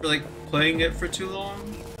 For like playing it for too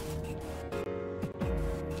long?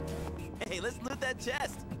 Hey, let's loot that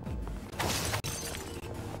chest.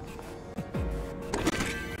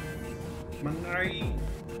 Manai.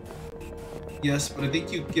 Yes, but I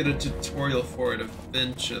think you get a tutorial for it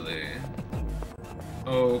eventually.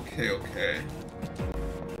 Okay.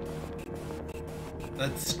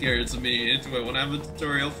 That scares me. Do I want to have a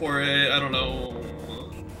tutorial for it? I don't know.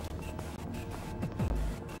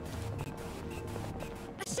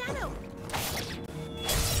 A shadow!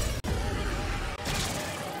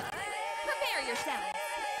 Prepare yourself!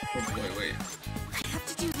 Oh boy, wait. I have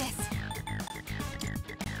to do this.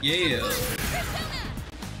 Yeah.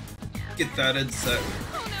 Get that insect.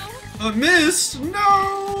 Oh no! I missed!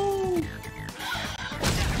 No!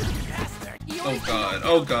 Oh god,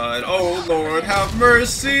 oh god, oh Lord, have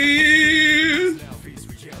mercy!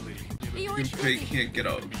 Gunpei can't get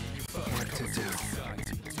up. What to do?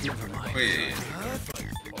 Never mind. Wait.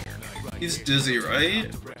 He's dizzy,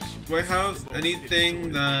 right? Do I have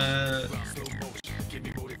anything that...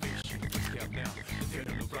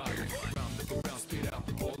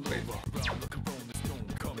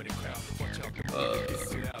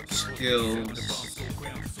 Skills.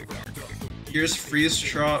 Here's freeze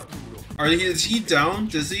trot. Is he down?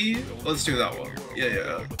 Dizzy? Let's do that one.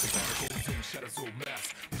 Yeah.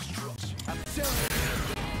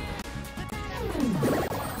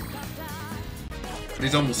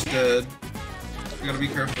 He's almost dead. We gotta be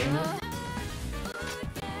careful.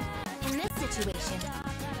 In this situation,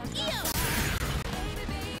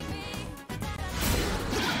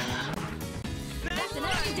 That's an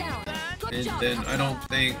enemy down. Good And job. then I don't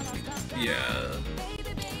think... Yeah.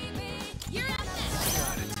 You're up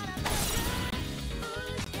next.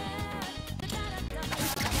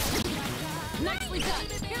 Nicely done.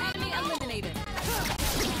 Enemy eliminated.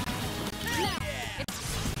 Now,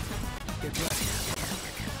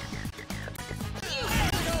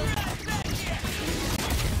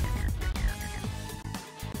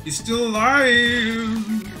 He's still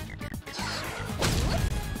alive!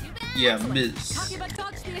 Yeah, miss. Happy but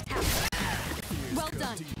dodge the attack. Well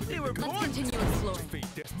done. Let's continue exploring.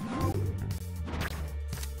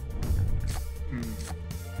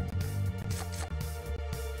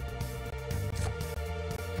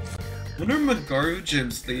 What are Magaru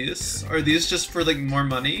gems these? Are these just for like more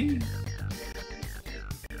money?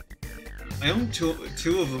 I own two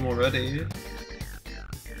of them already.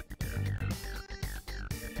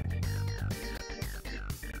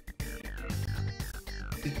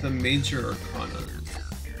 Like the major arcanas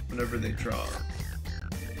whenever they drop.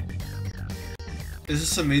 Is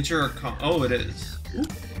this a major arcana? Oh, it is. Ooh.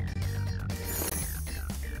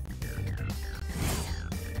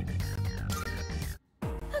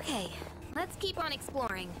 okay, let's keep on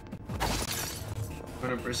exploring.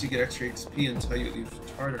 Whenever you get extra XP until you leave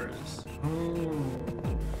Tartarus. Oh.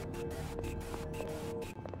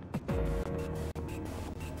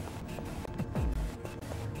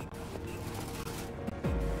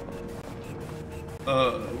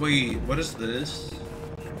 Wait, what is this?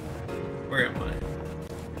 Where am I?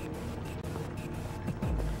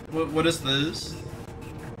 What is this?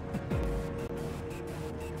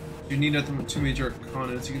 You need at the two major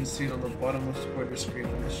arcanas. You can see it on the bottom left part of your screen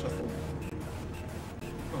on the shuffle.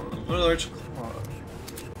 What a large claw.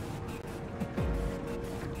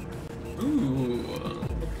 Ooh,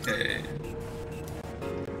 okay.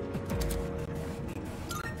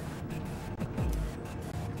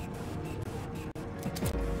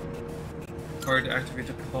 Hard to activate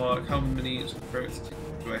the clock. How many first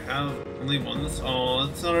do I have? Only one? Oh,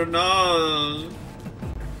 that's not enough.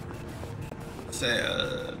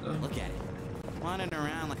 Sad. Look at it. Wandering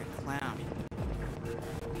around like a clown.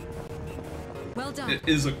 Well done. It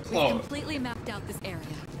is a We've claw. completely mapped out this area.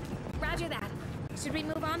 Should we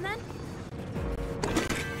move on then?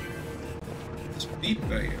 Speed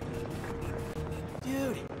bag.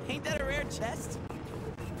 Dude, ain't that a rare chest?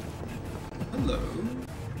 Hello.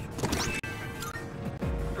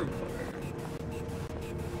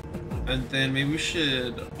 And then maybe we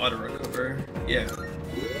should auto recover. Yeah.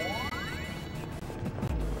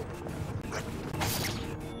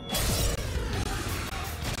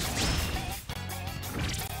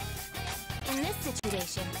 In this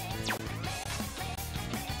situation,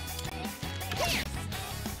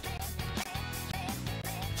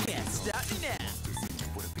 Can't stop me now.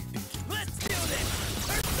 Let's do this!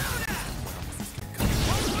 Persona!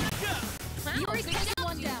 One more to go! You already taken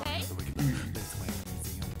one down. okay?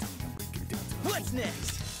 What's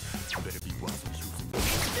next?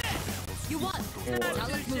 You won. Now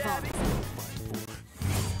let's move on.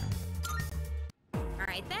 All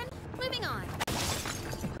right then, moving on.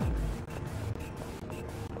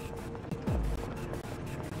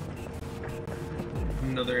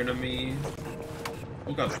 Another enemy.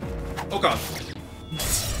 Oh god. Oh god.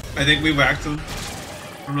 I think we whacked him.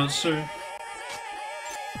 I'm not sure.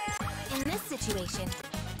 In this situation,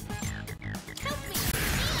 help me.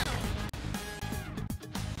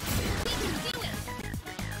 We can do it.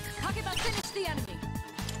 Takeba, finish the enemy.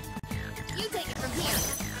 You take it from here.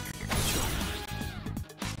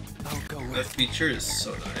 That feature is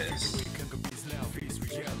so nice.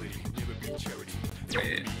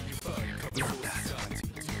 Wait.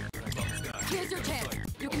 Here's your chance.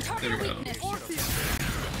 You can target There a we go. weakness or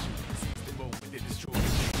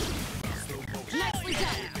nicely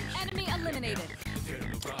done. Enemy eliminated.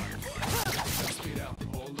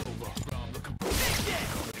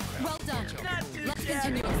 Well done. Let's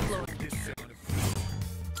continue exploring.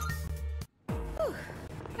 All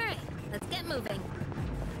right, let's get moving.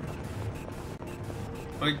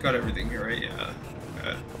 I got everything here, right? Yeah.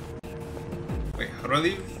 Okay. Wait, how do I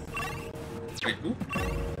leave? Wait, ooh.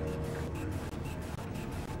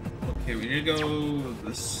 Okay, we need to go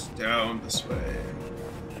down this way.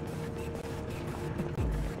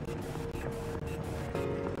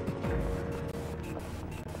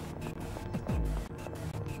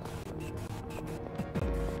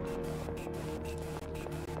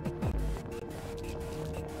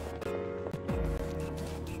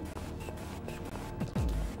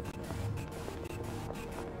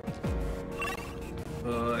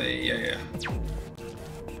 Yeah.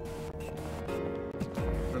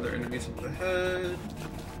 Other enemies up ahead.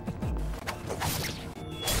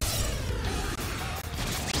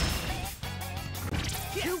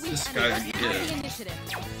 This guy, yeah. Initiative.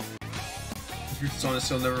 It's honest,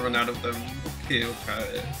 he'll never run out of them. Okay.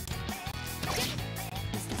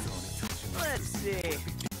 Let's see.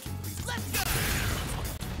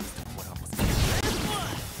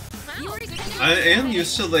 I am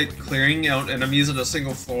used to like clearing out enemies in a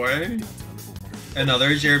single floor in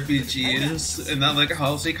other JRPGs, and that like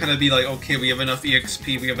helps me kind of be like, okay, we have enough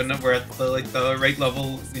EXP, we have enough, we're at the right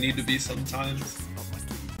level we need to be sometimes.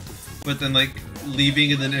 But then like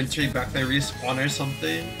leaving and then entering back, they respawn or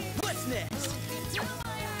something. What's next?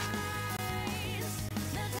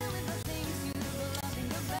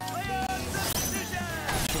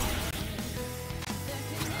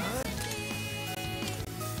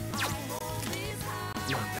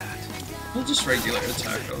 We'll just regular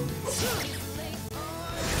attack them.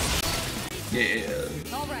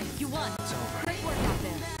 Yeah. All right, you won. Great work out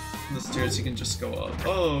there. The stairs you can just go up.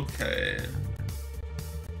 Oh, okay.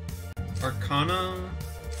 Arcana?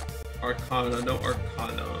 Arcana, no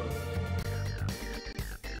Arcana.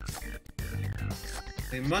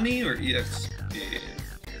 Say money or EXP?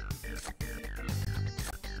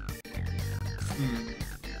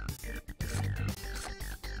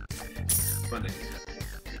 Money.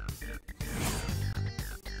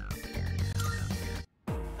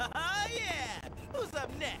 Yeah! Who's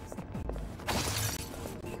up next?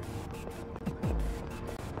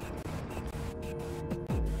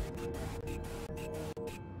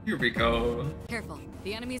 Here we go. Careful,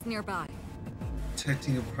 the enemy's nearby.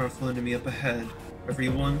 Detecting a powerful enemy up ahead.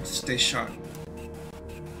 Everyone, stay sharp.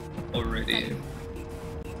 Alrighty.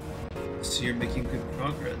 So you're making good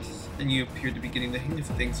progress, and you appear to be getting the hang of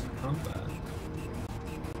things in combat.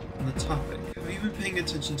 On the topic, have you been paying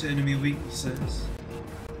attention to enemy weaknesses?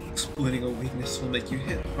 Exploiting a weakness will make you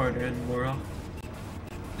hit harder and more often.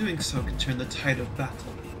 Doing so can turn the tide of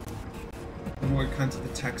battle. The more kinds of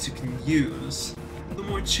attacks you can use, the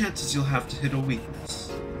more chances you'll have to hit a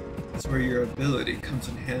weakness. That's where your ability comes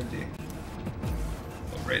in handy.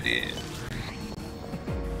 Alrighty.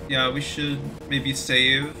 Yeah, we should maybe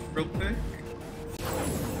save real quick.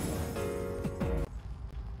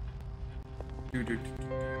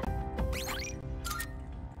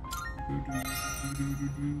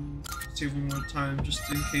 Save one more time just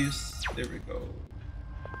in case. There we go.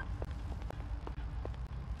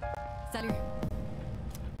 Salut.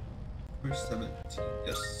 We're 17.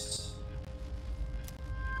 Yes.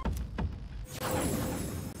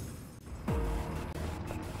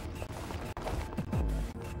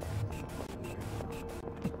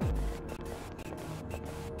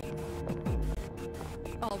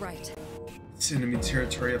 All right. It's enemy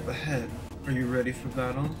territory up ahead. Are you ready for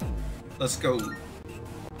battle? Let's go.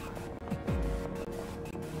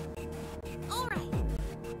 All right.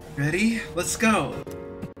 Ready? Let's go.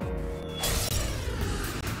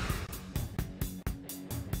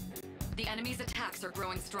 The enemy's attacks are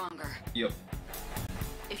growing stronger. Yep.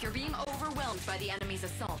 If you're being overwhelmed by the enemy's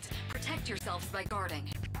assault, protect yourselves by guarding.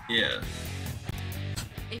 Yeah.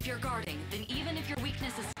 If you're guarding, then even if your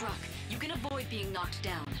weakness is struck, you can avoid being knocked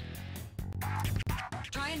down.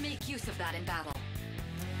 Try and make use of that in battle.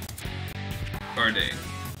 Guarding.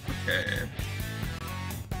 Okay.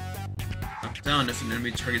 Knock down if an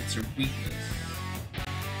enemy targets your weakness.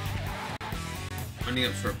 Lining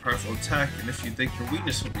up for a powerful attack, and if you think your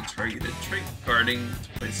weakness will be targeted, try guarding to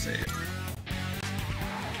play safe.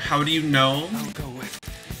 How do you know? I'll go with.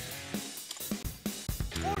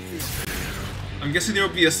 I'm guessing there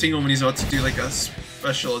will be a signal when he's about to do like a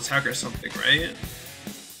special attack or something, right?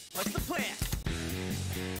 What's the plan?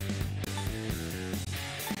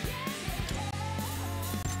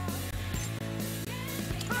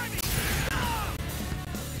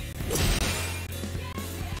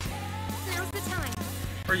 Now's the time.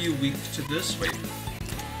 Are you weak to this? Wait.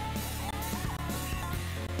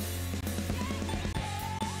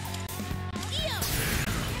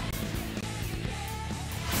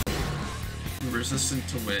 Resistant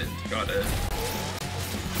to wind. Got it.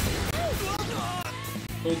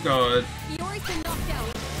 Oh god. Yori's been knocked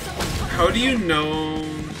out. How do you know?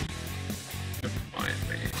 Never mind,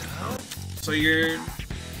 wait. So you're...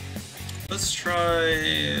 Let's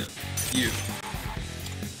try... you.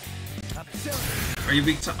 Are you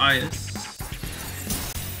weak to ice?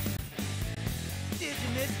 Did you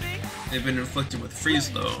miss me? They've been inflicted with freeze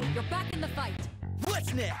though. You're back in the fight.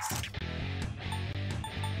 What's next?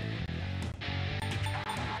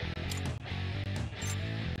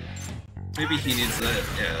 Maybe he needs it,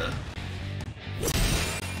 yeah.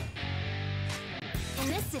 In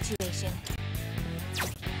this situation,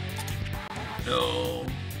 No.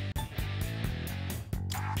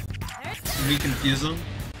 Can we confuse him?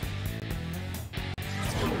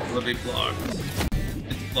 Let me block.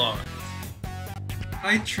 It's blocked.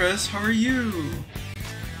 Hi Tress, how are you?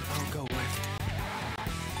 I'll go with.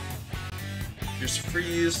 There's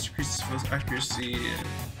freeze, decreases foe's accuracy.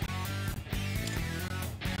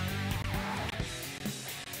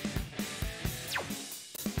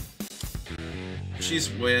 She's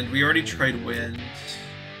wind. We already tried wind.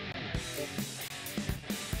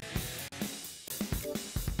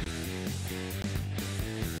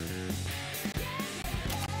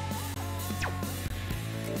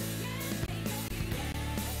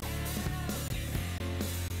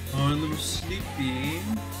 Oh, I'm a little sleepy.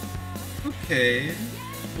 Okay.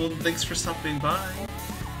 Well, thanks for stopping by.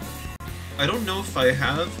 I don't know if I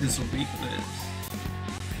have his weakness.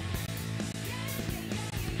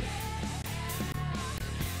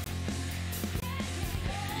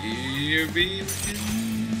 Maybe we can...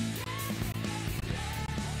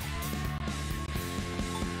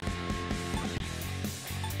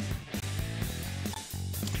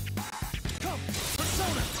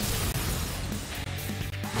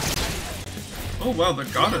 Oh wow, they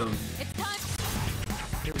got him. It's time.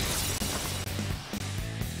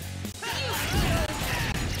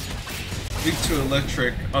 Weak to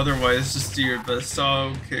electric, otherwise just do your best.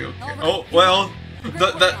 Oh, okay, okay. Oh, well,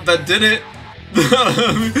 that did it.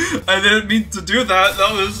 I didn't mean to do that.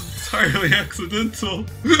 That was entirely accidental.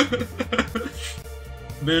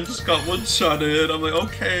 Man just got one-shotted. I'm like,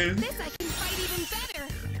 okay. This I can fight even better.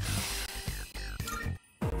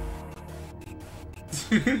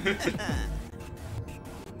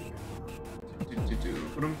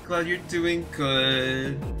 But I'm glad you're doing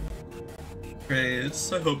good.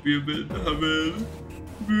 Grace, I hope you've been having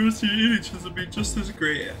each be just as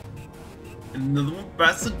great. Another one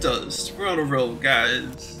bites the dust. We're on a roll,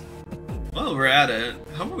 guys. While we're at it,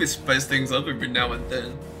 how about we spice things up every now and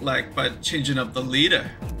then? Like by changing up the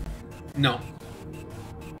leader. No.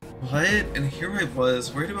 What? And here I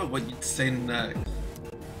was, worried about what you'd say next.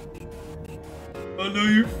 Oh no,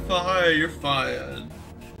 you're fine, you're fine.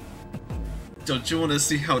 Don't you want to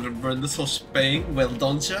see how to run this whole shebang? Well,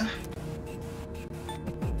 don't ya?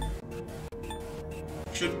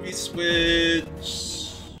 Should we switch?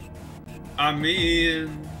 I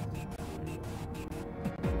mean,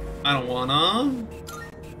 I don't wanna.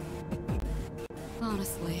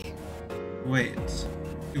 Honestly. Wait.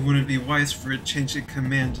 It wouldn't be wise for it changing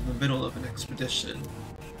command in the middle of an expedition.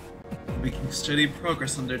 We're making steady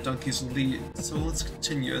progress under Donkey's lead, so let's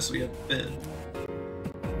continue as we have been.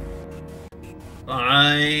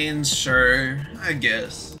 Fine, sure, I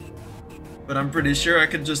guess. But I'm pretty sure I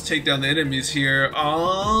could just take down the enemies here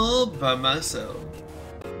all by myself.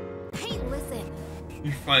 Hey, listen.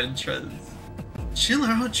 You're fine, Trez. Chill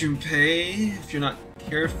out, Junpei. If you're not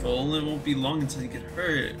careful, it won't be long until you get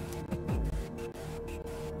hurt.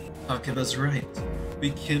 Takeba's right.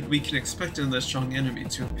 We can expect another strong enemy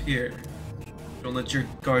to appear. Don't let your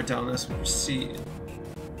guard down as we proceed.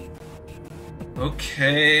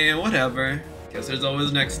 Okay, whatever. Guess there's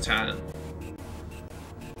always next time.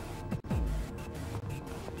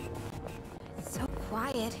 So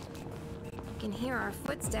quiet. You can hear our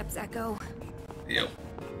footsteps echo. Yep.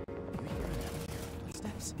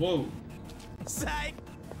 Whoa. Psych!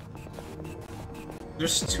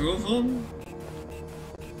 There's two of them?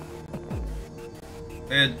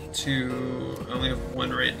 I had two. I only have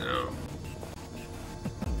one right now.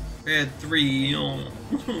 I had three. Oh.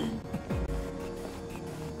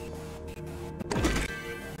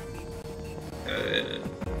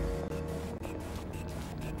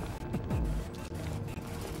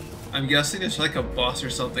 I'm guessing it's like a boss or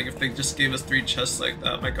something if they just gave us 3 chests like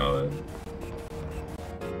that. My god.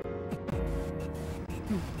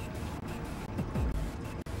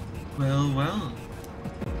 Well, well.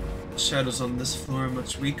 The shadows on this floor are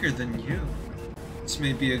much weaker than you. This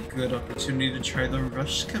may be a good opportunity to try the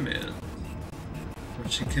rush command.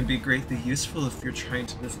 Which can be greatly useful if you're trying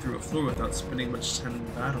to move through a floor without spending much time in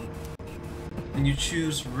battle. When you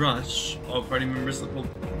choose Rush, all party members will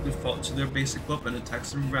default to their basic weapon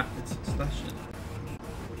attacks in rapid succession.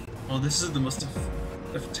 While this is the most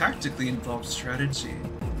tactically involved strategy,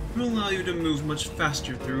 it will allow you to move much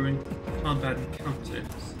faster through combat encounters.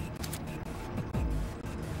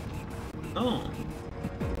 Oh.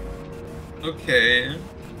 Okay.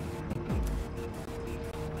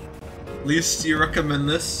 At least you recommend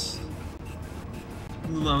this?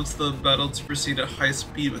 Allows the battle to proceed at high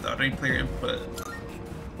speed without any player input.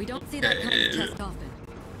 We don't see that kind of test often.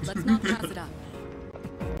 Let's not pass it up.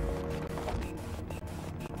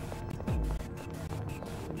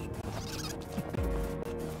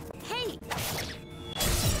 Hey!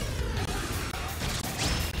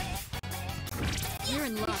 You're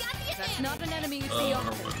in luck. That's not an enemy you see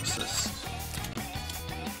often. What is this?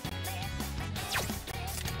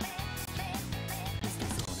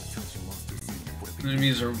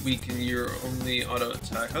 Enemies are weak in your only auto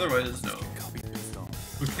attack, otherwise no.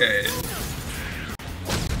 Okay.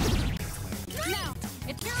 Now,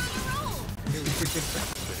 it's your on a roll.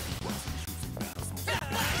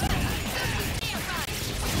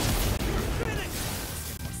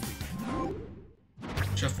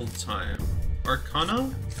 Shuffle time.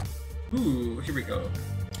 Arcana? Ooh, here we go.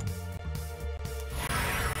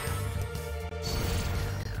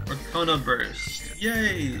 Arcana burst.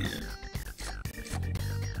 Yay!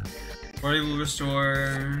 Body will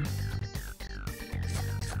restore.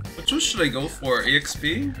 Which one should I go for?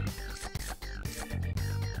 EXP?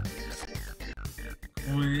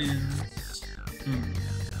 Coins.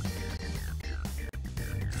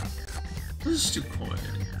 Let's just do coins,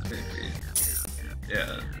 maybe.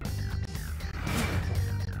 Yeah.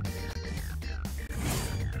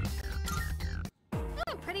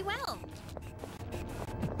 Oh, pretty well.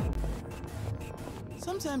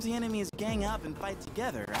 Sometimes the enemies gang up and fight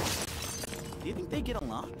together, right? Do you think they get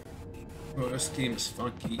along? Oh, this game is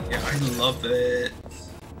funky. Yeah, I love it.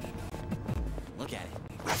 Look at it.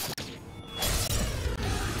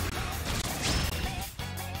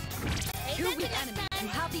 You're weak enemy. You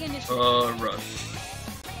have the initiative. Rush.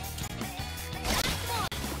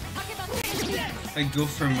 I go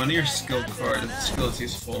for money or skill card if the skill is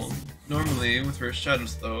useful. Normally, with Rare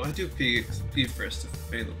Shadows though, I do P first if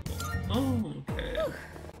available. Oh, okay.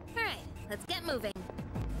 Alright, let's get moving.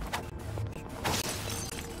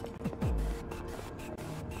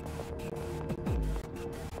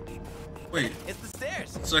 Wait, It's the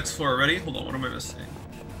stairs. it's X4 already? Hold on, what am I missing?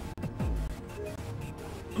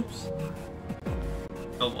 Oops.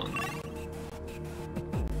 L1.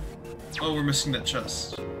 Oh, we're missing that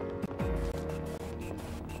chest.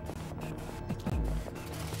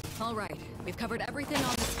 All right, we've covered everything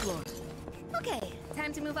on this floor. Okay,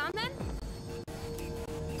 time to move on then?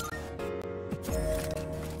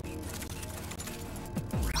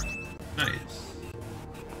 Nice.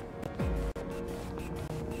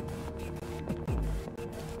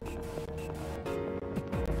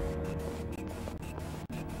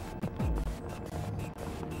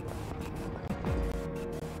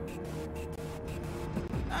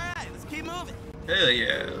 Keep moving. Hell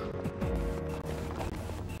yeah.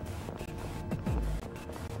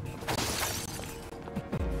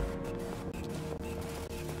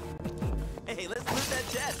 Hey, let's loot that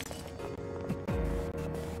chest.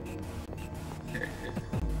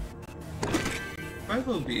 That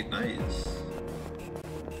will be nice.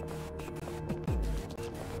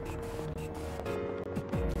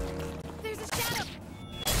 There's a shadow!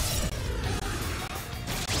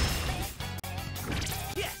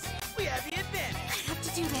 Yes, we have the advantage. I have to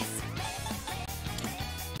do this.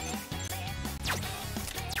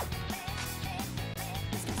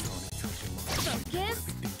 Focus!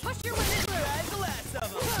 Push your way through! Ride the last of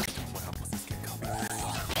them.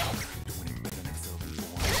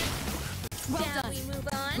 Well Shall done. we move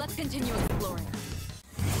on? Let's continue exploring.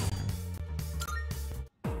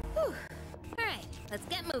 Whew. Alright, let's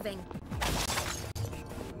get moving.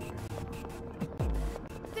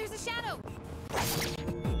 There's a shadow!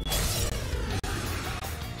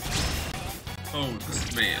 Oh,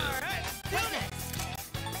 this man. All right, do next.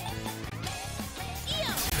 Ew!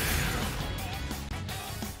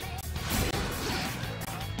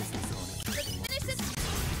 Let's finish this!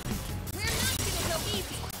 We're not gonna go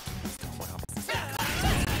easy!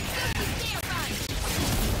 You're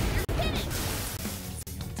finished!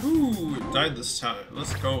 Ooh, it died this time.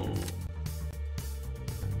 Let's go.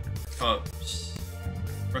 Cubs.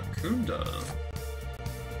 Raccoonda.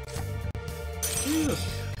 Yes.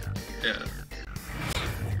 Yeah.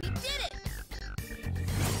 We did it!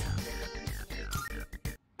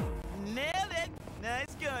 Nailed it.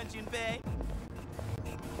 Nice going, Junpei.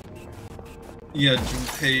 Yeah,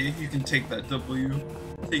 Junpei, you can take that W.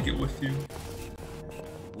 Take it with you.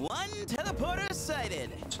 One teleporter sighted.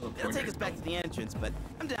 It'll take us back to the entrance, but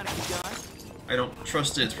I'm down to keep going. I don't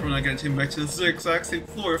trust it. It's probably not gonna take me back to the exact same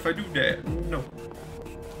floor if I do that. No.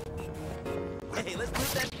 Hey, let's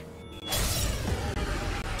loot that.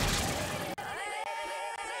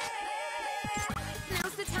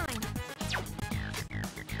 Now's the time.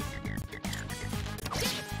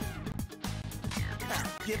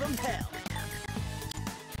 Give them hell.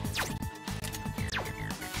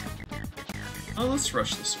 Oh, let's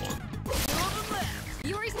rush this one.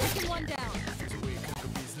 Yuri's taking one down.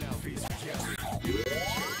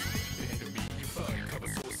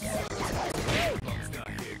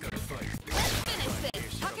 Finish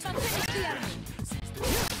this! Talk about finish the enemy.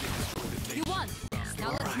 You won. Now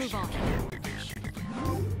let's move on.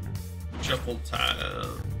 Shuffle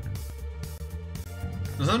time.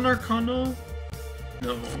 Is that an Arcana?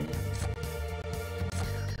 No.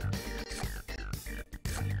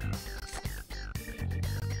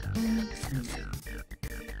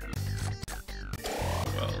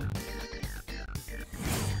 Well.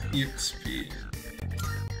 EXP.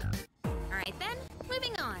 Alright then,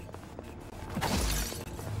 moving on.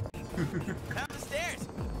 Down the stairs.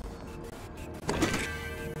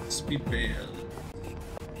 Speed band.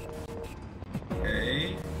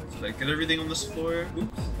 Okay. Did I get everything on this floor?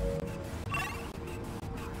 Oops.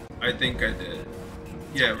 I think I did.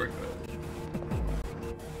 Yeah, we're good.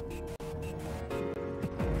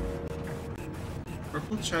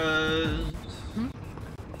 Purple chest.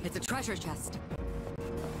 It's a treasure chest.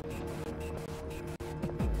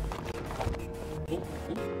 Oh,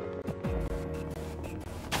 oh.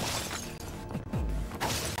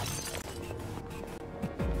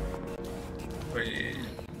 Wait.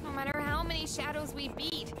 No matter how many shadows we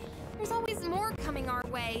beat, there's always more coming our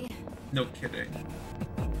way. No kidding.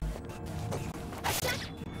 Let's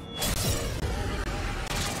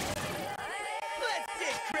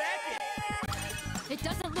get cracking. It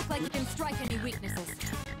doesn't look like you can strike any weaknesses.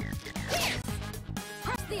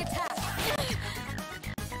 Press the attack.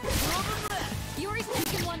 Yuri's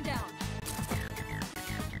taking one down.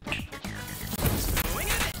 Swing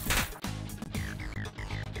it.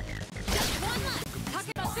 Just one left. Talk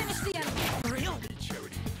about finish the enemy. Real.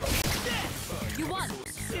 You won.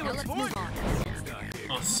 Now let's move on.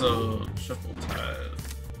 Awesome. Shuffle time.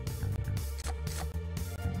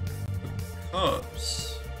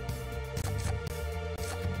 Cups.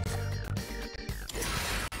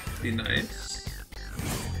 Be nice.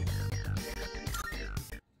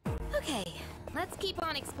 Okay, let's keep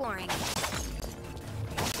on exploring.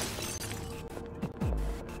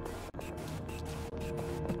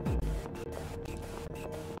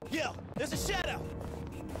 Yo, there's a shadow.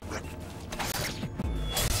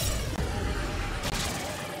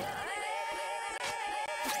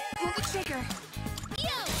 Pull the trigger.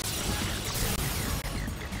 Yo!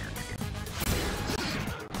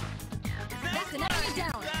 That's an enemy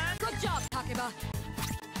down. Good job, Takeba.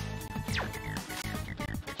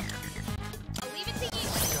 I'll leave it to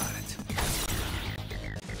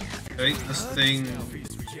you. think this thing...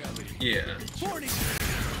 Yeah.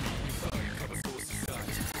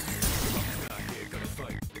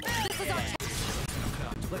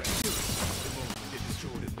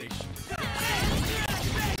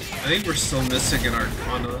 I think we're still missing an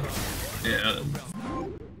Arcana. Yeah.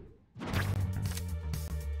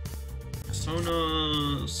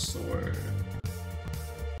 Persona Sword.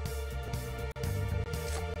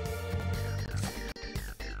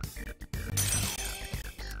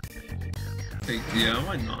 Yeah,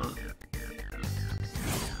 why not?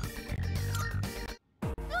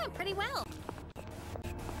 Doing pretty well.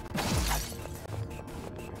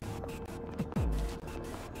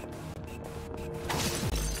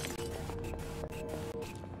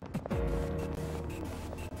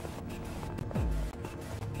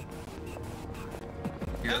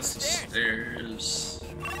 Yes, the stairs.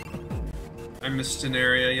 I missed an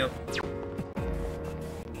area, yep.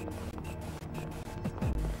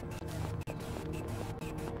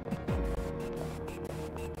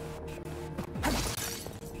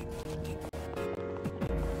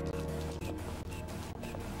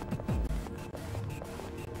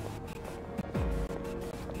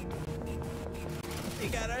 We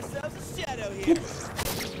got ourselves a shadow here.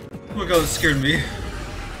 Oh my god, that scared me.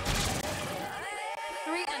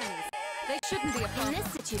 3 enemies. They shouldn't be a problem. In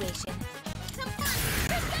this situation,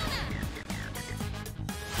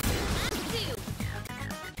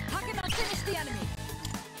 Takeba, finish the enemy.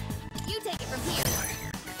 you take it from here.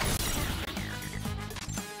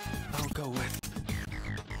 I'll go with.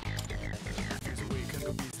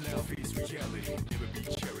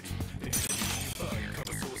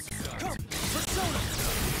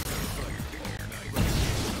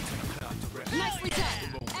 Nicely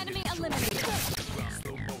done. Enemy eliminated.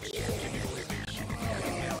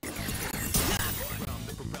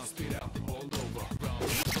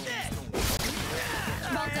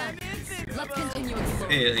 Well done. Let's continue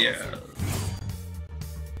exploring. Hey, yeah.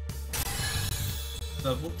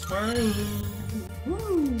 Level 12.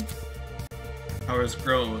 Woo! Power's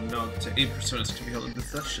grown now to 8 personas can be held in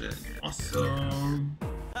possession. Awesome.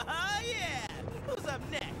 Yeah! Who's up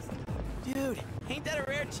next? Dude, ain't that a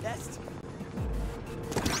rare chest?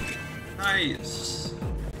 Nice.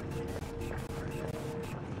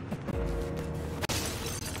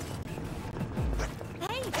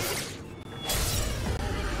 Hey!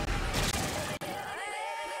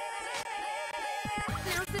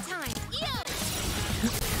 Now's the time.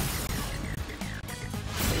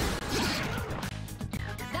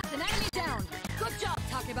 That's an enemy down. Good job,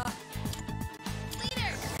 Takeba.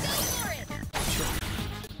 Leader, go for it!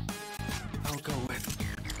 I'll go with.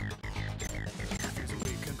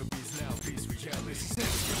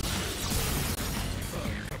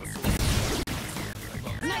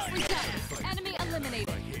 Nicely done. Enemy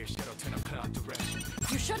eliminated.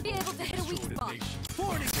 You should be able to hit a weak spot.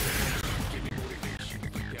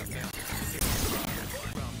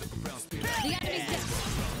 The enemy's down.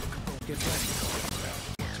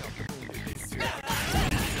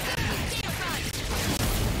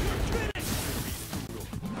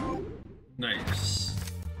 Nice.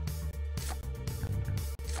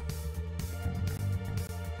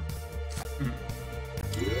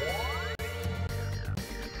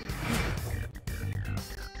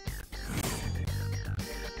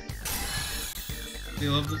 They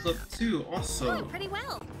leveled up too, also. Doing pretty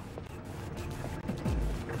well.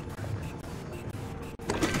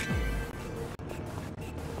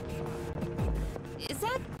 Is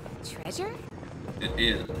that treasure? It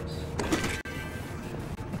is.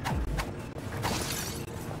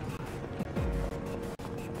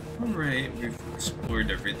 Alright, we've explored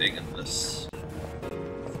everything in this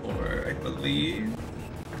floor, I believe.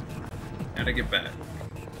 Gotta get back.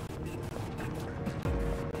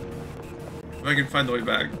 If I can find the way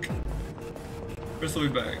back. Where's the way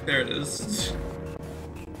back? There it is.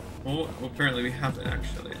 Oh, well, apparently we haven't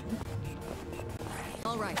actually.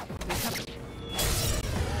 All right. We come.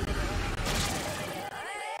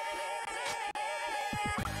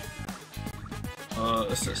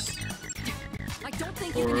 Assist. I don't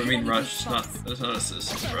think you Or can I hit mean any rush, weak not, spots. it's not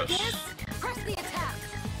assist, it's rush. This, press the attack.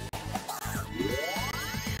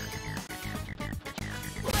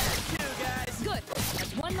 Good.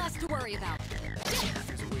 That's one less to worry about.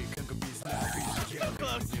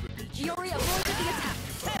 Yuri avoided the attack.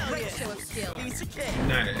 Great show of skill. Piece of cake.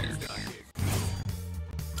 Nice.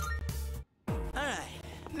 Alright,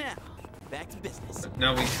 now, back to business.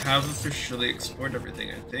 Now we have officially explored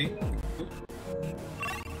everything, I think.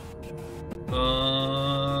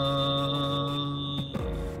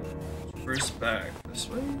 First back this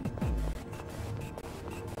way.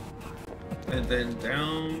 And then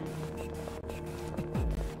down.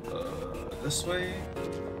 this way?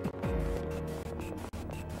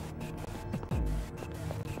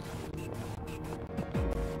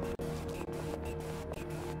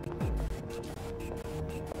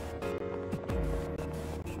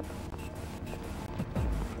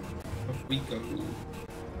 Up we go.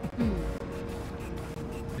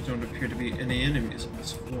 There don't appear to be any enemies on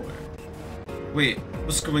this floor. Wait,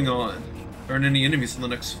 what's going on? There aren't any enemies on the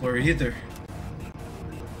next floor either.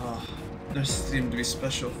 Ah, there seem to be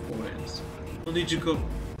special floors. We'll need you to go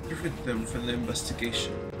through with them for the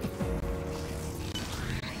investigation.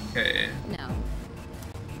 Okay. No.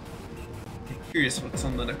 I'm curious what's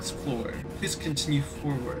on the next floor. Please continue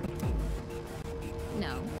forward.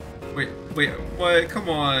 No. Wait, what? Come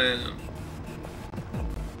on.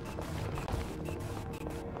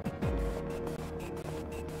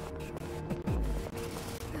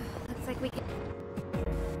 Looks like we can.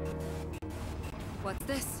 What's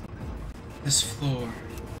this? This floor.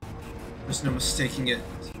 There's no mistaking it.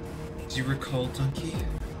 Do you recall, Donkey?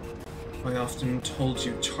 I often told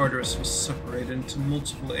you Tartarus was separated into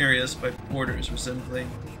multiple areas by borders resembling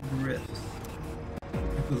rifts.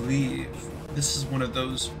 I believe this is one of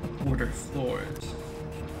those border floors.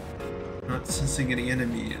 Not sensing any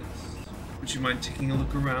enemies. Would you mind taking a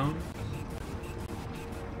look around?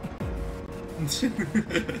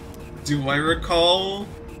 Do I recall?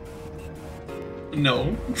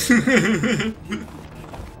 No.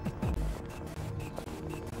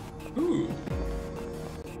 Ooh.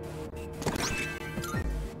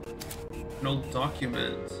 An old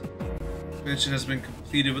document. Expansion has been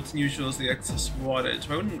completed. What's unusual is the excess wattage.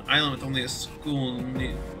 Why would an island with only a school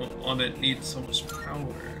on it need so much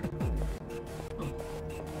power? Oh.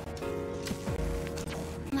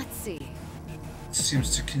 Let's see. It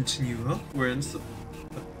seems to continue upwards,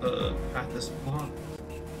 but the path is blocked.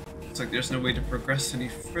 Looks like there's no way to progress any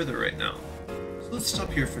further right now. So let's stop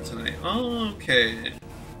here for tonight. Oh, okay.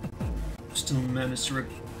 Still managed to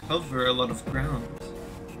recover a lot of ground.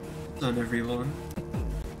 Well done, everyone.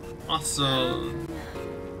 Awesome.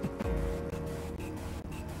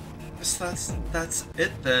 Guess that's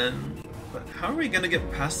it then. But how are we gonna get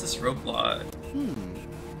past this roadblock?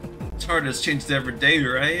 Tartarus changes every day,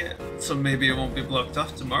 right? So maybe it won't be blocked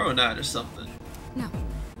off tomorrow night or something. No.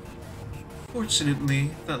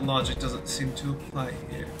 Fortunately, that logic doesn't seem to apply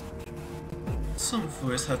here. Some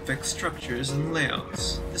floors have fixed structures and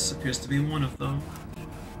layouts. This appears to be one of them.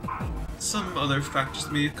 Some other factors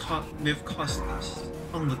may have caused this.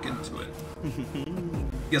 I'll look into it.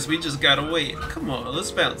 Guess we just gotta wait. Come on,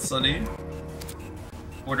 let's bounce, Sonny.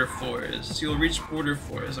 Border floors. You'll reach border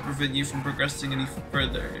floors that prevent you from progressing any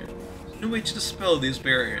further. There's no way to dispel these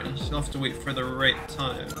barriers. You'll have to wait for the right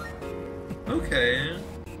time. Okay.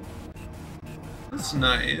 That's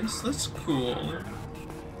nice. That's cool.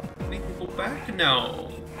 We can go back now.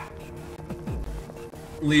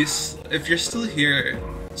 At least, if you're still here.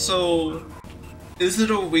 So, is it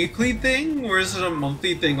a weekly thing or is it a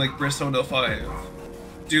monthly thing like Persona 5?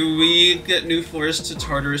 Do we get new floors to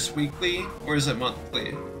Tartarus weekly or is it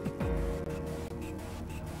monthly?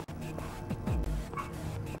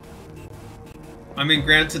 I mean,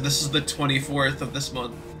 granted, this is the 24th of this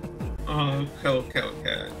month. Oh,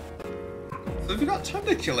 okay. So we got time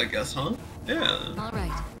to kill, I guess, huh? Yeah. All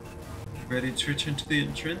right. Ready to return to the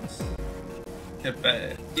entrance? Get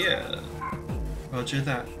back. Yeah. Roger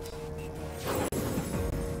that.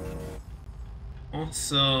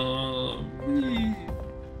 Awesome.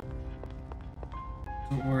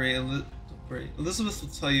 Don't worry, Elizabeth will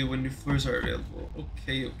tell you when new floors are available.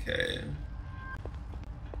 Okay.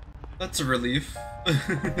 That's a relief.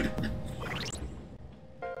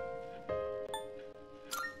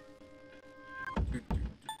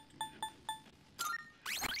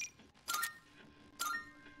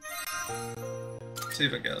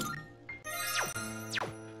 Save again.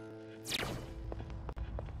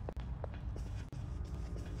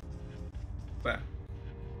 Back.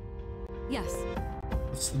 Yes.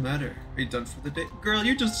 What's the matter? Are you done for the day? Girl,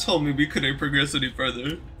 you just told me we couldn't progress any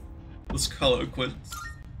further. Let's call it quits.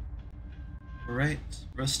 Alright,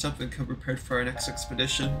 rest up and come prepared for our next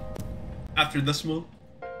expedition. After this one.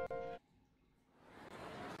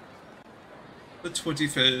 The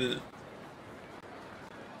 25th.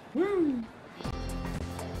 Woo!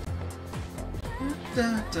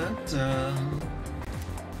 Da.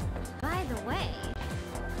 By the way.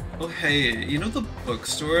 Oh hey, you know the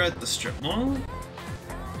bookstore at the strip mall?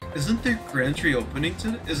 Isn't there grand reopening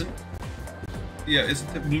today? Isn't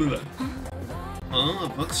there blue? Oh, a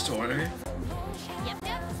bookstore.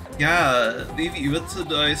 Yeah, leave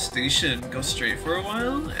Iwatodai Station, go straight for a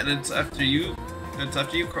while, and it's after you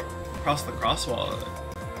cross the crosswalk.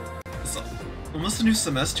 Almost a new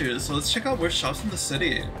semester, so let's check out more shops in the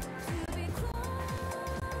city.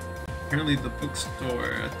 Apparently the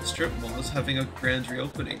bookstore at the strip mall is having a grand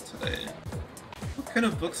reopening today. What kind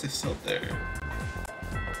of books they sell there?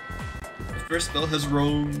 The first bell has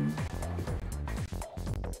rung.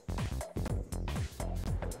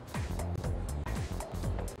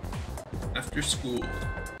 After school.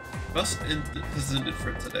 Bus has ended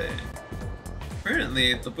for today.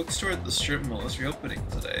 Apparently, the bookstore at the strip mall is reopening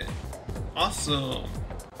today. Awesome!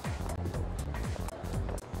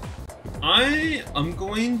 I am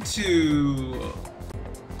going to...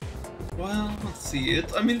 Well, let's see.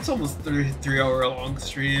 It's almost 3-hour long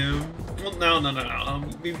stream. Well, no.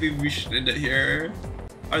 Maybe we should end it here.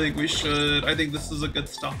 I think we should. I think this is a good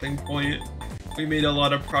stopping point. We made a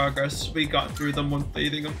lot of progress. We got through the monthly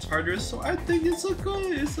thing of Tartarus, so I think it's a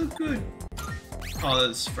good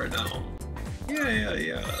pause for now.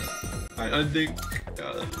 Yeah. I think,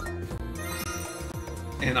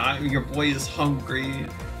 and your boy is hungry.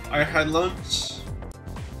 I had lunch,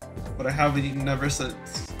 but I haven't eaten ever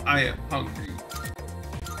since. I am hungry.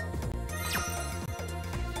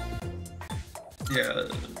 Yeah.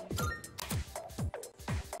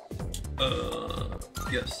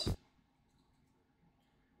 Yes.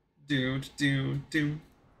 Do.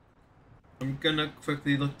 I'm gonna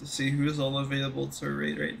quickly look to see who's all available to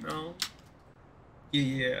raid right now.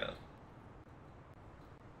 Yeah.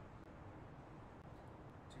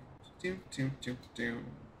 Do.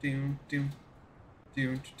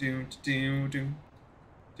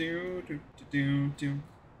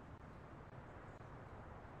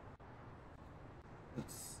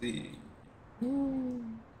 Let's see.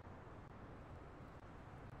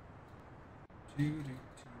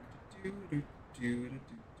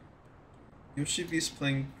 Yoshibi's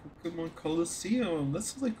playing Pokemon Colosseum.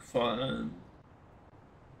 That's like fun.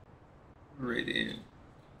 Radiant.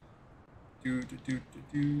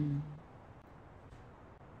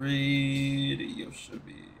 Raid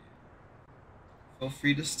Yoshibi. Feel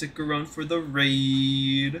free to stick around for the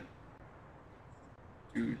raid.